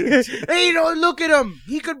 right? Like, hey, look at him.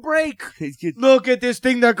 He could break. Look at this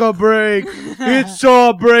thing that could break. It's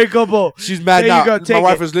so breakable. She's mad There now. you go, My take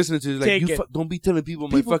wife it. is listening to this. Like, Take you it. don't be telling people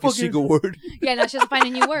my People fucking fucking- single word. Yeah, now she has to find a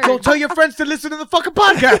new word. Go tell your friends to listen to the fucking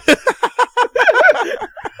podcast.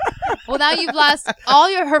 Well, now you've lost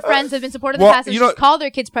all her friends have been supportive of Well, the past and you know- she's called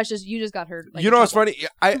their kids precious. You just got hurt. Like, You know what's trouble.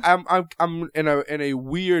 funny? I'm in a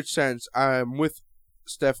weird sense. I'm with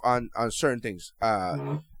Steph on certain things.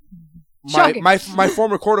 Shocking. My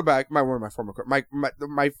former quarterback, my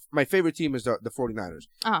favorite team is the 49ers.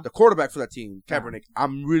 Uh-huh. The quarterback for that team, Kaepernick,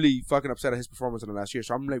 I'm really fucking upset at his performance in the last year.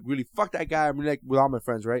 So I'm like, really, fuck that guy. I'm really like with all my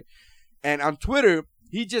friends, right? And on Twitter,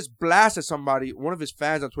 he just blasted somebody, one of his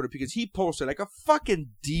fans on Twitter, because he posted like a fucking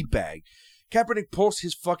D-bag. Kaepernick posts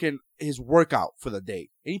his workout for the day.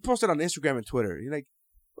 And he posted on Instagram and Twitter. You're like,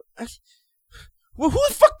 well, who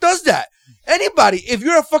the fuck does that? Anybody. If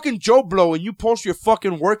you're a fucking Joe Blow and you post your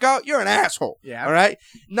fucking workout, you're an asshole. Yeah. All right?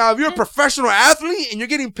 Now, if you're a professional athlete and you're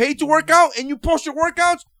getting paid to work out and you post your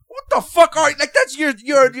workouts, what the fuck are you? Like, that's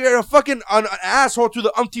you're a fucking an asshole to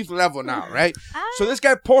the umpteenth level now, right? So this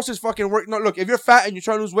guy posts his fucking work. No, look, if you're fat and you're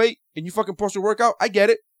trying to lose weight and you fucking post your workout, I get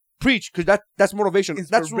it. Preach, because that's motivation.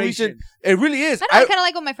 That's the reason. It really is. I kind of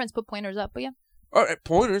like when my friends put pointers up, but yeah. All right,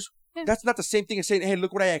 pointers. Yeah. That's not the same thing as saying, "Hey,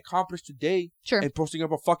 look what I accomplished today." Sure. And posting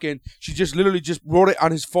up a fucking. She just literally just wrote it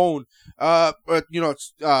on his phone.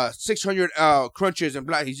 600 crunches and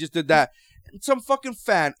blah. He just did that. And some fucking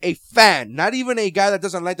fan, not even a guy that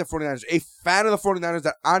doesn't like the 49ers, a fan of the 49ers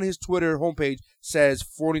that on his Twitter homepage says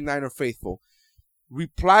 49er faithful,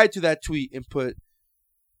 replied to that tweet and put,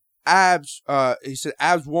 "Abs." He said,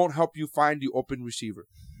 "Abs won't help you find the open receiver."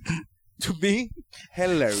 To me,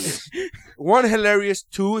 hilarious. One, hilarious.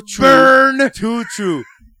 Two, true. Burn. Two, true.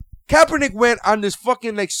 Kaepernick went on this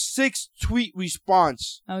fucking 6-tweet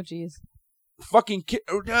response. Oh, jeez. Fucking,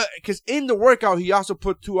 because in the workout, he also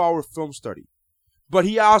put 2-hour film study. But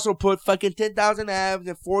he also put fucking 10,000 abs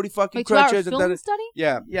and 40 fucking Wait, 2 hour crunches. film and study?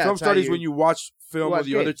 Yeah, Yeah, film it's how studies you when you watch film watch of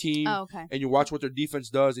the other games. team. Oh, okay. And you watch what their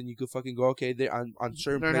defense does, and you could fucking go, okay, they're on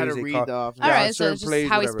certain Learn plays. how to they read call- off. All yeah, right, on so certain it's just plays,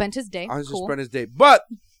 how he whatever. spent his day. How he Cool. spent his day. But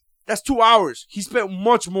that's 2 hours. He spent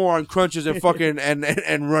much more on crunches and fucking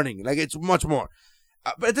and running. Like, it's much more.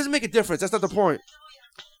 But it doesn't make a difference. That's not the point.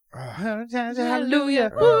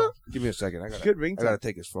 Hallelujah. Give me a second. I Good gotta ringtone.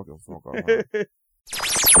 take his fucking phone call.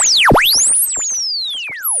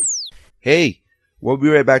 Hey, we'll be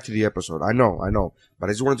right back to the episode. I know. But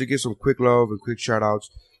I just wanted to give some quick love and quick shout outs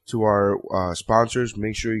to our sponsors.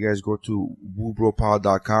 Make sure you guys go to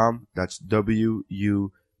woobropod.com. That's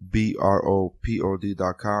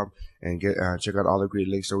WUBROPOD.com and check out all the great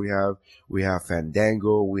links that we have. We have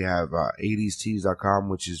Fandango. We have 80stees.com,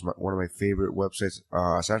 which is one of my favorite websites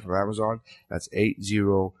aside from Amazon. That's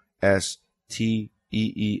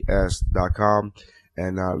 80stees.com.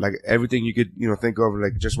 And like everything you could think of,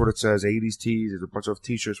 like just what it says, 80s tees. There's a bunch of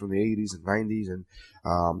t-shirts from the 80s and 90s, and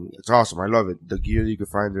it's awesome. I love it. The gear that you can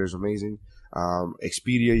find there is amazing.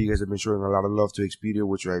 Expedia, you guys have been showing a lot of love to Expedia,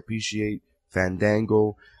 which I appreciate.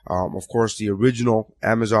 Fandango, of course, the original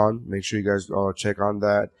Amazon. Make sure you guys check on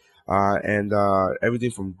that. And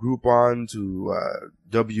everything from Groupon to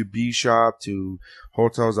WB Shop to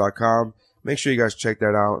Hotels.com. Make sure you guys check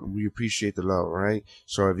that out. We appreciate the love, all right?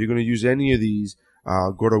 So if you're going to use any of these,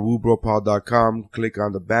 go to woobropod.com, click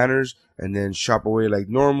on the banners, and then shop away like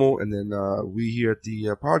normal. And then we here at the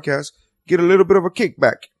podcast get a little bit of a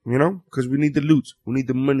kickback, because we need the loot. We need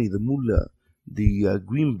the money, the moolah, the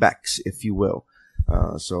greenbacks, if you will.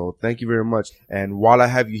 So thank you very much. And while I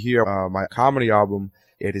have you here, my comedy album,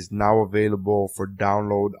 it is now available for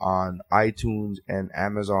download on iTunes and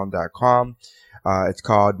Amazon.com. It's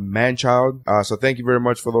called Manchild. So thank you very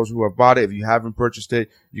much for those who have bought it. If you haven't purchased it,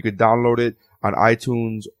 you could download it on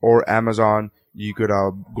iTunes or Amazon. You could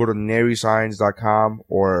go to narysigns.com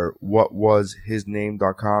or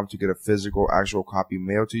whatwashisname.com to get a physical actual copy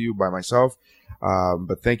mailed to you by myself.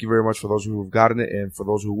 But thank you very much for those who have gotten it, and for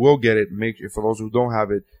those who will get it, for those who don't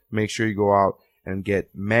have it, make sure you go out and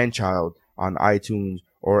get Manchild on iTunes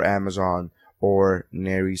or Amazon or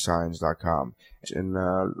narysigns.com. And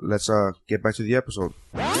let's get back to the episode.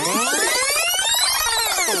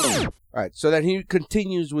 All right, so then he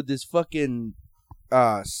continues with this fucking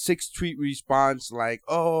 6-tweet response, like,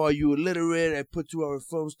 "Oh, are you illiterate? I put 2-hour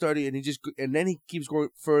film study," and then he keeps going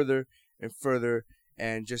further and further,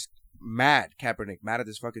 and just mad at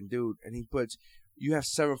this fucking dude, and he puts, "You have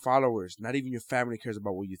 7 followers. Not even your family cares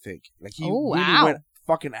about what you think." Like he really went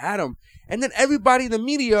fucking at him, and then everybody in the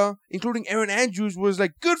media, including Aaron Andrews, was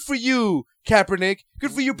like, "Good for you, Kaepernick.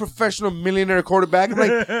 Good for you, professional millionaire quarterback." I'm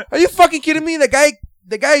like, are you fucking kidding me?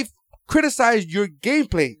 The guy criticized your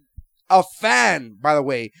gameplay. A fan, by the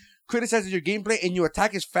way, criticizes your gameplay, and you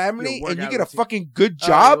attack his family, and you get a fucking good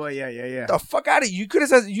job. Yeah. The fuck out of you! You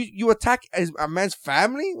criticize, you attack a man's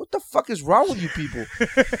family. What the fuck is wrong with you people?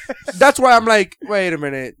 That's why I'm like, wait a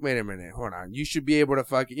minute, hold on. You should be able to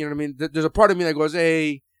fucking, you know what I mean? There's a part of me that goes,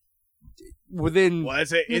 hey, within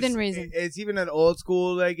reason. It's even an old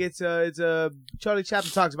school, like it's a Charlie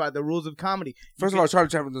Chaplin talks about the rules of comedy. First of all, Charlie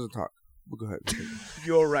Chaplin doesn't talk. Well, go ahead.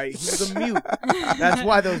 You're right. He's a mute. That's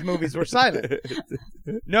why those movies were silent.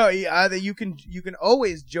 No, either you can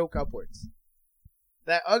always joke upwards.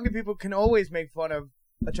 That ugly people can always make fun of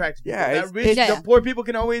attractive people. Yeah, The poor people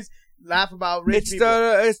can always laugh about rich people.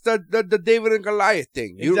 It's the David and Goliath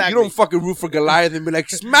thing. Exactly. You don't fucking root for Goliath and be like,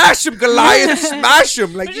 smash him, Goliath, smash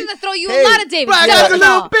him. Like, We're just gonna throw you a lot of David. Black Step guy's on a them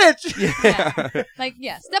little all. bitch. Yeah. Like,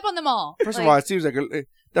 step on them all. First of all, it seems like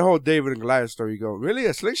the whole David and Goliath story. You go, really,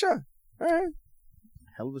 a slingshot? All right.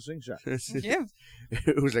 Hell of a slingshot. Yeah.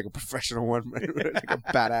 It was like a professional one, like a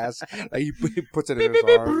badass. Like he puts it in his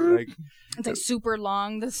arm. Like, it's like super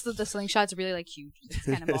long. The slingshot's really like huge. It's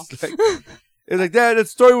kind of it's like that. That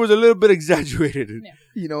story was a little bit exaggerated. Yeah.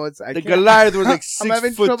 You know, the Goliath was like 6 I'm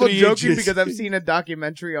having foot trouble 3 joking inches. because I've seen a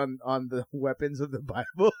documentary on the weapons of the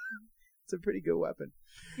Bible. It's a pretty good weapon.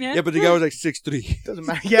 Yeah, but the guy was like 6'3". Doesn't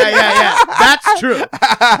matter. Yeah. That's true.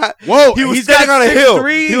 Whoa, he was he's standing got on a hill.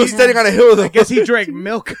 6'3". He was standing on a hill. Though. I guess he drank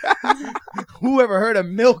milk. Who ever heard of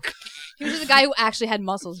milk? He was just a guy who actually had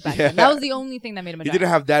muscles back then. That was the only thing that made him a He giant.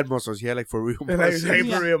 didn't have dad muscles. He had like for real muscles.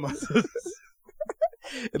 For real muscles.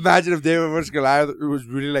 Imagine if David versus Goliath was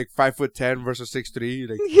really like 5'10" versus 6'3".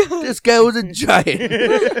 Like, this guy was a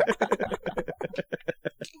giant.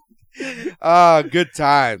 Good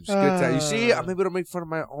times. Good times. You see, I'm able to make fun of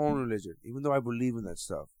my own religion, even though I believe in that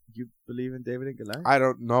stuff. You believe in David and Goliath? I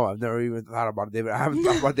don't know. I've never even thought about David. I haven't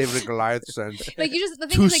thought about David and Goliath since like, you just, the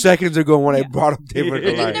thing 2 is, like, seconds ago when I brought up David and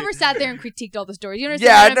you Goliath. never sat there and critiqued all the stories. You Yeah,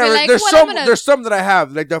 I understand? never. Like, There's some that I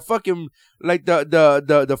have, like the fucking, like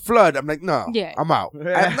the flood. I'm like, no, Yeah. I'm out.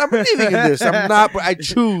 I'm not believing in this. I'm not. But I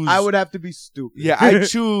choose. I would have to be stupid. Yeah, I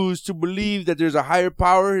choose to believe that there's a higher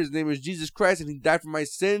power. His name is Jesus Christ, and He died for my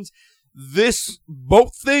sins. This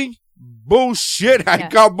boat thing, bullshit. I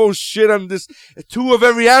got bullshit on this. 2 of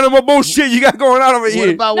every animal bullshit you got going on over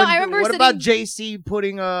here. What about JC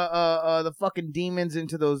putting the fucking demons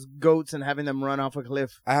into those goats and having them run off a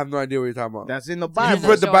cliff? I have no idea what you're talking about. That's in the Bible. You've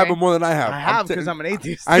read the Bible more than I have. I have because I'm an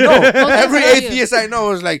atheist. I know. Every atheist I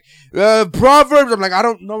know is like Proverbs. I'm like, I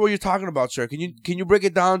don't know what you're talking about, sir. Can you break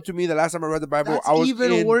it down to me? The last time I read the Bible, That's I was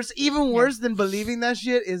even worse. Even worse than believing that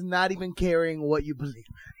shit is not even caring what you believe.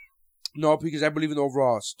 No, because I believe in the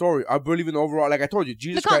overall story. I believe in the overall, like I told you,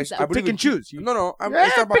 Jesus Christ. I believe pick and choose. No.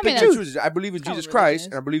 It's not about pick and choose. I believe in Jesus Christ,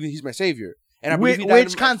 and I believe He's my Savior. And I believe He died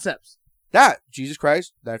which concepts? That Jesus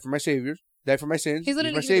Christ died for my Savior, died for my sins. He's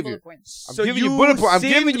literally my giving you Savior. bullet points. I'm So giving you you bullet points. I'm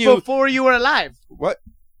giving you before you were alive. What?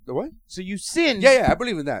 The what? So you sinned. Yeah, I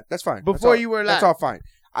believe in that. That's fine. Before you were alive. That's all fine.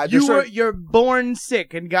 You're born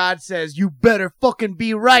sick, and God says you better fucking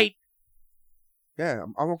be right. Yeah,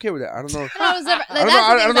 I'm okay with that. I don't know. I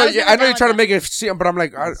I know you're trying to make it seem, but I'm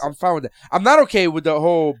like, I'm fine with that. I'm not okay with the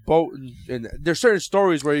whole boat. And there's certain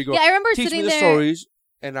stories where you go, I remember teach sitting me the there. stories,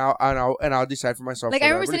 and I'll decide for myself. Like, I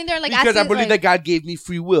remember sitting there, like, because I asking, believe like- that God gave me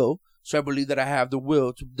free will, so I believe that I have the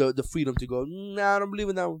will, the freedom to go. Nah, I don't believe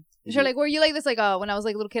in that one. Sure, like, were you like this? Like, when I was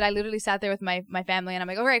like a little kid, I literally sat there with my family, and I'm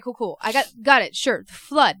like, all right, cool. I got it. Sure,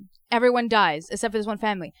 flood. Everyone dies except for this one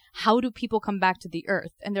family. How do people come back to the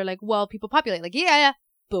earth? And they're like, well, people populate. Like, yeah,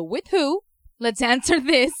 but with who? Let's answer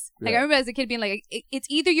this. Like, I remember as a kid being like, it's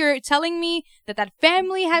either you're telling me that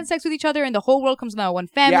family had sex with each other and the whole world comes down one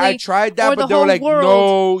family. Yeah, I tried that, but they were like,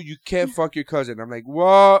 no, you can't fuck your cousin. I'm like,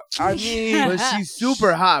 what? I mean, but she's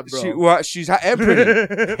super hot, bro. She's hot and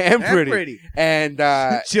pretty. And pretty. And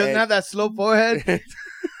she doesn't have that slow forehead.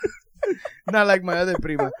 Not like my other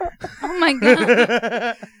prima. Oh my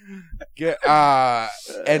god.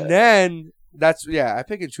 And then I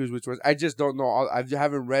pick and choose which ones. I just don't know. I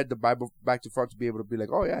haven't read the Bible back to front to be able to be like,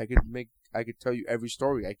 oh yeah, I could tell you every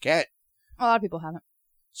story. I can't. A lot of people haven't.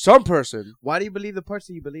 Some person. Why do you believe the parts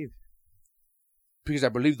that you believe? Because I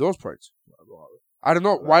believe those parts. I don't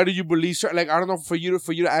know. Why do you believe certain? Like, I don't know, for you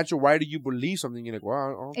to answer, why do you believe something? You're like,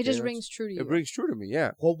 well, okay, It just rings true to you. It rings true to me,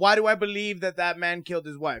 yeah. Well, why do I believe that man killed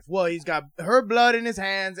his wife? Well, he's got her blood in his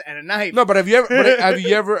hands and a knife. No, but have you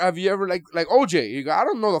ever like OJ? You go, I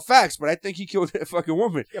don't know the facts, but I think he killed that fucking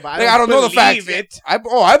woman. Yeah, like, I don't know the facts.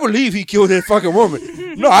 I believe he killed that fucking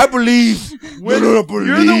woman. No, I believe. You're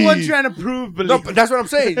the one trying to prove belief. No, but that's what I'm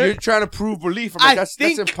saying. You're trying to prove belief. I'm like,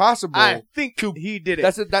 that's impossible. I think he did it.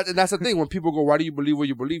 That's the thing. When people go, why do you believe what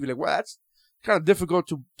you believe? You're like, well, that's kind of difficult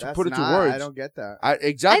to put into words. I don't get that.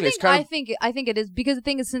 Exactly. I think it is, because the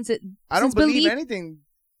thing is, I don't believe anything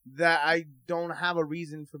that I don't have a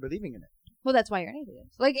reason for believing in it. Well, that's why you're an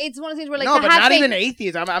atheist. Like, it's one of those things where, like, no, but not even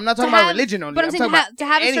atheist. I'm not talking about religion only. But I'm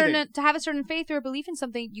saying to have a certain faith or a belief in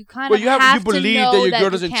something, you kind of have to believe know that your girl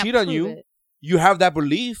doesn't cheat on you. You have that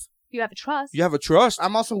belief. You have a trust. You have a trust.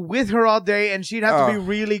 I'm also with her all day, and she'd have to be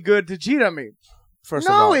really good to cheat on me. First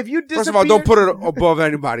of all, don't put it above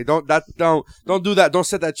anybody. Don't do that. Don't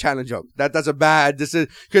set that challenge up. That's a bad. This is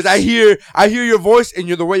because I hear your voice and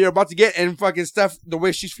you're the way you're about to get, and fucking stuff the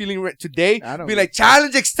way she's feeling today. Be like,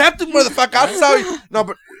 challenge accepted, motherfucker. I'm sorry. No,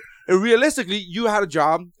 but realistically, you had a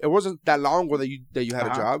job. It wasn't that long ago that you had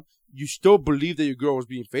a job. You still believe that your girl was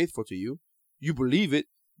being faithful to you. You believe it.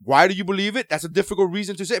 Why do you believe it? That's a difficult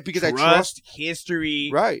reason to say it, because I trust history.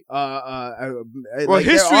 Right. Well, like,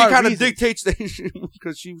 history kind of dictates that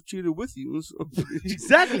because she cheated with you. So.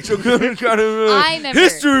 Exactly. So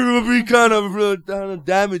history will be kind of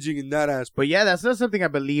damaging in that aspect. But yeah, that's not something I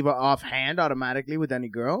believe offhand automatically with any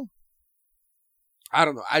girl. I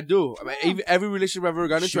don't know. I do. I mean, every relationship I've ever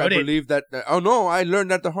gotten into, I believe that. Oh no, I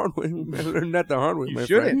learned that the hard way. My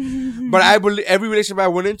friend. But I believe every relationship I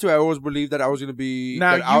went into, I always believed that I was going to be.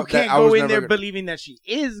 Now you can't go in there believing that she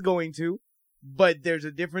is going to, but there's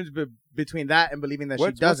a difference between that and believing that she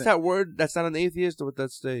doesn't. What's that word? That's not an atheist. What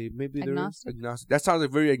that's maybe agnostic? There is agnostic. That sounds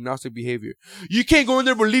like very agnostic behavior. You can't go in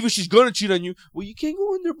there believing she's gonna cheat on you. Well, you can't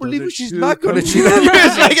go in there believing she's not gonna cheat on you.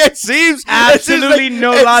 It's like, it seems absolutely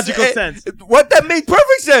no logical sense. What that made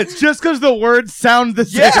perfect sense. Just because the words sound the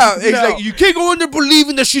same. Yeah, it's like you can't go in there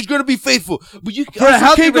believing that she's gonna be faithful, but you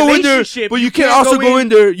can't go in there. But you can't also go in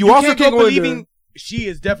there. You also can't go in there. She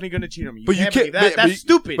is definitely going to cheat on me. But you can't. That's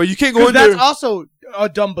stupid. But you can't go in there. That's also a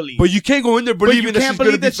dumb belief. But you can't go in there believing that she's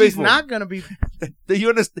going to be faithful. She's not going to be. Do you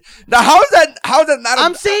understand? Now, how is that not?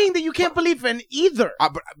 I'm saying that you can't believe in either.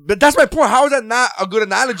 But that's my point. How is that not a good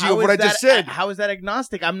analogy of what I just said? How is that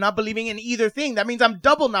agnostic? I'm not believing in either thing. That means I'm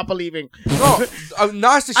double not believing. No,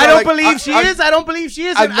 agnostics. I don't believe she is. I don't believe she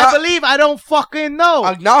isn't. I believe I don't fucking know.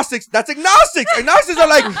 Agnostics. That's agnostics. Agnostics are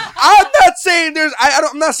like, I'm not saying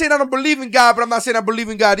I'm not saying I don't believe in God, but I'm not saying I believe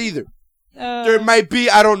in God either. There might be,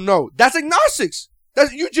 I don't know. That's agnostics.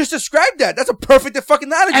 You just described that. That's a perfect fucking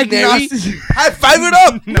analogy, Mary. High five it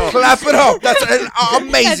up. No. Clap it up. That's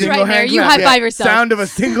amazing. That's right, Mary. You high five yourself. Sound of a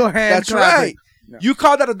single hand. That's right. No. You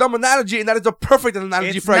call that a dumb analogy, and that is a perfect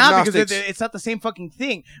analogy for agnostics. Because it's not the same fucking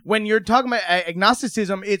thing. When you're talking about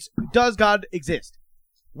agnosticism, it's does God exist?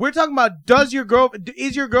 We're talking about is your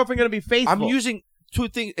girlfriend going to be faithful? I'm using two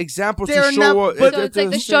examples to show. So it's like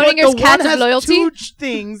the Schrodinger's cat of loyalty. One has two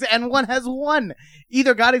things, and one has one.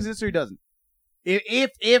 Either God exists or he doesn't.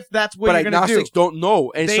 If that's what you're going to do. But agnostics don't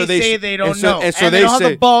know. And they so say they don't know. And so they don't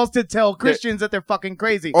have the balls to tell Christians that they're fucking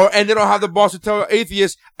crazy. And they don't have the balls to tell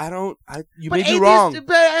atheists, you may be wrong.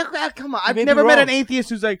 But, come on. I've never met an atheist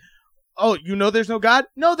who's like, oh, you know there's no God?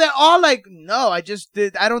 No, they're all like, no, I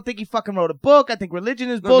don't think he fucking wrote a book. I think religion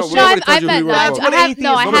is bullshit. I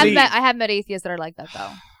have met atheists that are like that, though.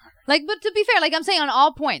 Like, but to be fair, like I'm saying on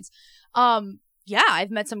all points, yeah, I've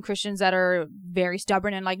met some Christians that are very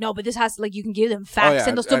stubborn and like, no, but this has to, like, you can give them facts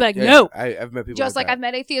and they'll still be like, no. I've met people just like that. I've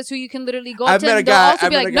met atheists who you can literally go up to and they'll also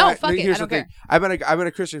be like, no, fuck it, I don't care. I met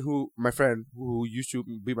a Christian my friend who used to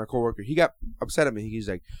be my coworker, he got upset at me. He's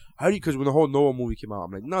like, how do you, because when the whole Noah movie came out,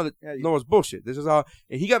 I'm like, no, Noah's bullshit. This is all,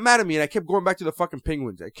 and he got mad at me and I kept going back to the fucking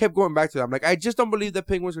penguins. I kept going back to them. I'm like, I just don't believe that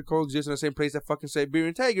penguins could coexist in the same place that fucking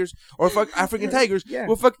Siberian tigers or African tigers.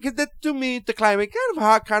 Well, fucking, to me, the climate, kind of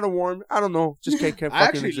hot, kind of warm. I don't know. Just can't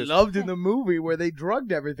fucking exist. Loved in the movie where they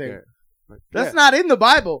drugged everything. That's not in the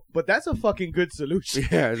Bible, but that's a fucking good solution.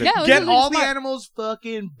 Get all the animals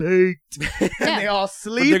fucking baked, and they all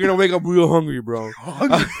sleep. But they're gonna wake up real hungry, bro.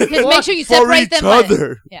 Make sure you separate them. For each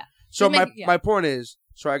other. Yeah. So my point is,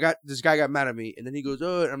 So this guy got mad at me, and then he goes,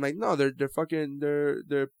 "Oh," I'm like, "No, they're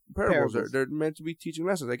parables. They're meant to be teaching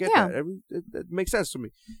lessons. I get that. It makes sense to me."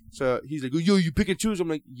 So he's like, "Yo, you pick and choose." I'm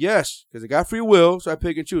like, "Yes, because I got free will, so I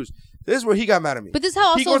pick and choose." This is where he got mad at me. But this is how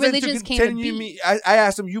also religions came to be. I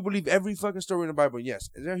asked him, "You believe every fucking story in the Bible?"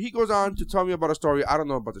 Yes. And then he goes on to tell me about a story. I don't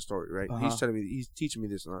know about the story, right? He's teaching me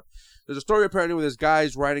this. There's a story apparently where this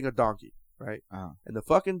guy's riding a donkey, right? And the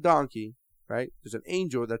fucking donkey, right? There's an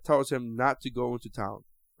angel that tells him not to go into town.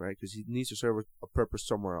 Right, because he needs to serve a purpose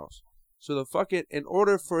somewhere else. So in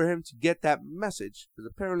order for him to get that message, because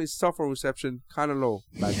apparently cell phone reception kind of low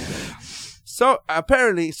back then. So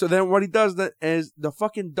then what he does is the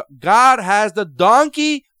fucking God has the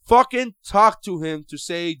donkey fucking talk to him to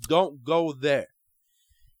say, "Don't go there."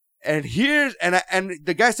 And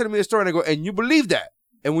the guy telling me the story, and I go, "And you believe that?"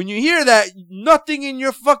 And when you hear that, nothing in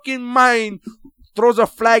your fucking mind throws a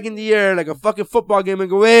flag in the air like a fucking football game and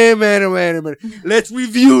go, wait a minute. Let's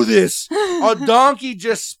review this. A donkey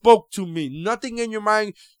just spoke to me. Nothing in your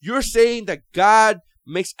mind. You're saying that God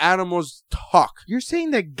makes animals talk. You're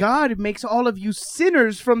saying that God makes all of you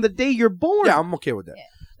sinners from the day you're born. Yeah, I'm okay with that.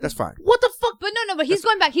 That's fine. What the fuck? But no, but he's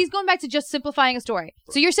going back. He's going back to just simplifying a story.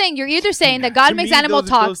 So you're either saying that God makes animals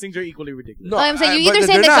talk. Those things are equally ridiculous. No, I'm saying you're either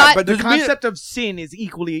saying that God. But the concept of sin is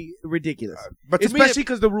equally ridiculous. But especially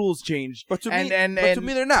because the rules changed. But to me,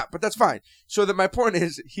 they're not. But that's fine. So that my point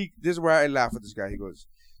is, this is where I laugh at this guy. He goes,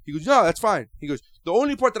 no, that's fine. He goes, the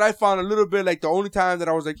only part that I found a little bit like the only time that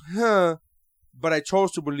I was like, but I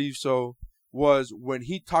chose to believe so was when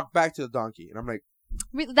he talked back to the donkey, and I'm like,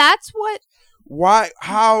 that's what. Why?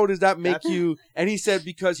 How does that make you? And he said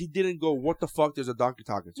because he didn't go, "What the fuck?" There's a donkey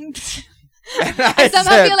talking to me. I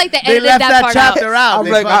somehow feel like they edited that part chapter out.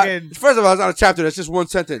 I'm like, first of all, it's not a chapter. That's just one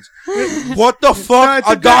sentence. What the fuck?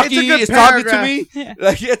 A donkey is talking to me?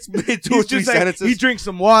 Like it's made 2 or 3 sentences. He drinks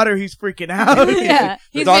some water. He's freaking out. Yeah,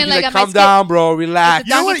 he's being like, "Calm down, bro. Relax." The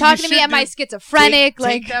donkey talking to me. Am I schizophrenic?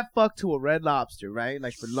 Take that fuck to a Red Lobster, right?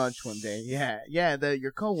 Like for lunch one day. Yeah,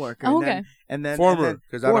 your coworker. Oh, okay. And then former,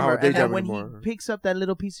 because I don't have a day job when anymore. He picks up that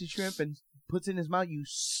little piece of shrimp and puts it in his mouth, you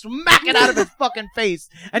smack it out of his fucking face,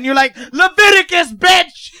 and you're like, "Leviticus,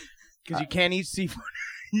 bitch!" Because you can't eat seafood.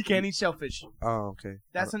 You can't eat shellfish. Oh, okay.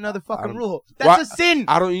 That's another fucking rule. That's a sin.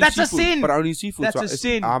 I don't eat That's seafood, a sin. but I don't eat seafood. That's a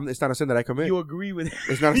sin. It's not a sin that I commit. You agree with it.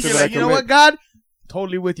 It's not a sin that I commit. You know what, God?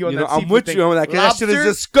 Totally with you on that. I'm with you on that. That shit is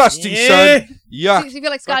disgusting, son. Yeah. So you feel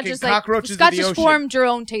like Scott just formed your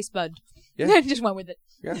own taste bud. Yeah. Just went with it.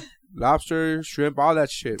 Yeah. Lobster, shrimp, all that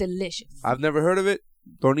shit. Delicious. I've never heard of it.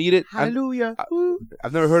 Don't eat it. Hallelujah.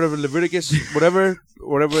 I've never heard of Leviticus, whatever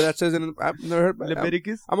that says in it. I've never heard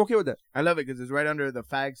Leviticus. I'm okay with that. I love it because it's right under the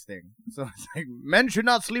fags thing. So it's like, men should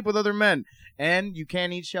not sleep with other men, and you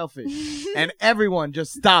can't eat shellfish. And everyone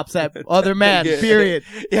just stops at other man. Period.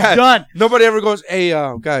 Yeah. Done. Nobody ever goes, "Hey,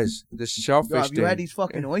 guys, this shellfish Have thing." you had these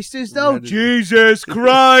fucking oysters though? Jesus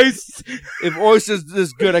Christ! If oysters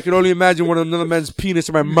this good, I can only imagine what another man's penis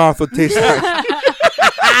in my mouth would taste like.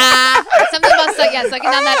 Something about sucking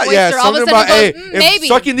down that oyster. All of a sudden goes, maybe. If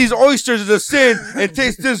sucking these oysters is a sin and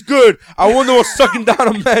tastes this good, I wonder what sucking down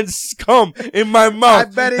a man's scum in my mouth.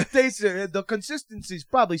 I bet it tastes, the consistency is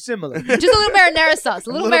probably similar. Just a little marinara sauce. A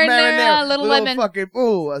little marinara, a little lemon. Fucking,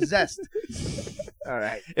 a zest. All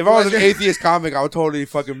right. If I was an atheist comic, I would totally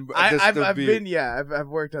fucking. I've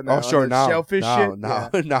worked on that. Oh, sure. Now, shellfish shit. No.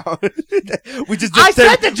 We just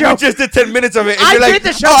did We just did 10 minutes of it. And I you're did like,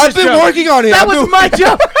 the shellfish I've been joke. working on it. That was my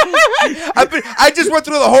joke. I just went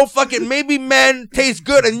through the whole fucking maybe man tastes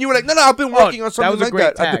good, and you were like, no, I've been working on something like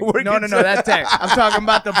that. Tag. No, that tag. I'm talking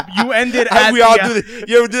about you ended at we all do this.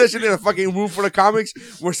 You ever do that shit in a fucking room full of comics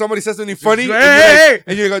where somebody says something funny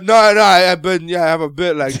and you go, no, I have a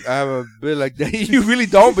bit like that. You really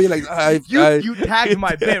don't, but you're like, you tagged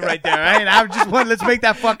my bit right there, right? I just want let's make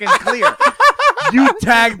that fucking clear. You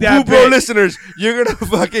tagged that bro, listeners, you're gonna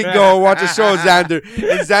fucking go watch a show with Xander,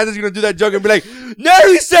 and Xander's gonna do that joke and be like, "No,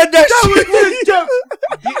 he said that shit." Was his joke.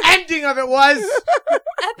 The ending of it was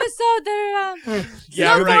episode.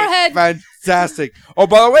 Right. Fantastic. Oh,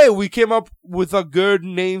 by the way, we came up with a good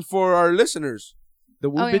name for our listeners. The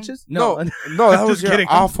Woo bitches? No, that was your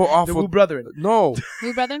awful. The Woo brethren. No.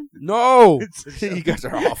 Woo brethren? No. You guys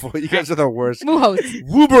are awful. You guys are the worst. Woo hosts.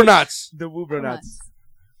 Woobronauts. The Woobronauts.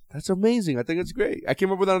 That's amazing. I think it's great. I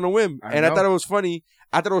came up with that on a whim, and I thought it was funny.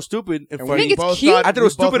 I thought it was stupid and funny. I think it's cute. I thought it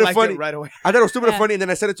was stupid and funny. Right away. I thought it was stupid and funny, and then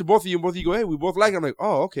I said it to both of you, and both of you go, "Hey, we both like it." I'm like,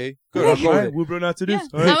 "Oh, okay, good." I'll go with it. Woobronauts it is.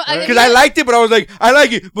 Because I liked it, but I was like, "I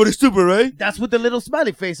like it, but it's stupid, right?" That's what the little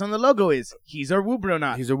smiley face on the logo is. He's our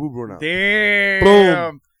Woobronaut. He's a Woobronaut. Damn.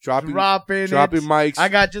 Boom. Dropping mics. I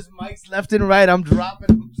got just mics left and right. I'm dropping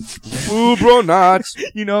them. Ooh, bro, nuts.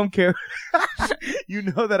 You know I'm careful. You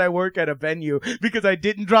know that I work at a venue because I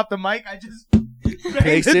didn't drop the mic. I just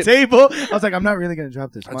placed the table. I was like, I'm not really gonna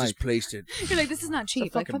drop this mic. I just placed it. You're like, this is not cheap.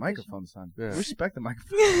 It's a fucking like, microphone, son. Yeah. Respect the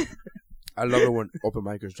microphone. I love it when open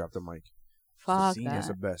micers drop the mic. Fuck That's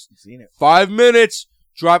the that. best. I've seen it. 5 minutes.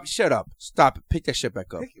 Drop. Shut up. Stop it. Pick that shit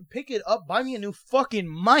back up. Pick it up. Buy me a new fucking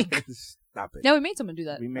mic. Stop it. Yeah, we made someone do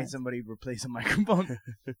that. We made somebody replace a microphone.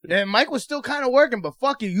 Yeah, mic was still kind of working, but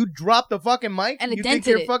fuck you. You dropped the fucking mic. And it you dented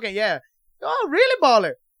think you're it. fucking, yeah. Oh, really,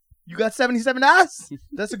 baller? You got $77?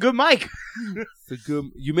 That's a good mic. It's a good.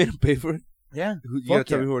 You made him pay for it? Yeah. You gotta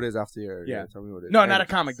tell me who it is after your. Yeah. Tell me who it is. No, not a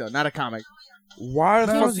comic, though. Not a comic. Why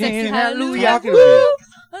the fuck Sexy you hallelujah. talking to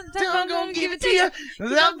me? I'm gonna give it to you.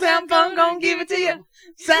 Uptown Funk gonna give it to you.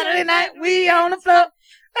 Saturday night, we on the floor.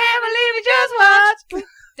 Never leave it, just watch.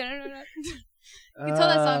 You can tell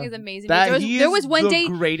that song is amazing. That There was one day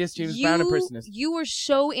the greatest James Brown impersonist. You were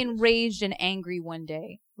so enraged and angry one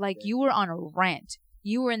day. Like you were on a rant.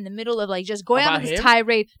 You were in the middle of like just going out About on this him?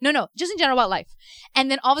 tirade. No, just in general about life. And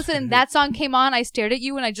then all of a sudden that song came on. I stared at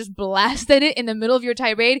you and I just blasted it in the middle of your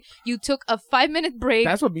tirade. You took a 5-minute break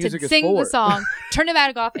That's what music to is sing for. the song, turn it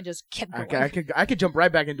back off, and just kept going. I could jump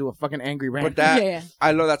right back into a fucking angry rant. But that Yeah.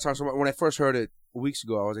 I love that song so much. When I first heard it weeks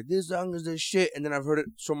ago, I was like, "This song is the shit." And then I've heard it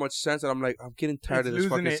so much since, and I'm like, I'm getting tired It's of this losing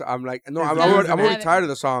fucking it. song. I'm like, no, It's I'm losing already it. tired of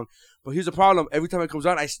the song. But here's the problem: every time it comes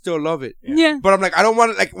on, I still love it. Yeah. But I'm like, I don't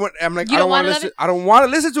want to like. I'm like, You I don't don't want wanna to love listen. I don't want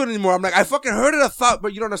to listen to it anymore. I'm like, I fucking heard it. I thought,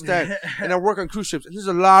 but you don't understand. And I work on cruise ships, and there's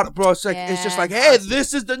a lot, bro. It's like it's just like, hey,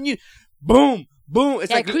 this is the new, boom, boom. It's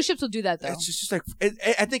Yeah, like cruise ships will do that though. it's just like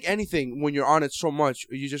I think anything when you're on it so much,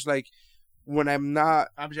 you just like when I'm not.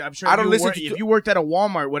 I'm sure I don't listen to if you worked at a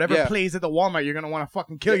Walmart, whatever Yeah. plays at the Walmart, you're gonna want to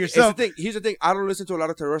fucking kill It's yourself. the thing. Here's the thing. I don't listen to a lot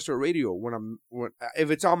of terrestrial radio when if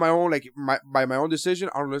it's on my own, like by my own decision.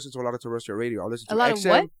 I don't listen to a lot of terrestrial radio. I listen to A lot of XM,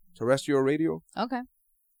 what? terrestrial radio. Okay.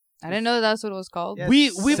 I didn't know that's what it was called. Yeah.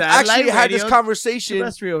 We've Satellite actually had this radio, conversation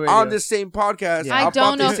terrestrial radio. on this same podcast. Yeah. I about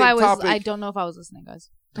don't know the if same I was. topic. I don't know if I was listening, guys.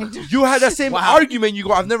 You had that same Wow. argument. You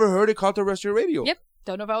go, I've never heard it called terrestrial radio. Yep.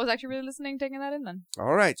 Don't know if I was actually really listening, taking that in then.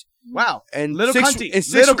 All right. Wow. And Little six, cunty. in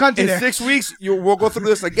six, Little cunty in there. 6 weeks, we'll go through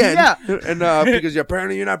this again. Yeah. And because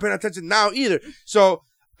apparently you're not paying attention now either. So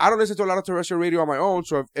I don't listen to a lot of terrestrial radio on my own.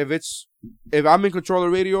 So if I'm in control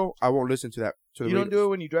of radio, I won't listen to that. To the You don't radio. do it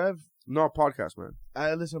when you drive? No podcast, man.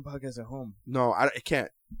 I listen to podcasts at home. No, I can't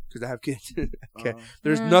because I have kids. I can't. Oh.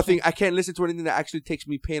 There's nothing. I can't listen to anything that actually takes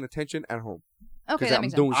me paying attention at home. Okay, 'Cause that I'm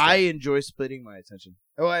makes doing sense. stuff. I enjoy splitting my attention.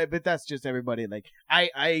 Oh, but that's just everybody. Like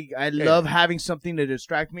I love having something to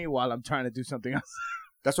distract me while I'm trying to do something else.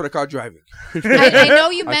 That's what I call driving. I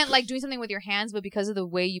know you meant like doing something with your hands, but because of the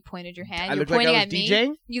way you pointed your hand, I you're look like pointing I was at me.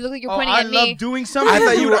 DJing? You look like you're Oh, pointing I at love me. doing something. I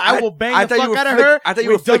thought you Dude, were- I will bang I the thought fuck you were out of flick- her. I thought you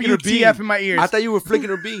were with flicking her WTF bean. in my ears. I thought you were flicking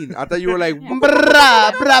her bean. I thought you were like,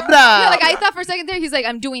 Brah, brah, brah. Yeah, like I thought for a second there, he's like,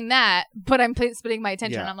 I'm doing that, but I'm splitting my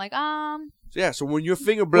attention. Yeah. And I'm like, yeah. So when you're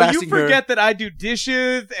finger Well, you blasting her, forget that I do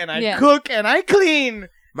dishes and I Yeah. cook and I clean.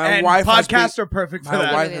 my and wife has been, podcasts are perfect for my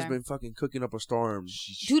that. wife Really has are. been fucking cooking up a storm.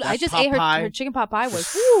 dude, I That just pot ate pie. her chicken pot pie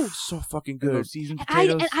was. Woo. So fucking And good. those seasoned I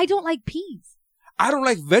potatoes. don't like peas. I don't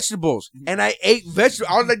like vegetables, and I ate vegetables.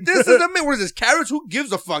 I was like, "This is amazing. What is this? Carrots? Who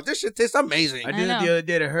gives a fuck? This shit tastes amazing." I did it know. the other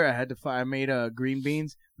day to her. I had to find. I made green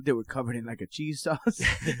beans. They were covered in like a cheese sauce.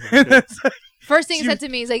 First thing he She- said to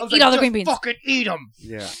me is like, I was eat like, all the "Just green beans. Fucking eat them.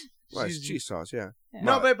 Yeah, well, it's cheese sauce. Yeah,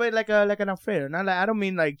 No, but like an Alfredo. Not like I don't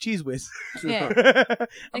mean like cheese whiz. Yeah.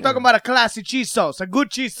 I'm talking about a classy cheese sauce, a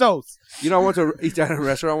good cheese sauce. You know, I went to eat at a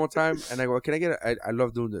restaurant one time, and I go, "Can I get I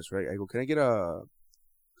love doing this, right?" I go, "Can I get a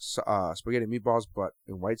spaghetti meatballs, but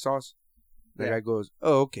in white sauce?" The guy goes,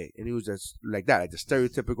 "Oh, okay," and he was just like that, like the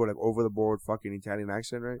stereotypical, like over the board, fucking Italian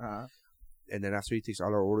accent, right? Uh-huh. And then after he takes all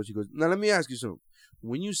our orders, he goes, "Now let me ask you something.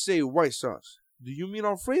 When you say white sauce, do you mean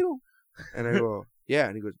Alfredo?" And I go, "Yeah."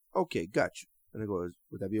 And he goes, "Okay, got you." And I go,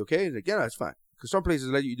 "Would that be okay?" He's like, "Yeah, that's fine." Because some places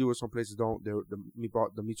let you do it, some places don't.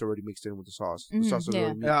 The meat's already mixed in with the sauce. The sauce is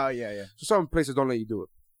already mixed. Oh yeah. So some places don't let you do it.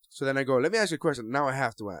 So then I go, "Let me ask you a question." Now I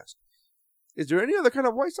have to ask. Is there any other kind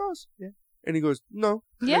of white sauce? Yeah. And he goes, "No."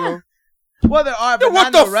 And I Yeah. go, Well, there are. But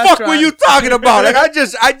what not the in fuck were you talking about? Like I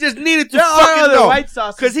just needed to There are fucking other know. white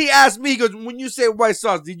sauces. Because he asked me, he goes, "When you say white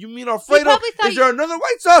sauce, did you mean Alfredo? probably thought Is there another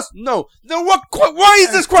white sauce?" No. Then why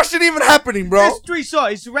is this question even happening, bro? There's 3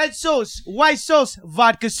 sauce. It's red sauce, white sauce,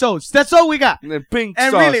 vodka sauce. That's all we got. And then pink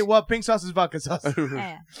And sauce. really, well, pink sauce is vodka sauce.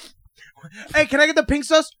 Yeah. Hey, can I get the pink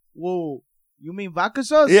sauce? Whoa, you mean vodka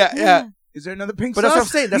sauce? Yeah. Is there another pink But sauce? that's what I'm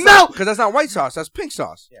saying. That's no. because that's not white sauce. That's pink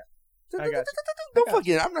sauce. Yeah. Don't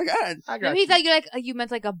fucking. I'm like, I got Maybe you. he thought you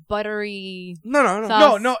meant like a buttery. no.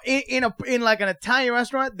 sauce. No. In like an Italian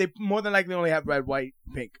restaurant, they more than likely only have red, white,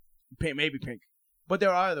 pink, maybe pink. But there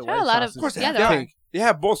are other There are white a lot of- sauces. Of course, they Yeah, have there are. pink. They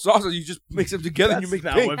have both sauces. You just mix them together and you make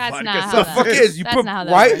That's pink. not That's what not vodka how The sauce fuck that- is? You That's put not how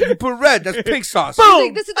that white, works. you put red. That's pink sauce.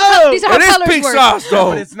 Boom! This is Oh! these are how It is colors pink work. sauce, No,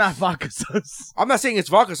 though. but it's not vodka sauce. I'm not saying it's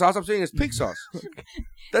vodka sauce. I'm saying it's pink sauce.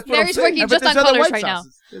 That's what Gary's I'm saying. working But just on there's other colors white right now.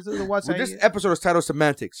 sauces. There's other white Well, this sauces. episode is titled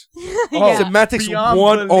Semantics. Yeah. Semantics Beyond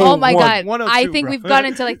 101. belief. Oh my god! 102, I think bro. we've got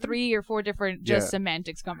into like 3 or 4 different just Yeah.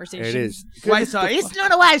 semantics conversations. It is. White sauce. It's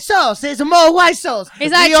not a white sauce. It's more white sauce.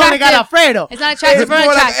 It's not we only got attractive. Alfredo. It's not attractive. It's but more,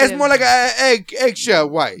 like, attractive. it's more like an eggshell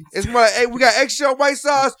white. It's more like we got eggshell white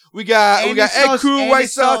sauce. We got Any egg sauce, crew any white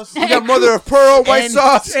sauce. sauce. We got mother of pearl white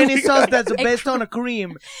sauce. Any We sauce got- that's based on a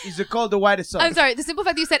cream is called the whitest sauce. I'm sorry. The simple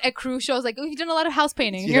fact that you said ecru shows like, oh, you've done a lot of house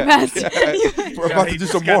painting. Yeah, You're past. We're about to he do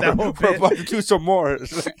just some got more. that whole We're bit. about to do some more.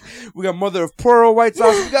 It's like, we got mother of pearl white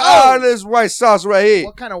sauce. We got all this white sauce right here.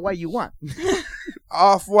 What kind of white you want?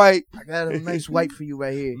 Off white, I got a nice white for you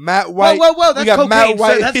right here. matte white. Whoa! That's we got cocaine. matte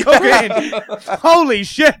white. Sir. That's cocaine. Holy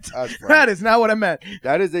shit! That's funny. That is not what I meant.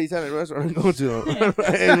 That is the Italian restaurant I'm going to.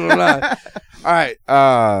 I ain't gonna lie. All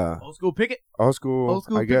right. Old school picket. Old school. Old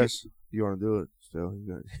school I picket. guess you want to do it still.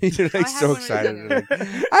 You're like I have so one excited. right You're like,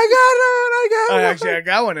 I got it. Actually, I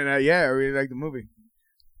got one in that. Yeah, I really like the movie.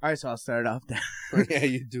 All right, so I'll start it off then. Yeah,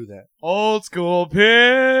 you do that. Old school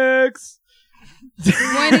picks.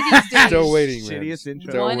 One of these days. Still waiting, man. Shittiest intro.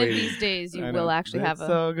 Still One of waiting. these days, you I know. will actually have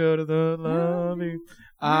Let's a. all go to the lobby.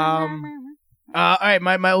 All right,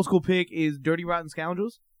 my old school pick is Dirty Rotten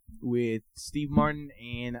Scoundrels with Steve Martin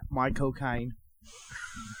and My Cocaine.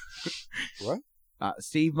 What?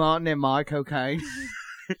 Steve Martin and My Cocaine.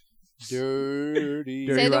 Dirty.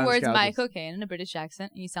 Dirty Say the Rotten words Scoundrels. Michael Caine in a British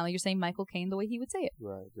accent, and you sound like you're saying Michael Caine the way he would say it.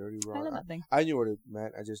 Right, dirty I love raw. that thing. I knew what it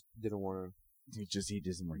meant. I just didn't want He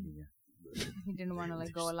doesn't want you. He didn't want to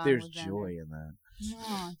like go along There's with that. joy in that.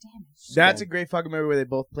 Oh, damn it. That's a great fucking movie where they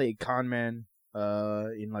both played con man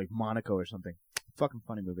in like Monaco or something. Fucking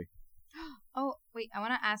funny movie. Oh, wait. I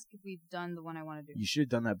want to ask if we've done the one I want to do. You should have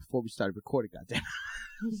done that before we started recording, goddamn.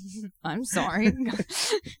 I'm sorry.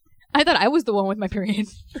 I thought I was the one with my period.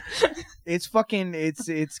 It's fucking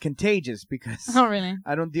it's contagious because Oh, really?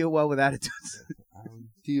 I don't deal well with attitudes. to. I don't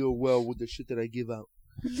deal well with the shit that I give out.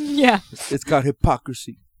 Yeah. It's called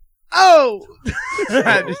hypocrisy. Oh!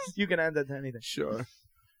 You can add that to anything. Sure.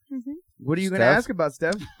 What are you going to Steph? ask about,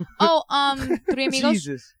 Steph? Oh, Three Amigos.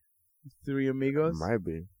 Jesus. Three Amigos? Might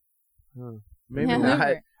be. Maybe Yeah, not.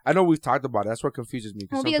 maybe. I know we've talked about it. That's what confuses me.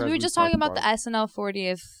 Well, because we sometimes were just talking about the it. SNL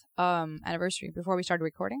 40th anniversary before we started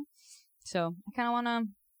recording. So I kind of want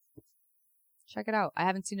to check it out. I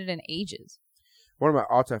haven't seen it in ages. One of my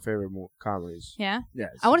all-time favorite comedies. Yeah?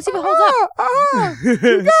 Yes. I want to see if it holds up.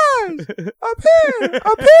 You guys,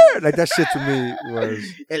 up here. Like that shit to me was.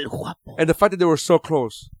 El Guapo. And the fact that they were so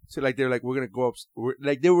close. So like they're like, we're gonna go up.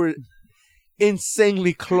 Like they were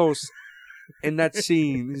insanely close in that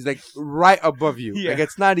scene. He's like right above you. Yeah. Like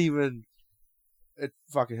it's not even. It's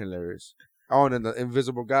fucking hilarious. Oh, and then the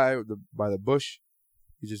invisible guy by the bush.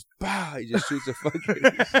 He just shoots a fucking.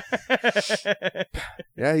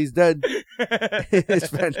 Yeah, he's dead. It's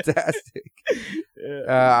fantastic.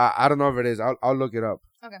 I don't know if it is. I'll look it up.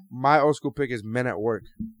 Okay. My old school pick is Men at Work.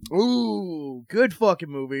 Ooh, good fucking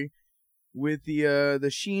movie. With the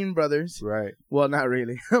Sheen brothers. Right. Well, not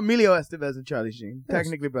really. Emilio Estevez and Charlie Sheen. Yes.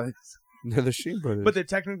 Technically brothers. They're the Sheen brothers. But they're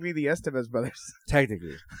technically the Estevez brothers.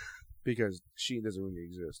 Technically. Because Sheen doesn't really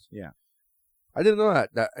exist. Yeah. I didn't know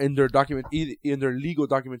that in their in their legal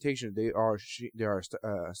documentation they are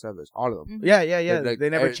Estevez, all of them. Yeah. They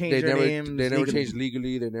never eh, changed their names. They never legally. changed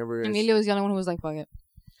legally. They never. Emilio was the only one who was like, fuck it.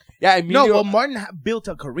 Yeah, Emilio. No, well, Martin built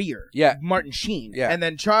a career. Yeah. Martin Sheen. Yeah. And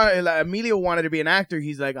then Emilio wanted to be an actor.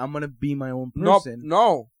 He's like, I'm going to be my own No, person.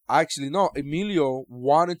 no. Actually, no. Emilio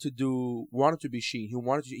wanted to be Sheen.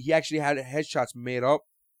 He actually had headshots made up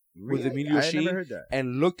with Emilio I Sheen never heard that.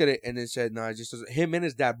 and looked at it and then said, "No, it just doesn't." Him and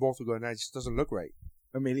his dad both were going, "No, it just doesn't look right."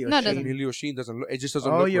 Emilio No, it Sheen. doesn't. Emilio Sheen doesn't look. It just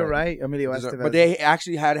doesn't. Oh, look you're right. right. Emilio Doesn't- Estevez. But they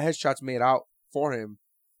actually had headshots made out for him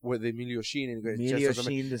with Emilio Sheen, and it just Emilio doesn't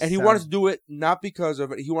make- Sheen. just and he sounds- wanted to do it not because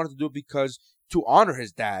of it. He wanted to do it because to honor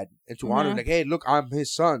his dad and to honor, Mhm. like, hey, look, I'm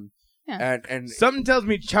his son. Yeah. And Something tells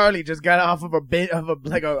me Charlie just got off of a bit of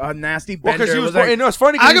a nasty well, bender. because he was, like, you know, it's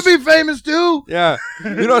funny. 'cause I could be famous too. yeah,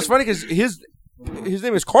 you know, it's funny because his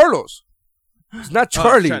name is Carlos. It's not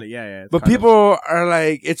Charlie. Yeah. But people are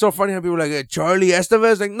like, it's so funny how people are like, Charlie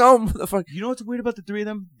Estevez. Like, no, motherfucker. You know what's weird about the three of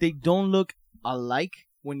them? They don't look alike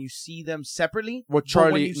when you see them separately. Well, but when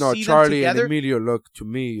Charlie, you no, see them Charlie and together- Emilio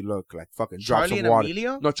look like fucking drops Charlie of and water.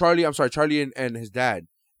 Emilio? No, Charlie, I'm sorry, Charlie and his dad.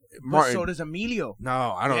 Martin. So does Emilio.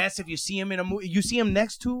 No, I don't. Yes, if you see him in a movie, you see him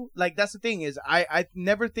next to, like, that's the thing is, I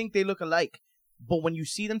never think they look alike. But when you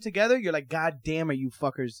see them together, you're like, God damn, are you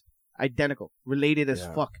fuckers identical, related as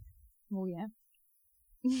fuck. Oh yeah.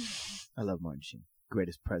 I love Martin Sheen,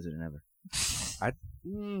 greatest president ever.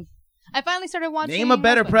 I finally started watching. Name a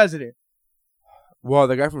better president. Well,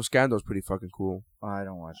 the guy from Scandal is pretty fucking cool. Oh, I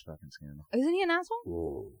don't watch fucking Scandal. Isn't he an asshole?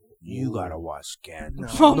 Whoa. You gotta watch Scandal.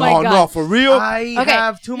 Oh my God. No, for real? I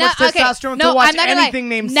have too much testosterone to No, watch I'm not gonna anything lie.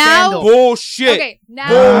 named Now- Scandal. Bullshit. Okay,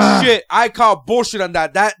 now. Bullshit. I call bullshit on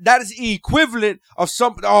that. That is equivalent of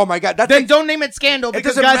some. Oh my God. Then don't name it Scandal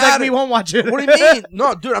because doesn't guys like matter. me won't watch it. What do you mean?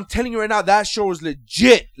 No, dude, I'm telling you right now, that show is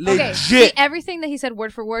legit. Okay, see, Legit. everything that he said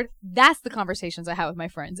word for word, that's the conversations I have with my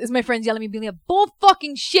friends. Is my friends yelling at me, being like, bull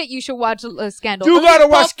fucking shit, you should watch Scandal. You Olivia gotta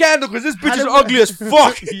watch Pope- Scandal because this bitch is ugly as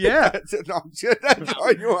fuck. Yeah. No, I'm just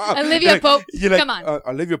calling you out. Olivia Pope, you're like, come on.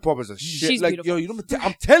 Olivia Pope is a shit. She's like, beautiful. yo, you know,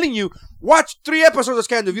 I'm telling you, watch 3 episodes of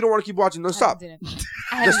Scandal if you don't want to keep watching. Don't stop.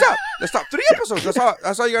 Let's stop. Let's stop. 3 episodes.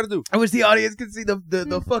 That's all you gotta do. I wish the audience could see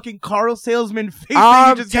the fucking Carl salesman face that you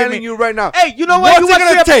I'm just gave telling me. you right now. Hey, you know what? What's You it watch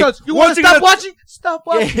gonna 3 take? episodes. You What's want to it stop gonna- watching? Stop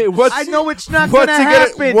watching. Yeah, I know it's not gonna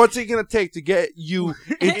happen. What's it gonna take to get you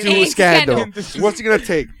into Into Scandal? Scandal. What's it gonna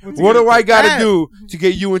take? What do I gotta do to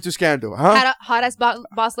get you into Scandal? Huh? Had a hot ass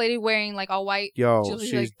boss lady wearing like all white. Yo, She was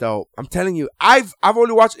she's like- dope. I'm telling you, I've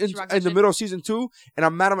only watched in She rocks the that shit. middle of season 2, and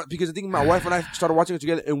I'm mad at because I think my wife and I started watching it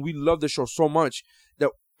together, and we love the show so much that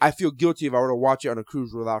I feel guilty if I were to watch it on a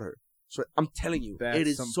cruise without her. So I'm telling you, That's it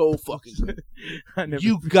is some- so fucking good. I never-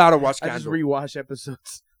 You gotta watch I just Scandal. rewatch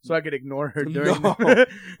episodes so I could ignore her during. No, but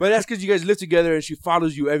that's because you guys live together and she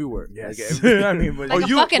follows you everywhere. Yes. Like, every- I mean, but Like a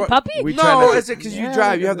fucking puppy? We No, tryna- it's because you Yeah.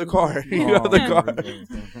 drive. You have the car. You have the car.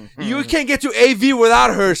 Oh. You can't get to AV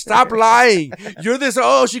without her. Stop lying. You're this.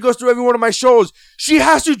 Oh, she goes through every one of my shows. She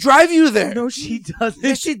has to drive you there. No, she doesn't.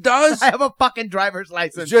 Yes, she does. I have a fucking driver's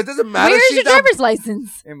license It doesn't matter. Where is She's your not- driver's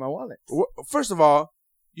license? in my wallet. First of all,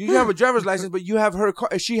 you have a driver's license, but you have her car.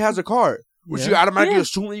 She has a car. Would you automatically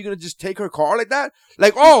assume that you're gonna just take her car like that?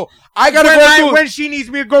 Like, oh, I gotta go when she needs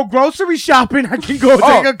me to go grocery shopping, I can go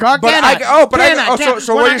take a car. But Can I, I? oh, but Can I, I? Can-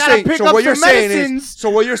 so when what I you're gotta saying? pick So up what you're some saying is? medicines. So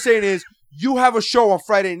what you're saying is you have a show on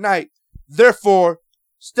Friday night. Therefore,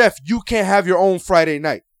 Steph, you can't have your own Friday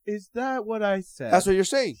night. Is that what I said? That's what you're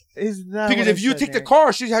saying. Is that Because what if I you said, take the Nick?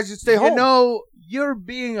 car, she has to stay home. You know, you're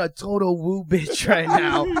being a total woo bitch right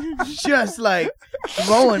now. Just like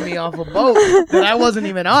throwing me off a boat that I wasn't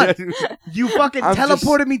even on. You fucking I'm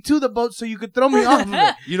teleported me to the boat so you could throw me off of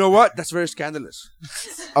it. You know what? That's very scandalous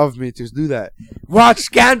of me to do that. Watch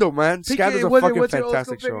Scandal, man. Scandal's a fucking what's your old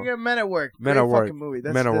fantastic school show. pick? Men at Work. Men Great at Work. fucking movie.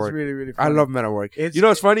 That's, Men at that's Work. really, really I funny. love Men at Work. It's- You know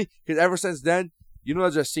what's funny? Because ever since then, you know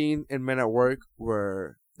there's a scene in Men at Work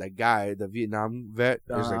where that guy, the Vietnam vet,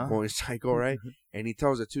 is like going psycho, right? And he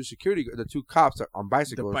tells the two cops on The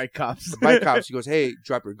bicycles, bike cops. the bike cops, he goes, "Hey,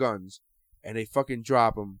 drop your guns," and they fucking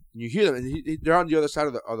drop them. And you hear them, and they're on the other side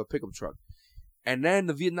of the pickup truck. And then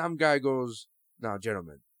the Vietnam guy goes, "Now,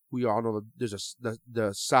 gentlemen, we all know that there's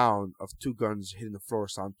the sound of 2 guns hitting the floor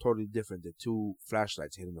sound totally different than 2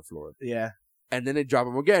 flashlights hitting the floor." Yeah. And then they drop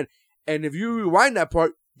them again. And if you rewind that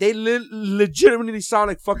part, they legitimately sound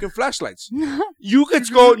like fucking flashlights. You could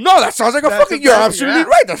go, no, that sounds like a That's fucking. You're absolutely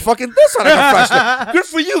right. That fucking does sound like a flashlight. Good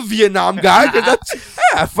for you, Vietnam guy. 'Cause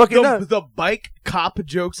that's fucking. The bike cop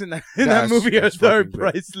jokes in that That's movie are fucking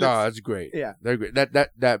great. priceless. No, that's great. Yeah. They're great.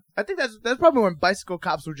 That. I think that's probably when bicycle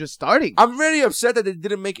cops were just starting. I'm really upset that they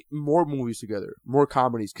didn't make more movies together, more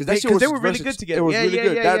comedies, because They were really good together. It was Yeah, really yeah,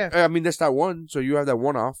 good. yeah, I mean, that's that one. So you have that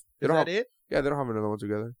one off. They Is don't that have, it? Yeah, they don't have another one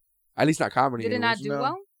together. At least not comedy. Did it not anyways. do No.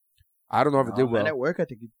 well? I don't know if it did Men well. at Work, I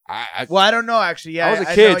think. I Well, I don't know actually. Yeah, I was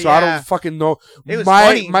a kid, know, so I yeah. don't fucking know. It was my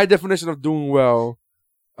funny. my definition of doing well,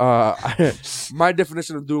 my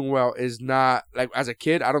definition of doing well is not like as a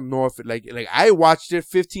kid. I don't know if it like I watched it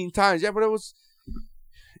 15 times. Yeah, but it was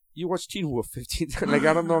you watched Teen Wolf 15 times. Like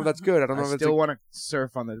I don't know if that's good. I don't know I if it's still want to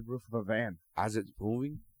surf on the roof of a van. as it's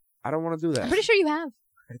moving. I don't want to do that. I'm pretty sure you have.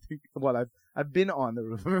 I think. Well, I've been on the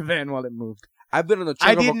roof of a van while it moved. I've been on the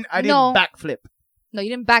I trunk of didn't No. backflip. No, you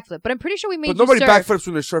didn't backflip, but I'm pretty sure we made but nobody you surf. backflips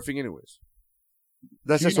when they're surfing, anyways.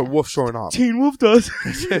 That's just a wolf showing off. Teen Wolf does.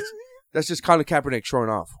 That's just Colin Kaepernick showing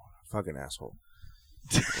off. Fucking asshole.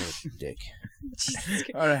 Dick.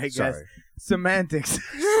 All right, guys. Sorry. Semantics.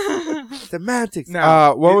 Semantics.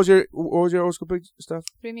 No. What was your old school pick stuff?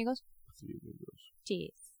 Three Amigos? Jeez.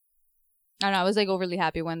 I don't know. I was like overly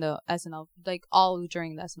happy when the SNL, like all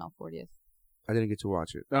during the SNL 40th. I didn't get to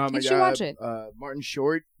watch it. Oh my You should God. watch it. Martin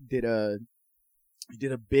Short did a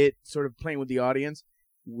bit sort of playing with the audience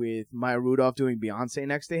with Maya Rudolph doing Beyonce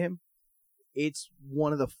next to him. it's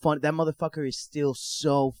one of the fun. That motherfucker is still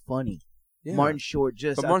so funny. Yeah. Martin Short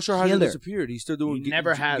just But Martin Short hasn't killer. disappeared. He's still doing. He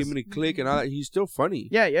never has. Give me a click and all that. He's still funny.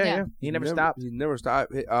 Yeah. He never stopped. He never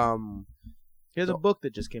stopped. Here's a book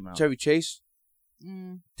that just came out. Chevy Chase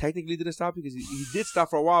technically didn't stop because he did stop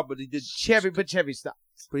for a while, but he did Chevy stopped.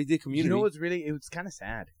 But he did Community. You know what's really? It was kind of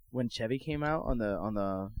sad when Chevy came out on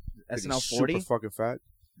the SNL 40. Super fucking fat.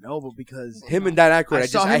 No, but because him and Dan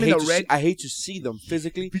Aykroyd, I hate to see them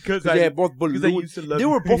physically because they had both balloons. They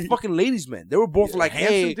were both fucking ladies, man. They were both like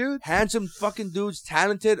handsome dudes, handsome fucking dudes,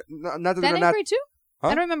 talented. Not that Dan they're not. Aykroyd too. Huh?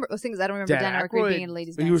 I don't remember those things. I don't remember Dan Aykroyd being in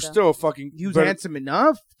ladies' He man, was so. still fucking. He was handsome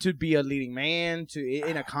enough to be a leading man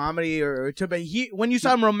in a comedy or to be. When you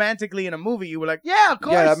saw him romantically in a movie, you were like, yeah, of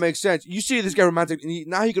course. Yeah, that makes sense. You see this guy romantic, and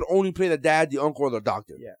now he could only play the dad, the uncle, or the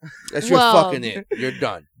doctor. Yeah, that's your fucking it. You're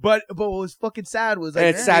done. But what was fucking sad was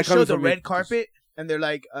like they showed the red carpet, and they're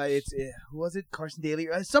like, who was it? Carson Daly.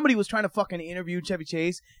 Somebody was trying to fucking interview Chevy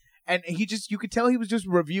Chase, and you could tell he was just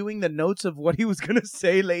reviewing the notes of what he was gonna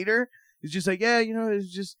say later. He's just like, yeah,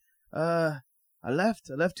 it's just. I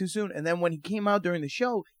left too soon. And then when he came out during the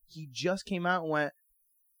show, he just came out and went,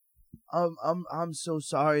 I'm so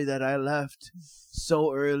sorry that I left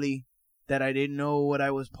so early, that I didn't know what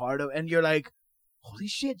I was part of. And you're like, holy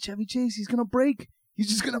shit, Chevy Chase, he's gonna break. He's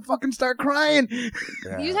just gonna fucking start crying.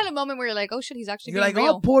 Yeah. You just had a moment where you're like, oh shit, he's actually you're being like,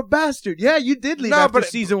 real. oh, poor bastard. Yeah, you did leave after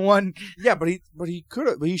season 1. Yeah, but he could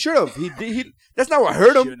have. He should have. He that's not what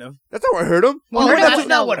hurt him. That's not what hurt him. Well, that's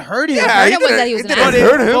not what hurt him. Yeah, it was that he was an asshole.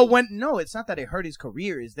 Hurt him. But no, it's not that it hurt his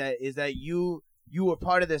career. Is that you were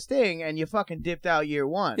part of this thing and you fucking dipped out year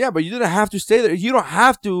 1. Yeah, but you didn't have to stay there. You don't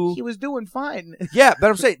have to. He was doing fine. Yeah, but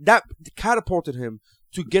I'm saying that catapulted him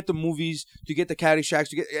to get the movies, to get the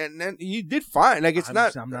Caddyshack, and then he did fine. Like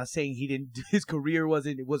I'm not saying he didn't. His career was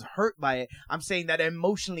hurt by it. I'm saying that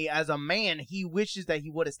emotionally, as a man, he wishes that he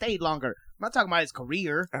would have stayed longer. I'm not talking about his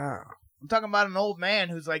career. I'm talking about an old man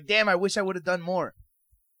who's like, damn, I wish I would have done more.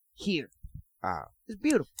 Here, it's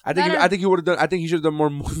beautiful. I think he would have done. I think he should have done more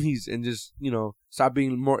movies and just stop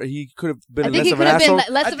being more. He could have been less of an asshole.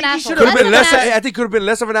 I think could have been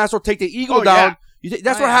less of an asshole. Take the ego down. Yeah.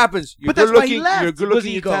 That's what happens. You're good looking. You're good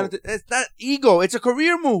looking. You're talented. It's not ego. It's a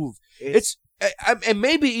career move. It's it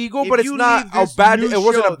may be ego, but it's not a bad. It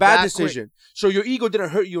wasn't a bad decision. So your ego didn't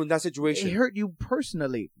hurt you in that situation. It hurt you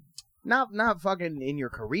personally, not fucking in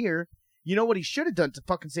your career. You know what he should have done to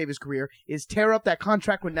fucking save his career is tear up that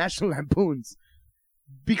contract with National Lampoons.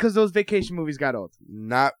 Because those vacation movies got old.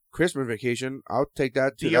 Not Christmas Vacation. I'll take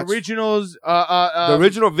that too. The originals, the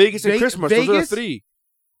original Vegas and Christmas. Those are the 3.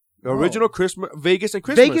 The original Christmas, Vegas and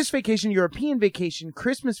Christmas. Vegas Vacation, European Vacation,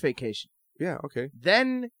 Christmas Vacation. Yeah, okay.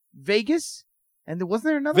 Then Vegas, and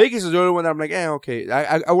wasn't there another? Vegas is the only one that I'm like, okay.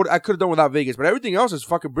 I could have done without Vegas, but everything else is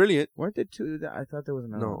fucking brilliant. Weren't there 2? I thought there was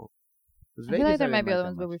another. No. I feel like there might be other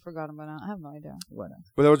ones, but we forgot about it. I have no idea. What?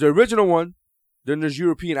 But there was the original one. Then there's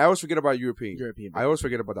European. I always forget about European. European. I always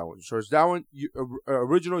forget about that one. So it's that one,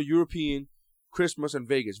 original European, Christmas, and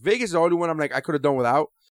Vegas. Vegas is the only one I'm like, I could have done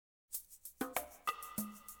without.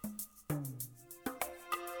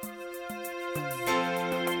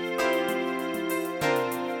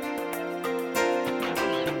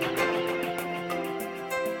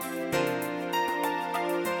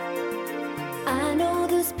 I know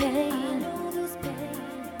this pain.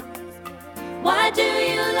 Why do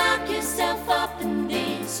you lock yourself up in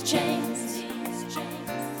these chains?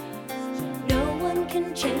 No one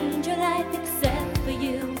can change your life except for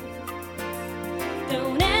you.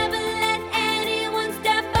 Don't ever let anyone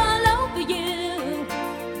step all over you.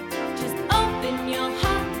 Just open your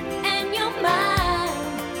heart and your mind.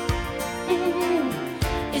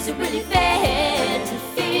 Is it really fair to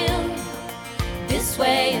feel this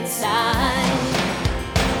way inside?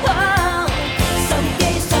 Oh,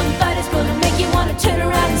 someday somebody's gonna make you wanna turn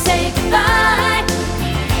around and say goodbye.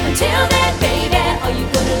 Until then, baby, are you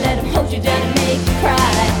gonna let him hold you down and make you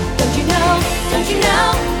cry? Don't you know,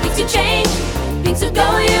 things will change, things will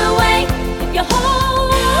go your way if you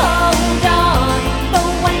hold on for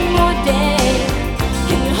one more day.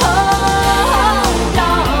 Can you hold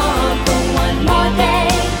on for one more day?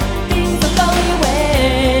 Things will go your way.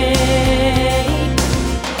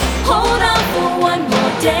 Hold on for one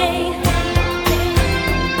more day.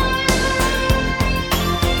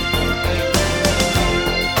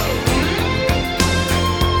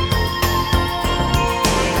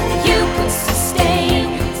 You can sustain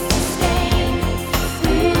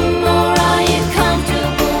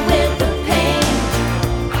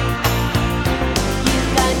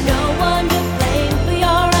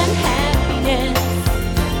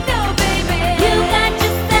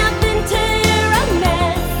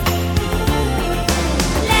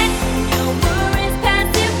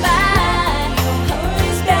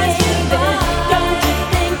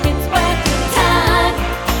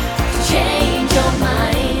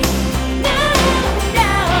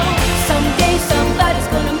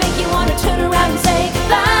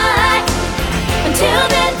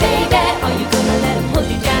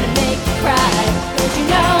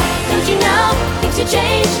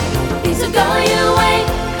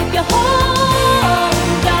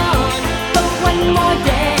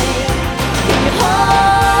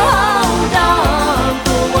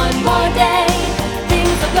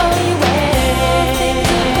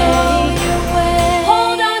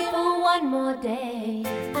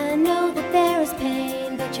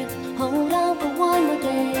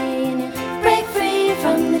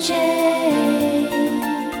chase.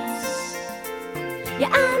 Yeah,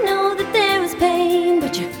 I know that there is pain,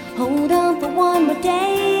 but you hold on for one more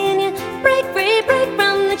day and you break free, break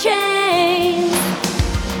from the chains.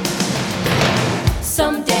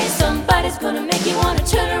 Someday somebody's gonna make you wanna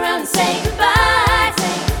turn around and say goodbye.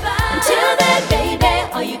 Until then,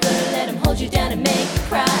 baby, are you gonna let him hold you down and make you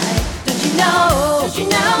cry? Don't you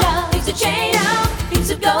know, things will change, things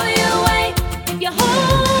will go your way if you hold